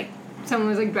I was like, someone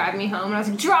was like driving me home, and I was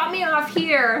like, drop me off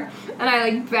here, and I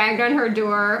like banged on her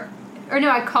door. Or no,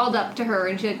 I called up to her,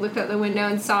 and she like looked out the window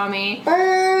and saw me.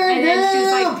 And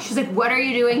then she's like, what are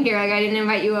you doing here? Like, I didn't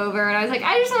invite you over. And I was like,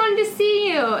 I just wanted to see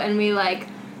you. And we like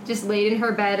just laid in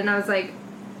her bed, and I was like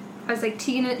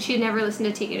Tegan. She had never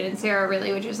listened to Tegan and Sarah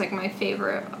really, which is like my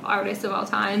favorite artist of all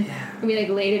time. Yeah. And we like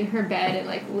laid in her bed and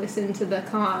like listened to the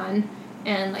con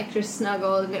and like just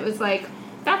snuggled, and it was like,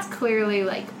 that's clearly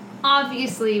like,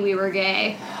 obviously we were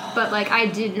gay, but like I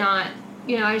did not,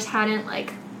 you know, I just hadn't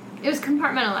like, it was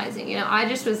compartmentalizing, you know. I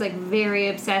just was, like, very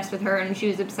obsessed with her, and she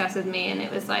was obsessed with me, and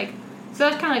it was, like... So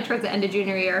that's kind of, like, towards the end of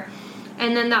junior year.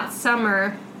 And then that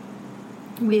summer,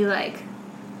 we, like,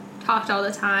 talked all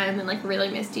the time and, like, really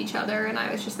missed each other, and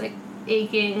I was just, like,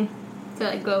 aching to,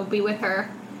 like, go be with her.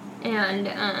 And,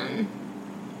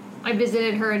 I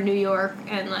visited her in New York,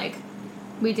 and, like,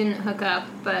 we didn't hook up,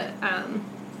 but,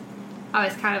 I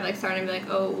was kind of, like, starting to be like,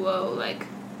 oh, whoa, like,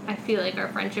 I feel like our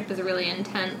friendship is really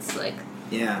intense, like...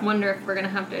 Yeah. Wonder if we're gonna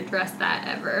have to address that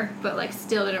ever, but like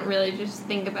still didn't really just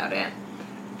think about it.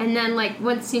 And then like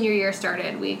once senior year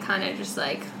started, we kind of just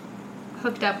like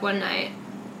hooked up one night,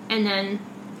 and then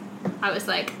I was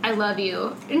like, I love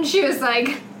you, and she's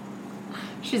like,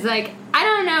 I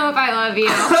don't know if I love you.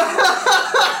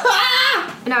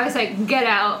 And I was like, get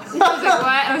out. And she was like,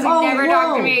 what? I was like, never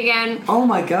talk to me again. Oh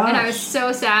my gosh. And I was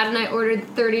so sad, and I ordered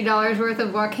 $30 worth of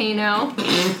Volcano.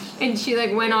 And she,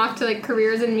 like, went off to, like,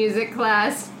 careers in music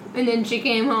class. And then she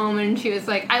came home, and she was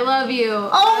like, I love you. Oh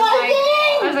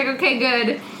my I was like, okay,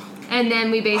 good. And then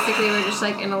we basically were just,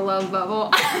 like, in a love bubble.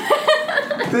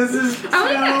 This is I don't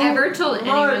think I've ever told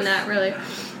anyone that, really.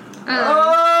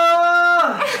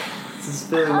 This is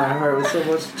filling my heart with so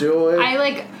much joy. I,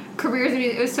 like, careers in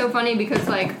music, it was so funny because,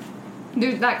 like,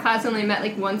 that class only met,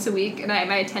 like, once a week, and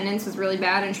my attendance was really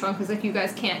bad, and Schwunk was like, you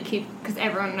guys can't keep, because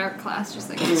everyone in our class just,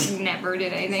 like, never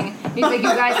did anything. He's like, you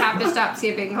guys have to stop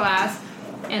skipping class.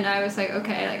 And I was like,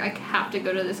 okay, like, I have to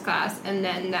go to this class. And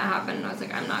then that happened, and I was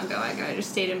like, I'm not going. I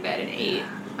just stayed in bed and ate.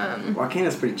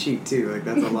 Volcano's pretty cheap, too. Like,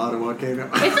 that's a lot of Volcano.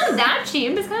 It's not that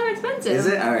cheap. It's kind of expensive. Is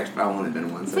it? I've only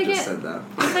been once. It's I like just said that.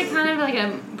 It's, like, kind of like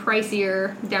a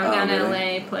pricier downtown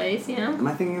really? LA place, you know? Am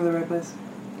I thinking of the right place?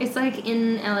 It's, like,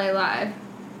 in LA Live.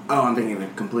 Oh, I'm thinking of a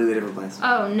completely different place.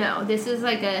 Oh, no. This is,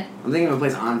 like, a... I'm thinking of a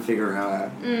place on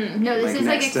Figueroa. No, this is,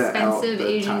 like, next to expensive the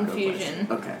Asian taco fusion.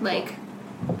 place. Okay.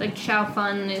 Like Chow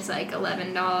Fun is like $11,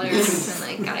 and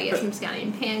like gotta get some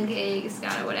scallion pancakes,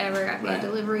 gotta whatever, gotta pay Right. a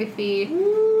delivery fee,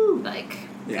 Woo. like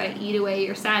Yeah. gotta eat away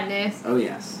your sadness. Oh,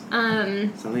 yes.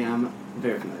 Something I'm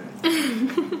very familiar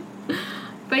with.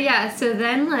 But yeah, so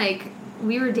then like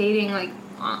we were dating like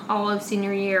all of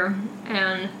senior year,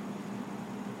 and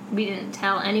we didn't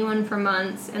tell anyone for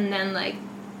months, and then like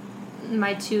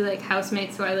my 2 like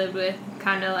housemates who I lived with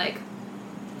kind of like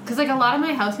because, like, a lot of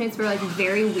my housemates were, like,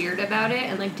 very weird about it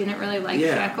and, like, didn't really like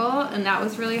Shekel, and that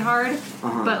was really hard.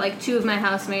 But, like, 2 of my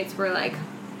housemates were, like,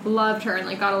 loved her and,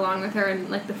 like, got along with her, and,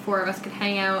 like, the 4 of us could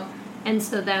hang out. And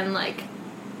so then, like,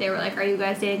 they were like, are you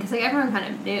guys dating? Because, like, everyone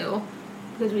kind of knew,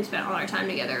 because we spent all our time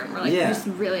together, and we're, like, just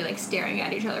really, like, staring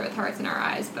at each other with hearts in our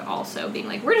eyes, but also being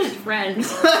like, we're just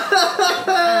friends.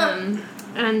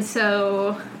 And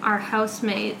so our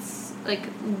housemates, like,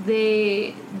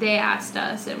 they asked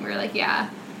us, and we were like, yeah.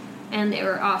 And they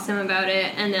were awesome about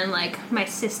it. And then, like, my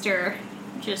sister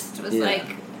just was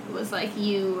like,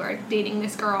 you are dating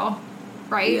this girl,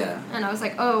 right? Yeah. And I was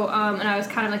like, oh, and I was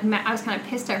kind of, like, I was kind of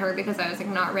pissed at her because I was, like,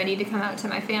 not ready to come out to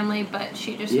my family, but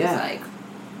she just was, like,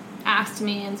 asked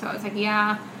me, and so I was like,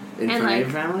 yeah. In and, front like,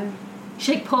 of your family?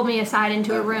 She, like, pulled me aside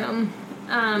into a room.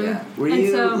 Were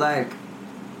you, like,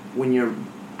 when your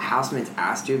housemates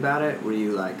asked you about it, were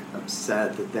you, like,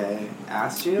 upset that they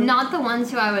asked you? Not the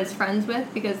ones who I was friends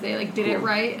with, because they, like, did it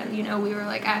right, and, you know, we were,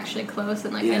 like, actually close,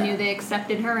 and, like, I knew they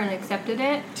accepted her and accepted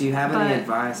it. Do you have any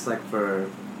advice, like, for,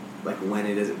 like,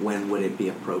 when would it be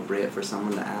appropriate for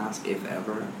someone to ask, if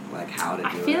ever? Like, how to do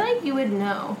it? I feel like you would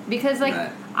know, because, like,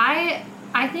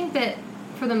 I think that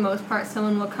for the most part,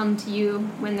 someone will come to you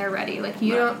when they're ready. Like,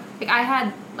 you don't, like, I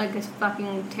had, like, this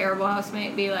fucking terrible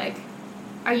housemate be like,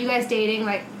 are you guys dating?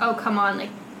 Like, oh, come on,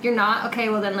 like, you're not? Okay,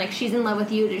 well then, like, she's in love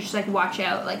with you, to just, like, watch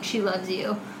out, like, she loves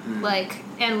you. Like,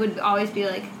 and would always be,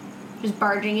 like, just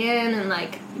barging in and,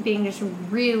 like, being just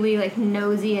really, like,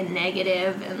 nosy and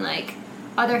negative, and, like,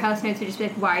 other housemates would just be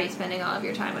like, why are you spending all of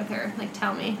your time with her? Like,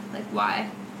 tell me, like,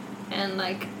 why? And,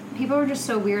 like, people were just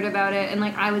so weird about it, and,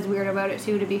 like, I was weird about it,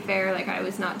 too, to be fair. Like, I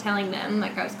was not telling them,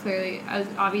 like, I was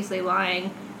obviously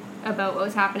lying about what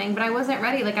was happening, but I wasn't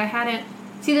ready. Like, I hadn't.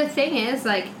 See, the thing is,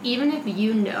 like, even if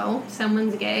you know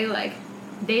someone's gay, like,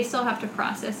 they still have to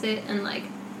process it, and, like,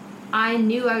 I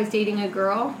knew I was dating a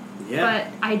girl, but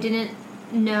I didn't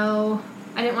know,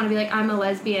 I didn't want to be like, I'm a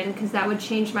lesbian, because that would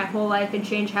change my whole life and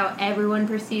change how everyone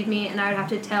perceived me, and I would have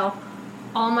to tell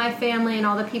all my family and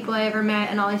all the people I ever met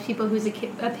and all these people whose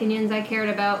opinions I cared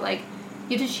about, like,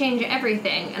 you have to change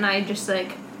everything, and I just,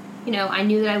 like, you know, I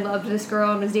knew that I loved this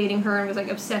girl and was dating her and was, like,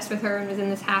 obsessed with her and was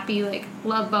in this happy, like,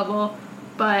 love bubble.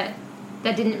 But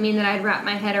that didn't mean that I'd wrap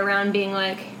my head around being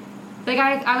like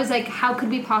I was like, how could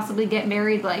we possibly get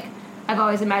married? Like, I've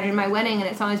always imagined my wedding, and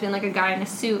it's always been, like, a guy in a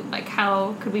suit. Like,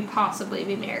 how could we possibly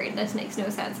be married? This makes no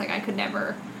sense. Like, I could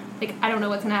never, like, I don't know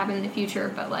what's going to happen in the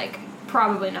future, but, like,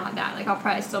 probably not that. Like, I'll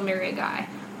probably still marry a guy.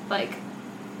 Like,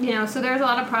 you know, so there's a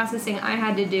lot of processing I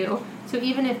had to do. So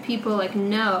even if people, like,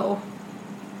 know,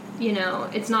 you know,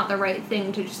 it's not the right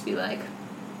thing to just be like,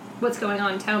 what's going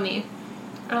on? Tell me.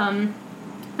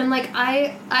 And, like,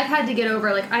 I've had to get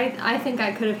over, like, I think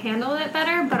I could have handled it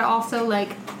better, but also, like,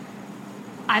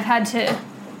 I've had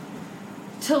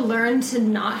to learn to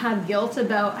not have guilt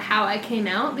about how I came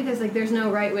out, because, like, there's no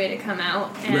right way to come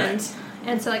out, and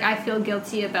so, like, I feel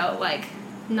guilty about, like,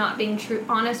 not being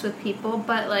honest with people,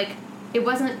 but, like, it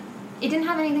didn't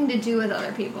have anything to do with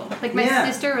other people. Like, my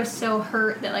sister was so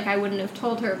hurt that, like, I wouldn't have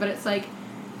told her, but it's, like,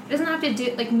 it doesn't have to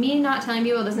do, like, me not telling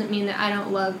people doesn't mean that I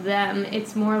don't love them.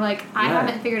 It's more like, I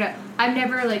haven't figured out, I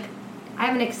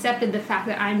haven't accepted the fact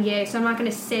that I'm gay, so I'm not going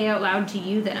to say out loud to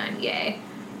you that I'm gay.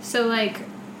 So, like,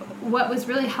 what was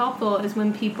really helpful is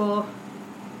when people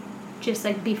just,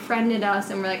 like, befriended us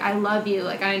and were like, I love you,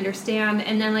 like, I understand,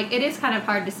 and then, like, it is kind of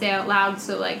hard to say out loud,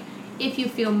 so, like, if you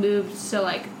feel moved, so,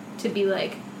 like, to be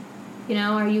like, you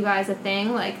know, are you guys a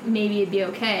thing? Like, maybe it'd be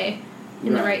okay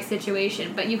in the right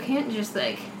situation, but you can't just,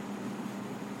 like,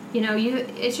 you know,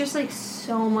 it's just, like,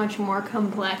 so much more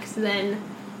complex than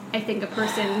I think a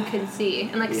person could see.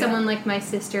 And, like, someone like my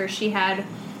sister, she had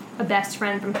a best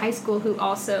friend from high school who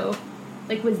also,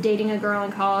 like, was dating a girl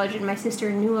in college, and my sister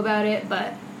knew about it,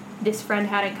 but this friend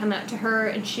hadn't come out to her,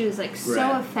 and she was, like,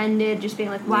 so offended, just being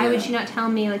like, why would she not tell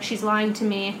me? Like, she's lying to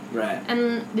me. Right.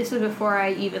 And this was before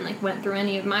I even, like, went through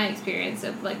any of my experience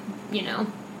of, like, you know,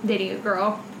 dating a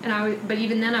girl. But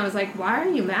even then I was like, why are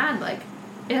you mad? Like,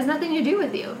 it has nothing to do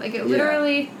with you. Like, it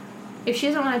literally, if she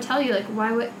doesn't want to tell you, like,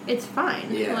 why would, it's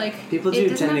fine. Yeah. Like, people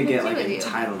do tend to get, like,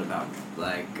 entitled about,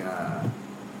 like,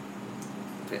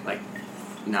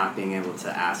 not being able to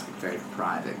ask very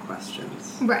private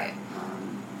questions. Right.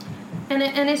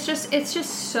 And it's just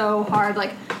so hard.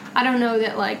 Like, I don't know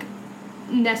that, like,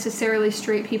 necessarily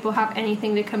straight people have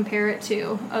anything to compare it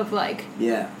to of, like,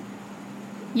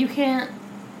 you can't,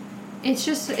 it's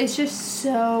just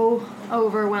so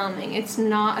overwhelming. It's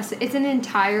not, it's an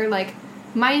entire, like,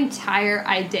 my entire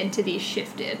identity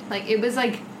shifted. Like, it was,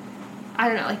 like, I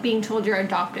don't know, like, being told you're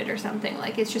adopted or something.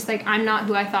 Like, it's just, like, I'm not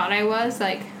who I thought I was.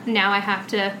 Like, now I have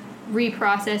to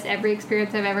reprocess every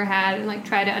experience I've ever had and, like,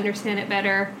 try to understand it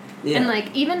better. Yeah. And,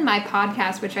 like, even my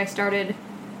podcast, which I started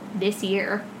this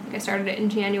year, I started it in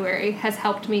January, has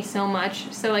helped me so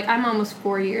much. So, like, I'm almost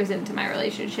 4 years into my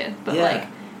relationship, but, like,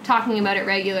 talking about it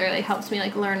regularly helps me,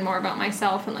 like, learn more about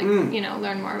myself and, like, you know,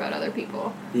 learn more about other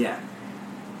people. Yeah.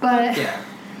 But, Yeah.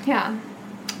 yeah.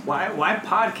 Why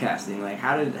podcasting? Like,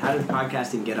 how did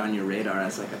podcasting get on your radar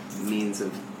as, like, a means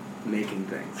of making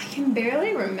things? I can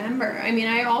barely remember. I mean,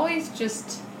 I always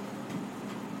just,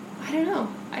 I don't know.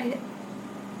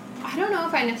 I don't know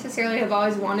if I necessarily have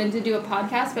always wanted to do a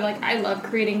podcast, but, like, I love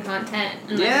creating content.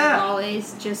 And, like, Yeah. I've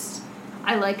always just,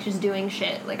 I like just doing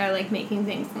shit. Like, I like making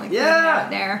things and, like, putting it Yeah. out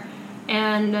there.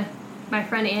 And my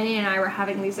friend Annie and I were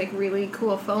having these, like, really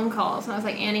cool phone calls. And I was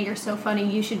like, Annie, you're so funny.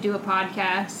 You should do a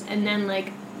podcast. And then,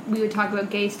 like, we would talk about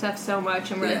gay stuff so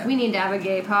much. And we're Yeah. like, we need to have a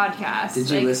gay podcast. Did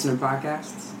you like, listen to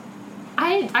podcasts?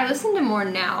 I listen to more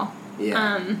now.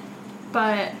 Yeah.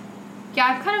 But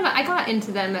yeah, I got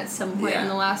into them at some point Yeah. in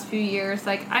the last few years.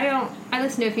 Like, I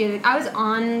listened to a few. I was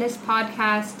on this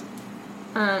podcast,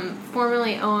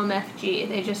 formerly OMFG.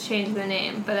 They just changed the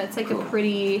name, but it's like Cool. a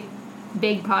pretty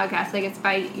big podcast. Like, it's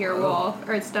by Earwolf,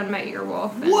 or it's done by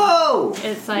Earwolf. and Whoa!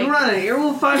 It's like, You run an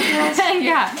Earwolf podcast?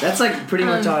 yeah. That's like pretty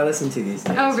much all I listen to these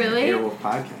days. Oh, really? Earwolf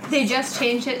podcast. They just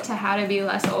changed it to How to Be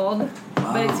Less Old,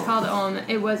 but it's Oh. called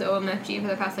it was OMFG for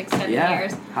the past like 7 Yeah.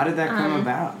 years. How did that come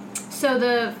about? So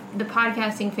the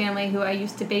podcasting family who I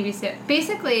used to babysit,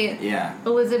 basically, Yeah.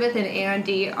 Elizabeth and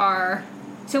Andy are.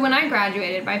 So when I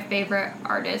graduated, my favorite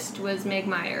artist was Meg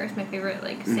Myers, my favorite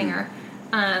like singer,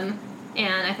 and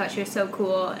I thought she was so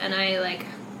cool. And I like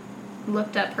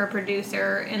looked up her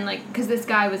producer and like because this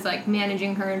guy was like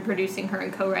managing her and producing her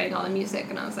and co-writing all the music,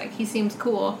 and I was like, he seems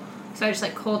cool. So I just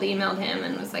like cold emailed him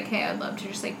and was like, hey, I'd love to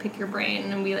just like pick your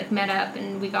brain, and we like met up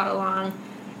and we got along.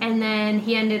 And then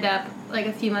he ended up, like,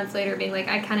 a few months later being like,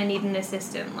 I kind of need an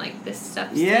assistant. Like, this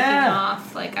stuff's taking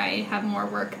off. Like, I have more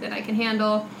work than I can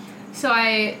handle. So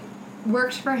I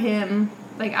worked for him,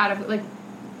 like,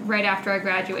 right after I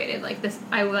graduated. Like,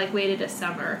 I, like, waited a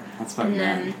summer. That's fucking And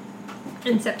then rad.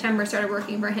 in September started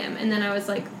working for him. And then I was,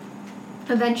 like,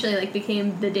 eventually, like,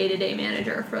 became the day-to-day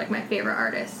manager for, like, my favorite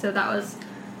artist. So that was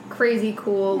crazy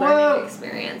cool learning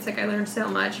experience. Like, I learned so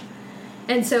much.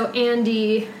 And so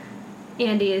Andy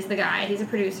is the guy. He's a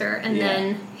producer, and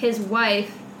then his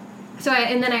wife.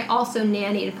 And then I also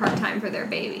nannied part-time for their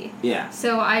baby. Yeah.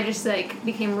 So I just like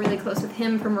became really close with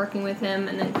him from working with him,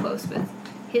 and then close with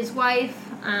his wife.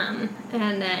 And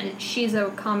then she's a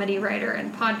comedy writer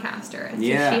and podcaster, and so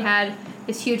she had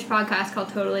this huge podcast called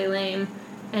Totally Lame,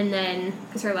 and then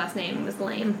because her last name was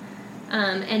Lame,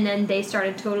 and then they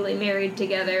started Totally Married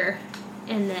together,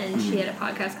 and then she had a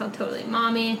podcast called Totally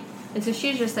Mommy. And so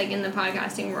she's just, like, in the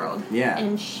podcasting world. Yeah.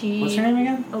 And she... What's her name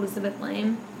again? Elizabeth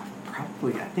Lame.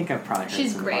 Probably. I think I've probably heard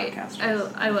She's some great.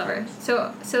 podcasters. I love her.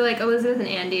 So, like, Elizabeth and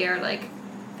Andy are, like,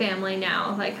 family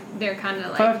now. Like, they're kind of,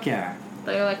 like... Fuck yeah.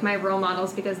 They're, like, my role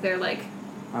models because they're, like...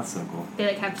 That's so cool. They,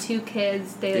 like, have 2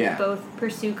 kids. They, like, both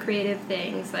pursue creative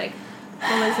things. Like,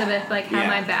 Elizabeth, like, had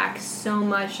my back so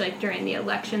much, like, during the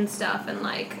election stuff and,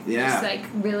 like, just, like,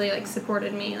 really, like,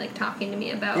 supported me, like, talking to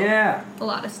me about a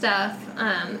lot of stuff.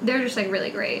 They're just, like, really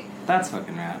great. That's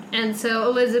fucking rad. And so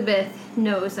Elizabeth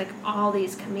knows, like, all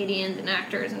these comedians and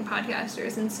actors and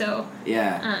podcasters, and so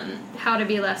How to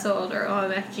Be Less Old or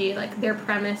OMFG, like, their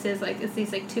premise is, like, it's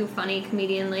these, like, 2 funny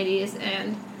comedian ladies,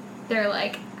 and they're,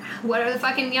 like, what are the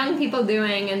fucking young people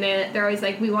doing? And they're always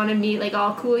like, we want to meet, like,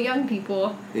 all cool young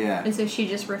people. Yeah. And so she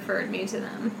just referred me to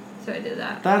them. So I did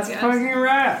that. That's fucking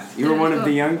rad. You were one of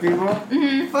the young people?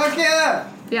 Mm-hmm. Fuck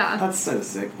yeah! Yeah. That's so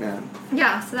sick, man.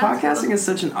 Yeah, so that's Podcasting cool. is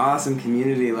such an awesome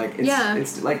community. Like,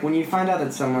 it's like when you find out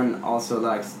that someone also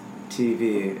likes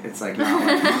TV, it's like, not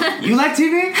like, you like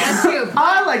TV? That's true.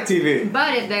 I like TV.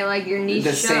 But if they like your niche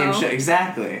The same show.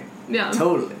 Exactly. Yeah.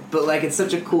 Totally. But, like, it's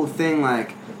such a cool thing,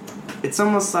 like, it's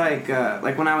almost like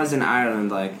when I was in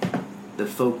Ireland, like, the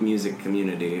folk music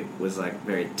community was, like,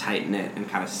 very tight-knit and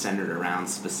kind of centered around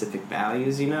specific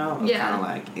values, you know? Of kind of,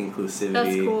 like, inclusivity.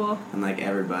 That's cool. And, like,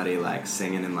 everybody, like,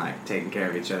 singing and, like, taking care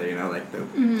of each other, you know? Like,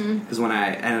 because when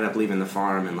I ended up leaving the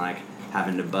farm and, like,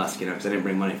 having to busk, you know, because I didn't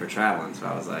bring money for traveling, so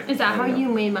I was like... Is that how you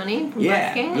made money from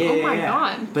busking? Yeah, oh my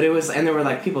god. But it was... And there were,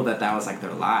 like, people that was, like,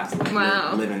 their lives. Like,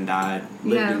 Wow. lived and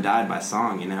died by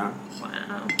song, you know?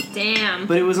 Wow. Damn.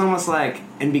 But it was almost like...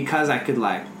 And because I could,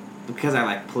 like... Because I,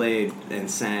 like, played and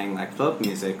sang, like, folk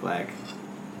music, like...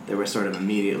 They were sort of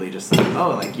immediately just like,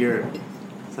 oh, like, you're...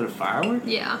 Is that a firework?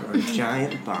 Yeah. Or a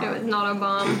giant bomb? It was not a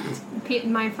bomb.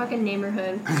 My fucking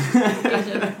neighborhood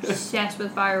is obsessed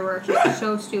with fireworks. It's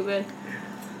so stupid.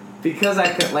 because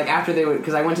I could, like, after they would,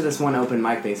 because I went to this one open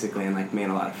mic basically and like made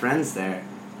a lot of friends there,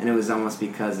 and it was almost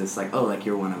because it's like, oh, like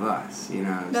you're one of us, you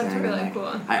know what I'm That's saying? really like,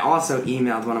 cool. I also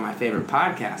emailed one of my favorite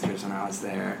podcasters when I was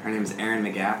there. Her name's Erin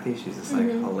McGathy. She's this like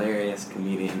hilarious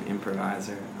comedian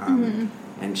improviser.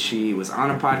 And she was on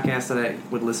a podcast that I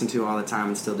would listen to all the time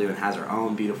and still do, and has her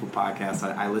own beautiful podcast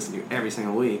that I listen to every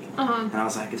single week. And I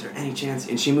was like, is there any chance?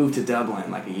 And she moved to Dublin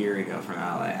like a year ago from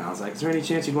LA, and I was like, is there any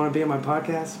chance you'd want to be on my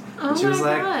podcast? And she was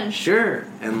like, sure.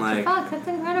 And like, fuck, that's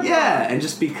incredible. yeah, and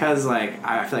just because like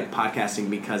I feel like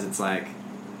podcasting, because it's like,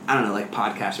 I don't know, like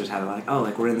podcasters have like, oh,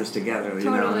 like we're in this together, you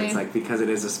know? And it's like because it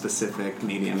is a specific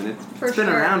medium, and it's been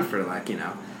around for like, you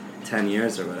know, 10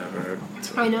 years or whatever.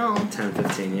 I know. 10,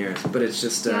 15 years. But it's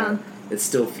just, it's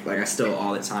still, like, I still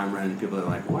all the time run into people that are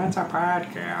like, what's a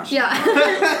podcast? Yeah.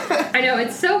 I know,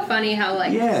 it's so funny how,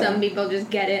 like, some people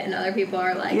just get it and other people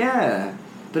are like... Yeah.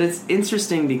 But it's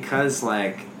interesting because,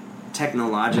 like,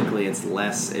 technologically it's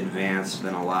less advanced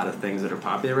than a lot of things that are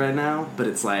popular right now. But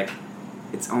it's like,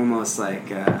 it's almost like,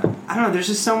 I don't know, there's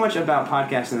just so much about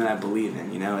podcasting that I believe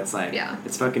in, you know? It's like,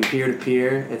 it's fucking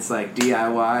peer-to-peer, it's like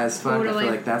DIY as fuck, I feel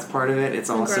like that's part of it. It's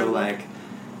also like,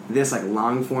 this like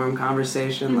long-form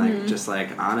conversation, like just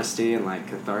like honesty and like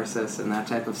catharsis and that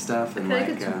type of stuff. And I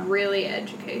feel like it's really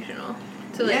educational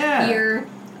to like hear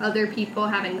other people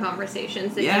having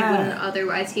conversations that you wouldn't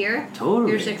otherwise hear.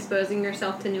 Totally. You're just exposing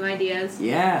yourself to new ideas.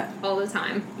 All the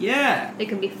time. They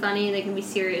can be funny, they can be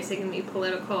serious, they can be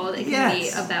political, they can be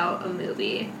about a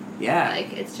movie.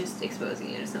 Like, it's just exposing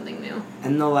you to something new.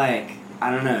 And the like,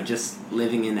 I don't know, just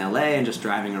living in LA and just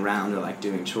driving around or like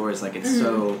doing chores, like it's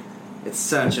so, it's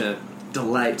such a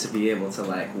delight to be able to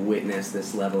like witness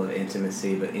this level of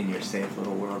intimacy, but in your safe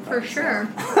little world. For sure.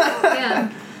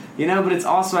 Yeah. You know, but it's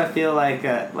also, I feel like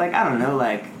I don't know,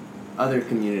 like other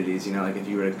communities, you know, like if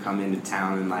you were to come into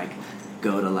town and like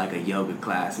go to like a yoga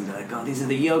class and be like, oh, these are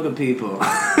the yoga people.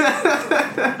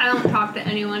 I don't talk to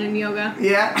anyone in yoga.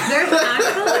 Yeah. There's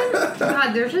actually,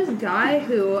 God, there's this guy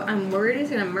who I'm worried is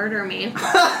going to murder me.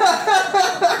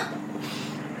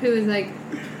 Who is like,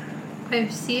 I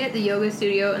see at the yoga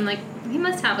studio, and like, he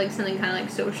must have like something kind of like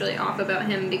socially off about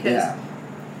him, because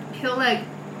he'll like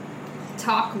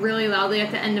talk really loudly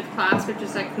at the end of class, which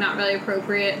is like not really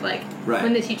appropriate. Like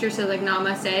when the teacher says like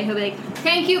namaste, he'll be like,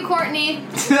 thank you, Courtney,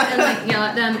 and like yell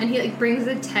at them, and he like brings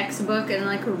a textbook and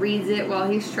like reads it while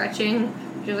he's stretching,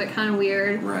 which is like kind of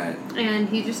weird. And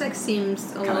he just like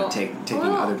seems a little taking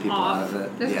other people off. out of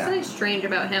it. There's something strange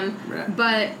about him.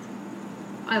 But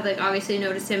I've like obviously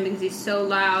noticed him because he's so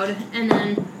loud, and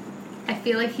then I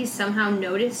feel like he's somehow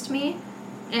noticed me,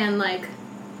 and like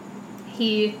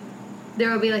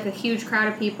there will be like a huge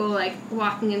crowd of people like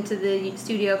walking into the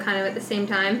studio kind of at the same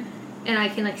time, and I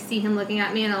can like see him looking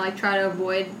at me, and I'll like try to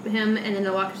avoid him, and then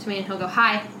he'll walk up to me and he'll go,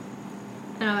 hi,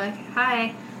 and I'm like,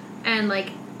 hi, and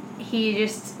like he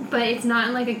just, but it's not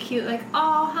in like a cute like,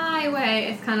 oh, hi way.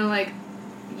 It's kind of like,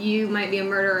 you might be a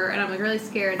murderer, and I'm like really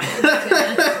scared that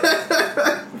he's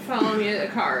gonna follow me to the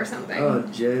car or something. Oh,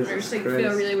 Jesus I just like Christ.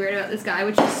 feel really weird about this guy,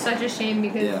 which is such a shame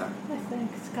because I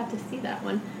just got to see that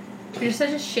one. Which is such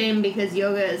a shame because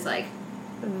yoga is like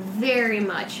very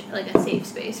much like a safe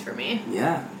space for me.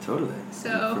 Yeah, totally.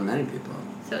 So for many people.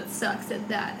 So it sucks that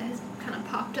that has kind of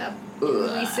popped up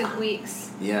in recent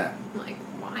weeks. Yeah. I'm like,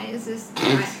 why is this?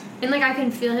 And like I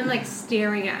can feel him like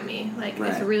staring at me. Like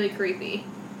it's really creepy.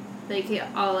 Like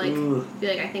I'll like be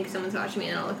like, I think someone's watching me,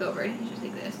 and I'll look over and he's just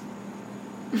like this.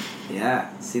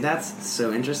 Yeah. See, that's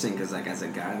so interesting because like as a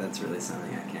guy, that's really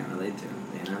something I can't relate to.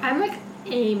 You know. I'm like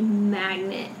a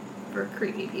magnet for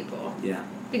creepy people. Yeah.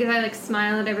 Because I like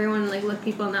smile at everyone and like look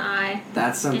people in the eye.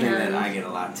 That's something that I get a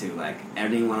lot too. Like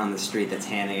anyone on the street that's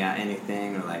handing out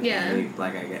anything, or like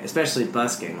like I get, especially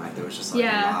busking. Like there was just like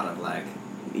a lot of like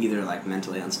either like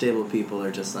mentally unstable people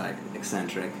or just like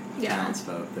eccentric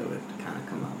townsfolk that would kind of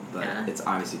come up. But it's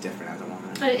obviously different as a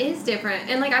woman. It is different,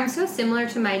 and like I'm so similar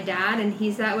to my dad, and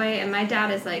he's that way. And my dad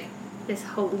is like this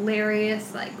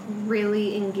hilarious, like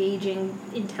really engaging,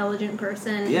 intelligent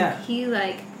person. Yeah. And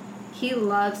he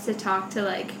loves to talk to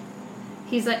like.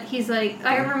 He's like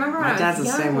I remember when I was young. My dad's the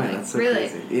same way. That's so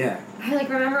crazy. Yeah. I like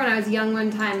remember when I was young one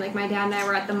time, like my dad and I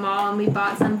were at the mall and we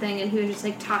bought something, and he was just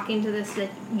like talking to this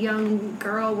like young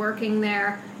girl working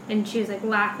there, and she was like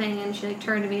laughing, and she like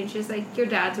turned to me and she was like, your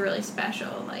dad's really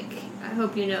special, like I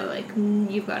hope you know like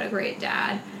you've got a great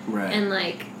dad. Right. And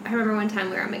like I remember one time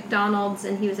we were at McDonald's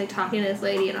and he was like talking to this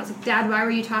lady, and I was like, Dad, why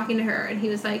were you talking to her? And he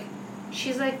was like,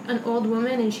 she's like an old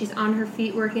woman and she's on her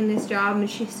feet working this job and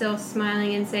she's still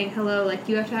smiling and saying hello, like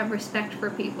you have to have respect for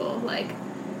people, like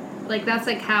like, that's,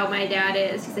 like, how my dad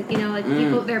is. He's like, you know, like,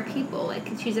 people, they're people. Like,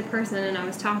 she's a person, and I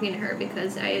was talking to her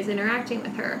because I was interacting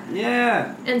with her.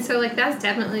 Yeah. And so, like, that's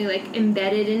definitely, like,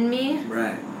 embedded in me.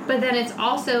 Right. But then it's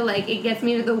also, like, it gets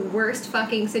me to the worst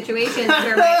fucking situations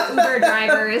where my Uber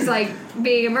driver is, like,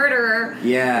 being a murderer.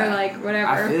 Yeah. Or, like,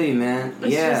 whatever. I feel you, man.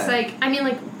 It's yeah. just, like, I mean,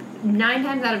 like, 9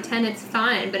 times out of 10 it's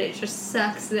fine, but it just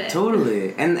sucks that...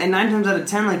 Totally. And 9 times out of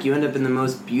 10, like, you end up in the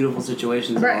most beautiful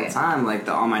situations of all time. Like,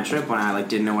 on my trip when I, like,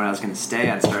 didn't know where I was going to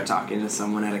stay, I'd start talking to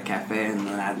someone at a cafe, and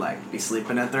then I'd, like, be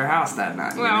sleeping at their house that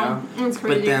night, you know? That's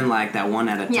crazy. But then, like, that 1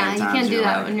 out of 10 times, you can't do you're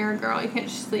that like, when you're a girl. You can't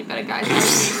just sleep at a guy's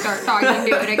house and start talking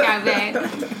to at a cafe.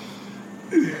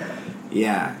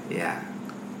 Yeah, yeah.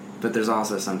 But there's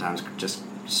also sometimes just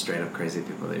straight up crazy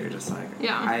people that you're just like,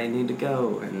 I need to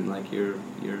go, and like I feel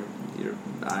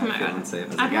unsafe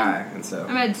as a guy, and so I've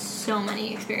had so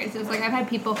many experiences. Like, I've had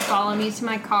people follow me to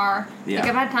my car. Yeah. Like,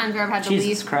 I've had times where I've had to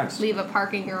leave a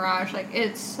parking garage. Like,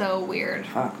 it's so weird.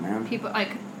 Fuck, man. People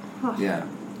like, yeah.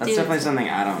 That's definitely something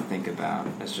I don't think about.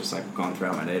 It's just like going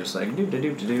throughout my day, just like do.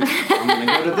 I'm gonna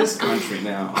go to this country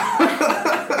now.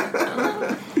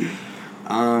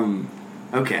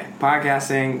 Okay,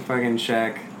 podcasting, fucking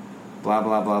check, blah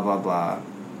blah blah blah blah.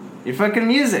 Your fucking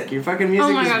music is bad as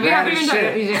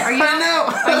shit. Music. Are you, I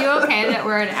know. Are you okay that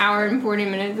we're an hour and 40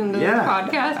 minutes into the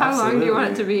podcast? How long do you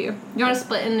want it to be? You want to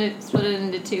split it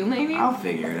into 2, maybe? I'll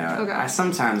figure it out. Okay. I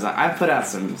put out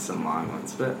some long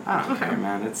ones, but I don't care,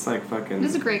 man. It's like fucking.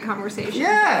 This is a great conversation.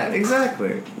 Yeah,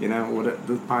 exactly. You know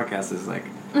the podcast is like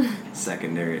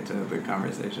secondary to the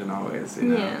conversation always. You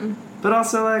know? Yeah. But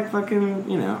also like fucking,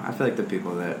 you know, I feel like the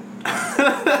people that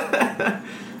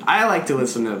I like to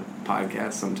listen to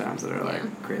podcasts sometimes that are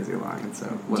like crazy long, and so.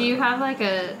 Whatever. Do you have like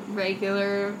a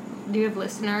regular? Do you have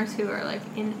listeners who are like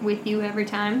in with you every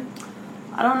time?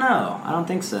 I don't know. I don't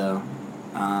think so.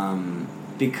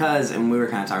 Because, and we were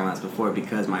kind of talking about this before,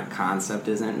 because my concept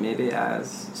isn't maybe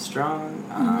as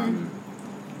strong,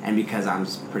 and because I'm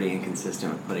just pretty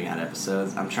inconsistent with putting out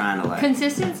episodes, I'm trying to like...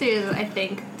 Consistency is, I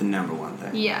think... the number one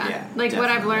thing. Yeah. Like definitely. what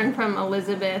I've learned from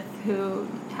Elizabeth, who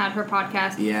had her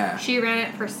podcast. Yeah. She ran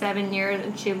it for 7 years,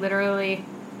 and she literally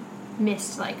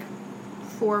missed like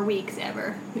 4 weeks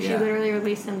ever. She literally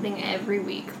released something every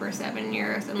week for 7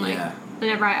 years, and like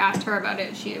whenever I asked her about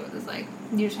it, she was like,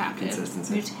 you just have to.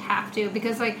 Consistency. You just have to.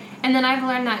 Because, like, and then I've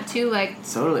learned that, too, like...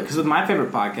 Totally. Because with my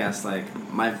favorite podcast, like,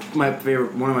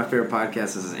 one of my favorite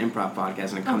podcasts is an improv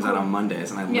podcast, and it comes out on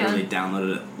Mondays, and I literally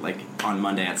downloaded it, like, on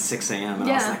Monday at 6 a.m., and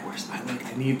I was like, where's my link?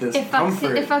 I need this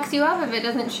comfort. It fucks you up if it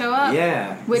doesn't show up.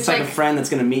 Yeah. Which, it's like a friend that's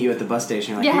going to meet you at the bus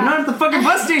station. You're like, you're not at the fucking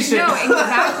bus station! No,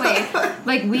 exactly.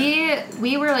 Like,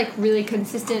 we were, like, really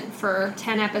consistent for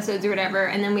 10 episodes or whatever,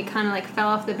 and then we kind of, like, fell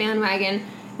off the bandwagon.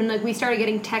 And, like, we started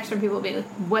getting texts from people being like,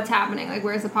 what's happening? Like,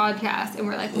 where's the podcast? And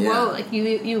we're like, whoa, like,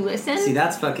 you listen? See,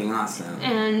 that's fucking awesome.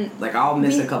 And... like, I'll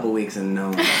miss a couple weeks and no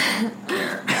one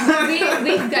care. we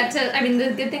got to... I mean,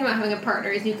 the good thing about having a partner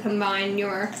is you combine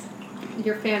your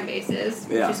fan bases,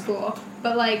 which is cool.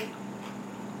 But, like...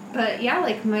 But, yeah,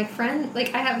 like, my friend...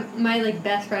 Like, I have my, like,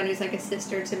 best friend who's, like, a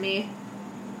sister to me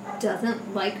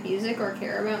doesn't like music or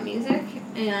care about music.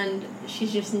 And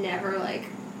she's just never, like...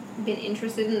 been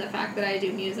interested in the fact that I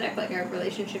do music. Like, our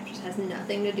relationship just has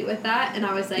nothing to do with that. And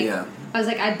I was like,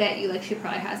 I bet you, like, she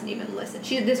probably hasn't even listened.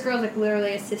 This girl's, like,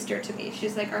 literally a sister to me.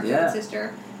 She's, like, our third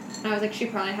sister. And I was like, she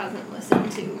probably hasn't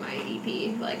listened to my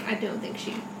EP. Like, I don't think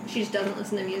she just doesn't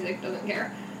listen to music, doesn't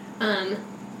care.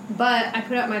 But I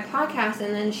put out my podcast,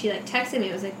 and then she, like, texted me.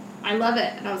 I was like, I love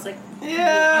it. And I was like,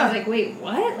 I was like, wait,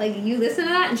 what? Like, you listen to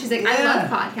that? And she's like, I love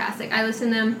podcasts. Like, I listen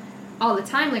to them all the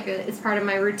time, like, it's part of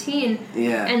my routine.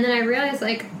 Yeah. And then I realized,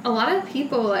 like, a lot of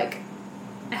people, like,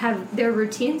 have their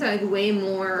routines are, like, way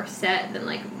more set than,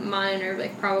 like, mine or,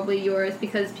 like, probably yours,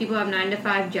 because people have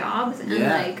 9-to-5 jobs, and,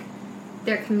 like,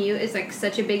 their commute is, like,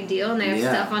 such a big deal, and they have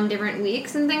stuff on different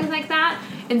weeks and things like that.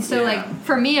 And so, like,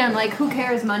 for me, I'm like, who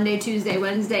cares Monday, Tuesday,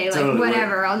 Wednesday, like,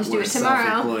 whatever, I'll just do it tomorrow.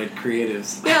 Self-employed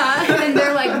creatives. Yeah, and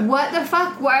they're like, what the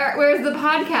fuck? Where's the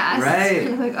podcast? Right.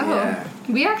 And I'm like, oh.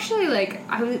 We actually, like,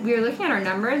 we were looking at our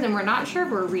numbers, and we're not sure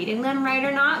if we're reading them right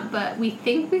or not, but we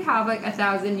think we have, like,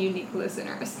 1,000 unique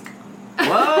listeners.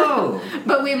 Whoa!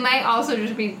 But we might also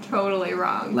just be totally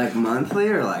wrong. Like monthly,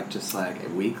 or, like, just,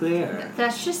 like, weekly, or?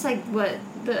 That's just, like, what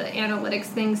the analytics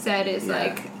thing said is,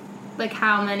 like,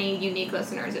 how many unique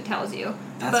listeners it tells you.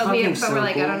 That's but fucking we're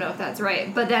like, cool. I don't know if that's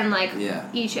right. But then, like,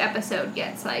 each episode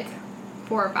gets, like,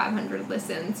 400 or 500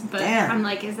 listens. But I'm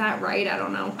like, is that right? I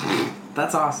don't know.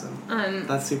 That's awesome.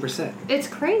 That's super sick. It's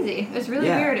crazy. It's really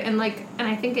weird. And, like, and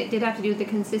I think it did have to do with the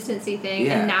consistency thing.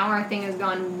 And now our thing has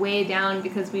gone way down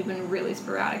because we've been really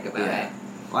sporadic about it.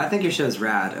 Well, I think your show's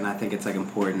rad, and I think it's like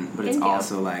important, but it's Thank you.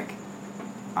 also like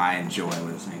I enjoy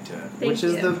listening to it, Thank which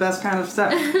is you. the best kind of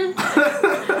stuff.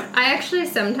 I actually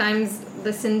sometimes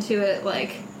listen to it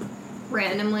like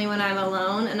randomly when I'm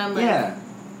alone, and I'm like, Yeah.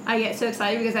 I get so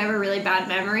excited because I have a really bad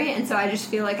memory, and so I just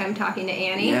feel like I'm talking to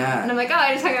Annie. Yeah. And I'm like, oh,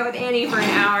 I just hung out with Annie for an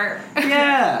hour.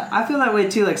 Yeah, I feel that way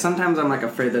too. Like sometimes I'm like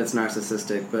afraid that it's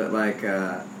narcissistic, but like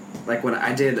when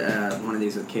I did one of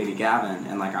these with Katie Gavin,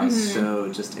 and like I was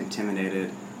so just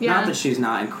intimidated. Yeah. Not that she's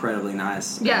not incredibly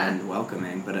nice Yeah. and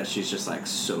welcoming, but she's just like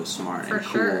so smart For and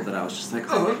cool sure. that I was just like,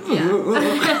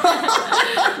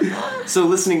 Yeah. So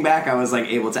listening back, I was like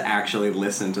able to actually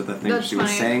listen to the things That's she was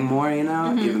funny. saying more, you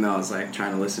know. Even though I was like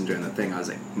trying to listen during the thing, I was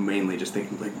like mainly just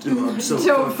thinking like, dude, I'm so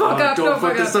Don't fuck up, don't don't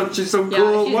fuck fuck this up. up. She's so Yeah,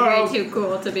 cool. she's Wow. way too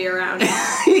cool to be around.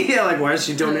 Yeah, like why is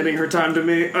she donating her time to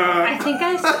me? I think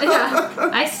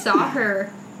I saw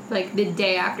her like the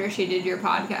day after she did your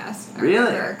podcast.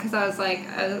 Really? Because I was like,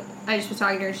 I just was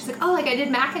talking to her, and she's like, oh, like I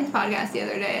did Mackin's podcast the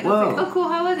other day. And I was Whoa. like, oh, cool,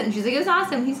 how was it? And she's like, it was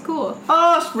awesome, he's cool.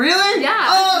 Oh, really? Yeah.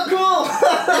 Oh, cool.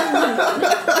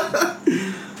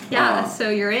 Yeah, Oh. so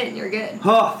you're in, you're good.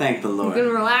 Oh, thank the You Lord. can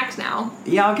relax now.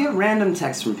 Yeah, I'll get random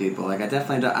texts from people. Like I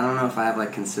definitely I don't know if I have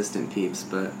like consistent peeps,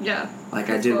 but Yeah. like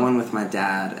I That's did cool. one with my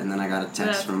dad, and then I got a text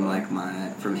That's from cool. like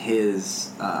from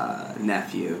his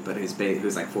nephew, but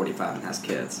who's like 45 and has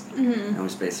kids, and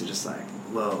was basically just like,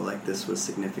 whoa, like this was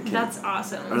significant. That's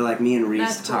awesome. Or like me and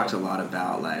Reese That's cool. talked a lot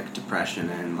about like depression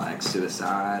and like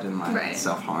suicide and like Right.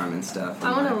 self-harm and stuff. I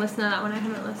and, want to like, listen to that one. I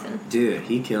haven't listened. Dude,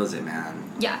 he kills it, man.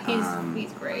 Yeah, Um,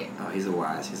 he's great. Oh, he's a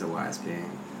wise being.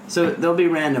 So there'll be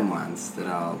random ones that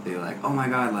I'll be like, oh my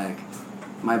god, like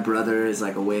my brother is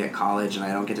like away at college and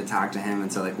I don't get to talk to him,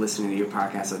 and so like listening to your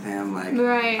podcast with him, like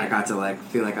Right. I got to like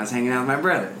feel like I was hanging out with my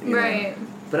brother. You know? Right.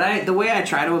 But the way I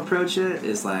try to approach it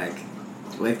is like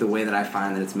the way that I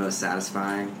find that it's most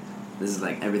satisfying. This is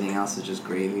like everything else is just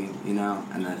gravy, you know,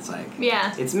 and then it's like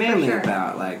Yeah. it's for mainly sure.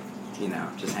 about like, you know,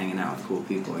 just hanging out with cool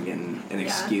people and getting an Yeah.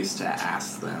 excuse to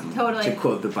ask them. Totally. To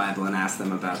quote the Bible and ask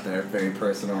them about their very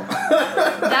personal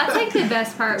That's like the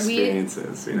best part.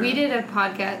 experiences. You know? We did a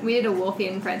podcast. We did a Wolfie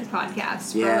and Friends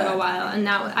podcast for Yeah. a little while, and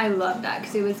I loved that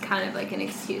because it was kind of like an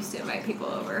excuse to invite people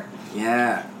over,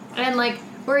 Yeah. and like,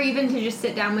 or even to just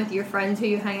sit down with your friends who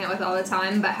you hang out with all the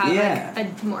time, but have Yeah.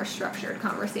 like a more structured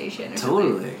conversation. Or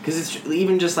Totally. Because it's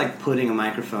even just like putting a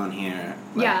microphone here,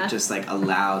 like, Yeah. just like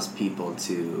allows people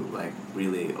to like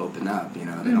really open up. You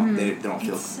know, they don't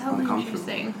feel It's so uncomfortable.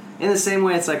 interesting. In the same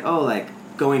way, it's like, oh, like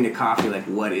going to coffee, like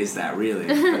what is that really?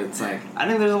 But it's like I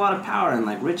think there's a lot of power in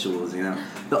like rituals. You know,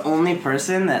 the only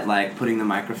person that like putting the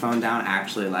microphone down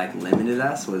actually like limited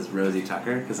us was Rosie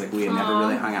Tucker, because like we had never Aw.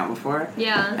 really hung out before.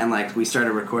 Yeah. And like we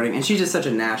started recording, and she's just such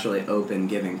a naturally open,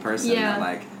 giving person Yeah. that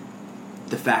like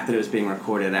the fact that it was being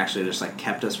recorded actually just like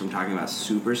kept us from talking about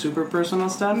super personal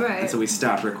stuff. Right. And so we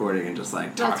stopped recording and just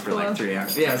like talked That's for like cool. 3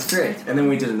 hours. Yeah, it's great. And then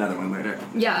we did another one later.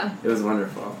 Yeah, It was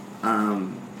wonderful.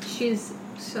 she's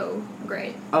so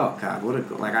great. Oh god, what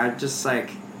a like I just like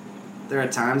there are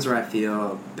times where I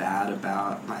feel bad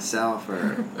about myself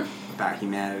or about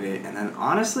humanity, and then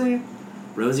honestly,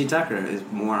 Rosie Tucker is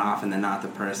more often than not the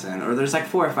person, or there's like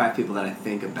 4 or 5 people that I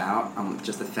think about,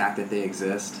 just the fact that they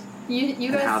exist You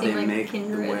and how guys they seem like make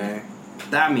kindred. the way.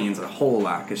 That means a whole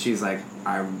lot, because she's like,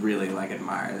 I really like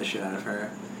admire the shit out of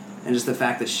her. And just the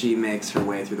fact that she makes her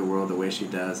way through the world the way she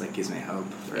does, like, gives me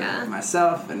hope for Yeah.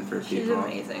 myself and for She's people.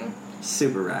 amazing.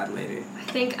 Super rad lady. I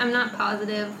think I'm not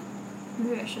positive.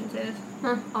 Maybe I shouldn't say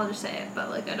this. I'll just say it, but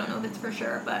like I don't know if it's for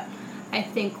sure. But I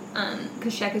think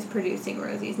because Shek is producing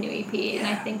Rosie's new EP, and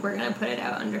I Yeah. think we're gonna put it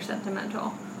out under Sentimental,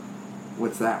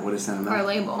 What's that? What is sentimental? our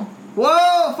label.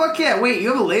 Whoa! Fuck yeah! Wait, you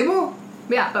have a label?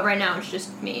 Yeah, but right now it's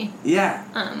just me. Yeah.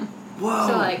 Whoa.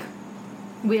 So like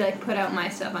we like put out my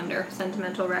stuff under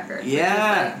Sentimental Records. which is,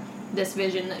 Yeah. like, this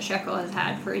vision that Shekel has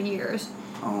had for years.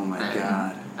 Oh my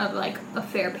god. Of like a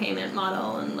fair payment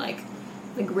model and like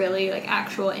really like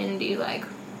actual indie like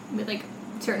with like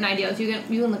certain ideals. You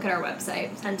can look at our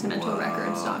website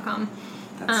sentimentalrecords.com.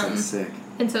 That's so sick.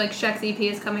 And so like Shek's EP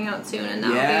is coming out soon, and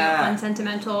that'll be Yeah. out on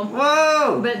Sentimental.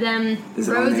 Whoa! But then Is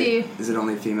it Rosie,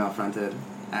 only female fronted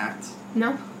acts?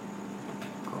 no,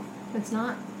 Cool. it's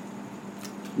not.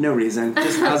 No reason.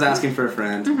 Just I was asking for a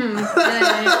friend.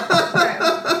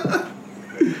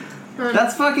 Right.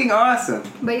 That's fucking awesome.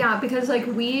 But yeah, because like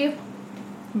we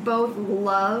both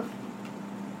love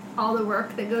all the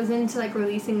work that goes into like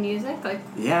releasing music. Like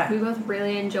Yeah. we both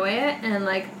really enjoy it, and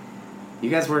like You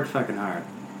guys worked fucking hard.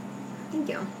 thank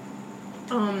you.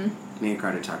 Me and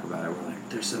Carter talk about it. We're like,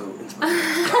 they're so inspiring.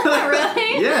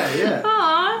 Really? Yeah.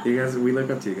 Aw. You guys, we look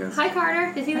up to you guys. Hi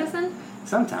Carter. Does he listen?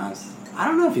 Sometimes. I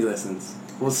don't know if he listens.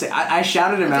 We'll see. I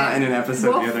shouted him out in an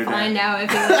episode the other day. We'll find out if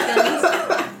he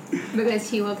listens. Because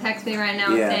he will text me right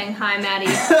now saying, "Hi, Maddie,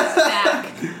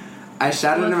 back." I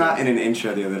shouted him out in an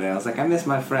intro the other day. I was like, I miss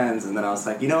my friends. And then I was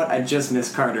like, you know what? I just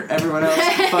miss Carter. Everyone else,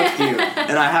 fuck you.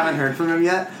 And I haven't heard from him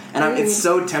yet. And it's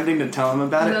so tempting to tell him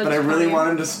about it, but I really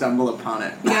want him to stumble upon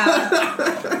it. Yeah.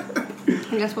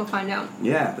 I guess we'll find out.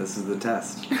 Yeah, this is the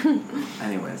test.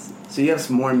 Anyways, so you have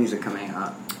some more music coming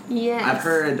out. Yes. I've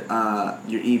heard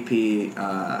your EP,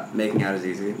 Making Out Is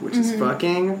Easy, which is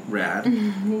fucking rad.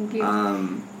 Thank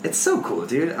you. It's so cool,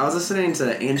 dude. I was listening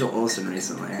to Angel Olsen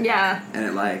recently. Yeah. And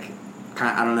it, like,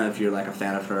 I don't know if you're, like, a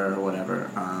fan of her or whatever.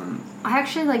 I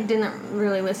actually, like, didn't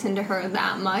really listen to her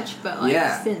that much, but,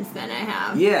 like, since then I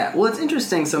have. Yeah. Well, it's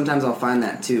interesting. Sometimes I'll find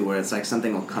that, too, where it's, like,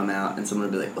 something will come out and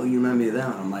someone will be like, oh, you remind me of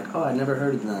them. And I'm like, oh, I never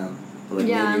heard of them. But, like,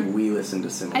 maybe we listen to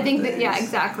similar I think things. that, yeah,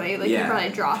 exactly. Like, you probably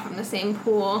draw from the same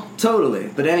pool. Totally.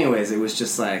 But anyways, it was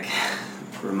just, like,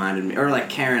 reminded me. Or, like,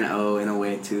 Karen O in a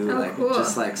way, too. Oh, like, cool.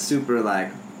 Just, like, super,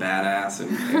 like, badass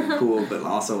and cool, but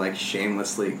also, like,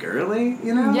 shamelessly girly,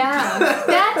 you know? Yeah.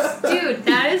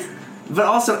 That is... But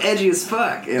also edgy as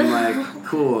fuck and, like,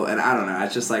 cool. And I don't know.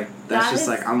 It's just, like,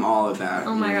 I'm all about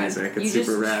your music. It's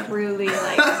super rad. Truly,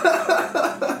 like...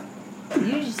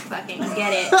 You just fucking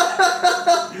get it.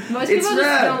 Most people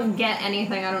just don't get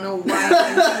anything. I don't know why.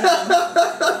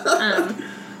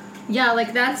 Yeah,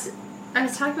 like that's... I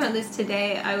was talking about this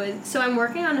today. I'm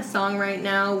working on a song right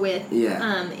now with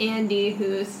Andy,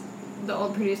 who's the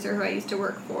old producer who I used to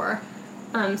work for.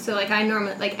 So like I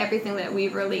normally, like everything that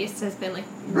we've released has been like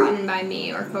written by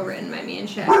me or co-written by me and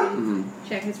Shek.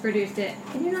 Shek has produced it.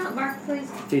 Can you not bark, please?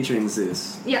 Featuring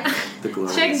Zeus. Yeah. The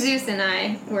Glorious. Shek, Zeus, and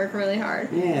I work really hard.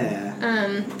 Yeah.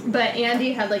 But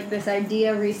Andy had like this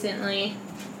idea recently,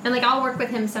 and like I'll work with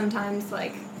him sometimes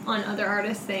like on other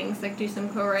artists' things, like do some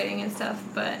co-writing and stuff.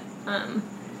 But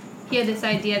he had this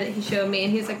idea that he showed me,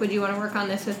 and he was like, "Would you want to work on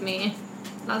this with me?"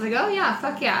 And I was like, "Oh yeah,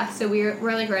 fuck yeah!" So we're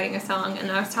like writing a song,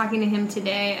 and I was talking to him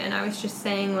today, and I was just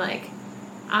saying like,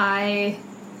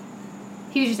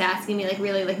 he was just asking me like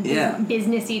really like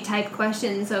businessy type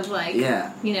questions of like,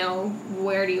 you know,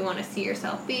 where do you want to see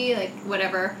yourself be, like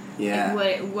whatever,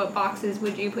 like what boxes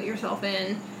would you put yourself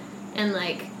in, and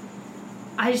like,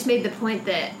 I just made the point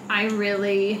that I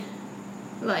really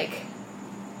like.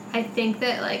 I think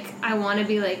that, like, I want to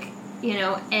be, like, you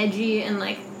know, edgy and,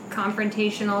 like,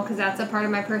 confrontational because that's a part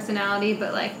of my personality,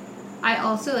 but, like, I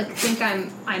also, like, think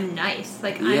I'm nice.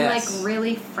 Like, I'm, like,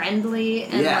 really friendly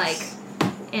and, like,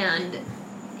 and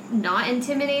not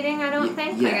intimidating, I don't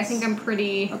think. Like, I think I'm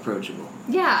pretty... approachable.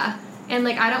 Yeah. And,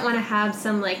 like, I don't want to have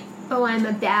some, like, oh, I'm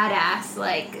a badass,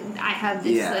 like, I have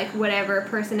this, like, whatever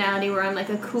personality where I'm, like,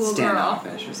 a cool girl.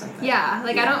 Standoffish or something. Yeah.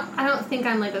 Like, I don't think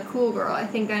I'm, like, a cool girl. I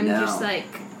think I'm just, like...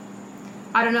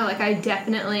 I don't know, like, I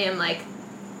definitely am, like,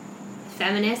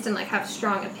 feminist and, like, have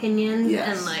strong opinions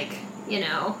and, like, you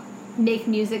know, make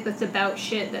music that's about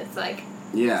shit that's, like,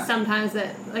 sometimes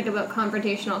that, like, about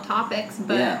confrontational topics,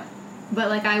 but,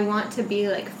 like, I want to be,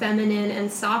 like, feminine and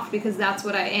soft because that's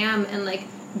what I am, and, like,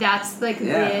 that's, like,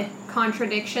 the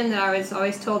contradiction that I was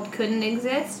always told couldn't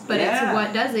exist, but it's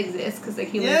what does exist, because, like,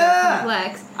 humans are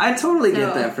complex. I totally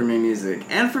get that from your music,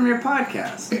 and from your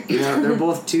podcast. You know, they're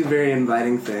both two very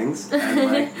inviting things,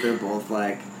 and, like, they're both,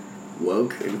 like,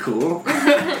 woke and cool,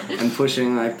 and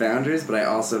pushing, like, boundaries, but I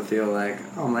also feel like,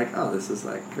 this is,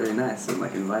 like, very nice and,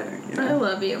 like, inviting, you know? I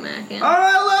love you, Mackin. Oh,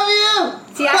 I love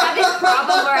you! See, I have this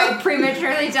problem where I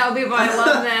prematurely tell people I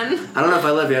love them. I don't know if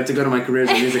I love you. I have to go to my careers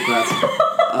and music class.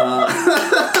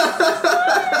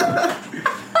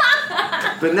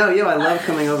 But no, I love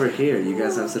coming over here. You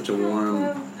guys have such a warm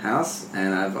house,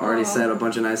 and I've already said a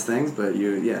bunch of nice things, but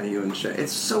you and Shek.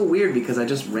 It's so weird because I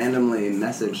just randomly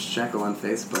messaged Shekel on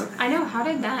Facebook. I know. How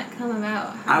did that come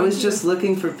about? I was just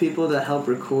looking for people to help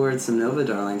record some Nova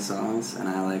Darling songs, and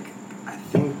I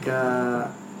think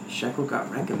Shekel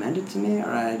got recommended to me,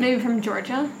 or Maybe from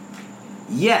Georgia?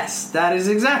 Yes, that is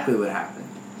exactly what happened.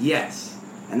 Yes.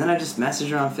 And then I just messaged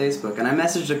her on Facebook, and I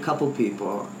messaged a couple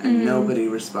people, and nobody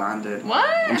responded.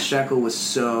 What? And Shekel was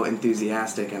so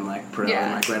enthusiastic and, like, pro,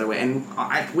 and, like, right away. And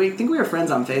I think we were friends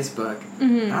on Facebook.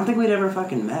 I don't think we'd ever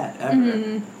fucking met, ever.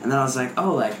 And then I was like,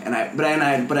 oh, like, but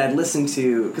I'd listened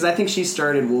to, because I think she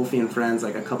started Wolfie and Friends,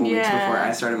 like, a couple weeks before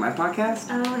I started my podcast.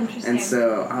 Oh, interesting. And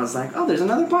so I was like, oh, there's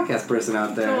another podcast person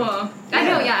out there. Cool. I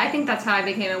know, I think that's how I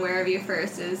became aware of you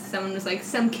first, is someone was like,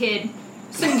 some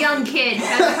young kid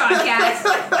has a podcast.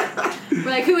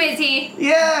 We're like, who is he?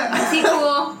 Yeah. Is he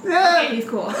cool? Yeah. Okay, he's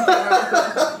cool. Okay, we're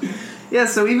all cool. Yeah,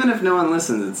 so even if no one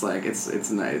listens, it's like it's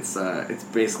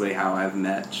basically how I've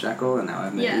met Shekel and how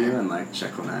I've met you, and like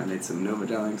Shekel and I made some Nova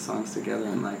Darling songs together,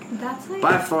 and like that's like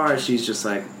by far she's just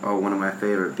like one of my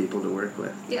favorite people to work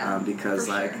with. Yeah, because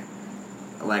for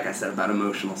like I said about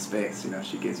emotional space, you know,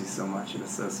 she gives you so much and is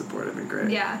so supportive and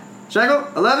great. Yeah. Shekel,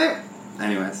 I love you.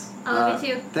 Anyways, I love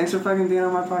you too. Thanks for fucking being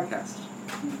on my podcast.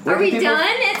 Are we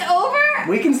done? It's over?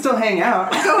 We can still hang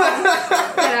out. Go on.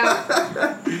 Get out.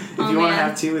 If you want to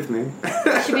have tea with me.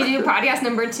 Should we do podcast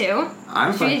number 2?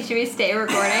 I'm fine. Should we stay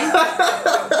recording?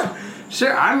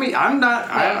 Sure. I'm not.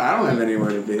 I don't have anywhere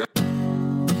to be.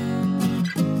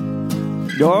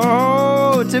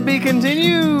 Oh, to be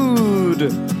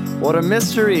continued. What a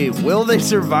mystery. Will they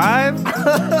survive?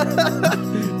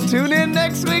 Tune in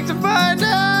next week to find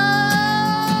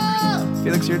out.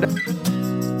 Felix, you're done.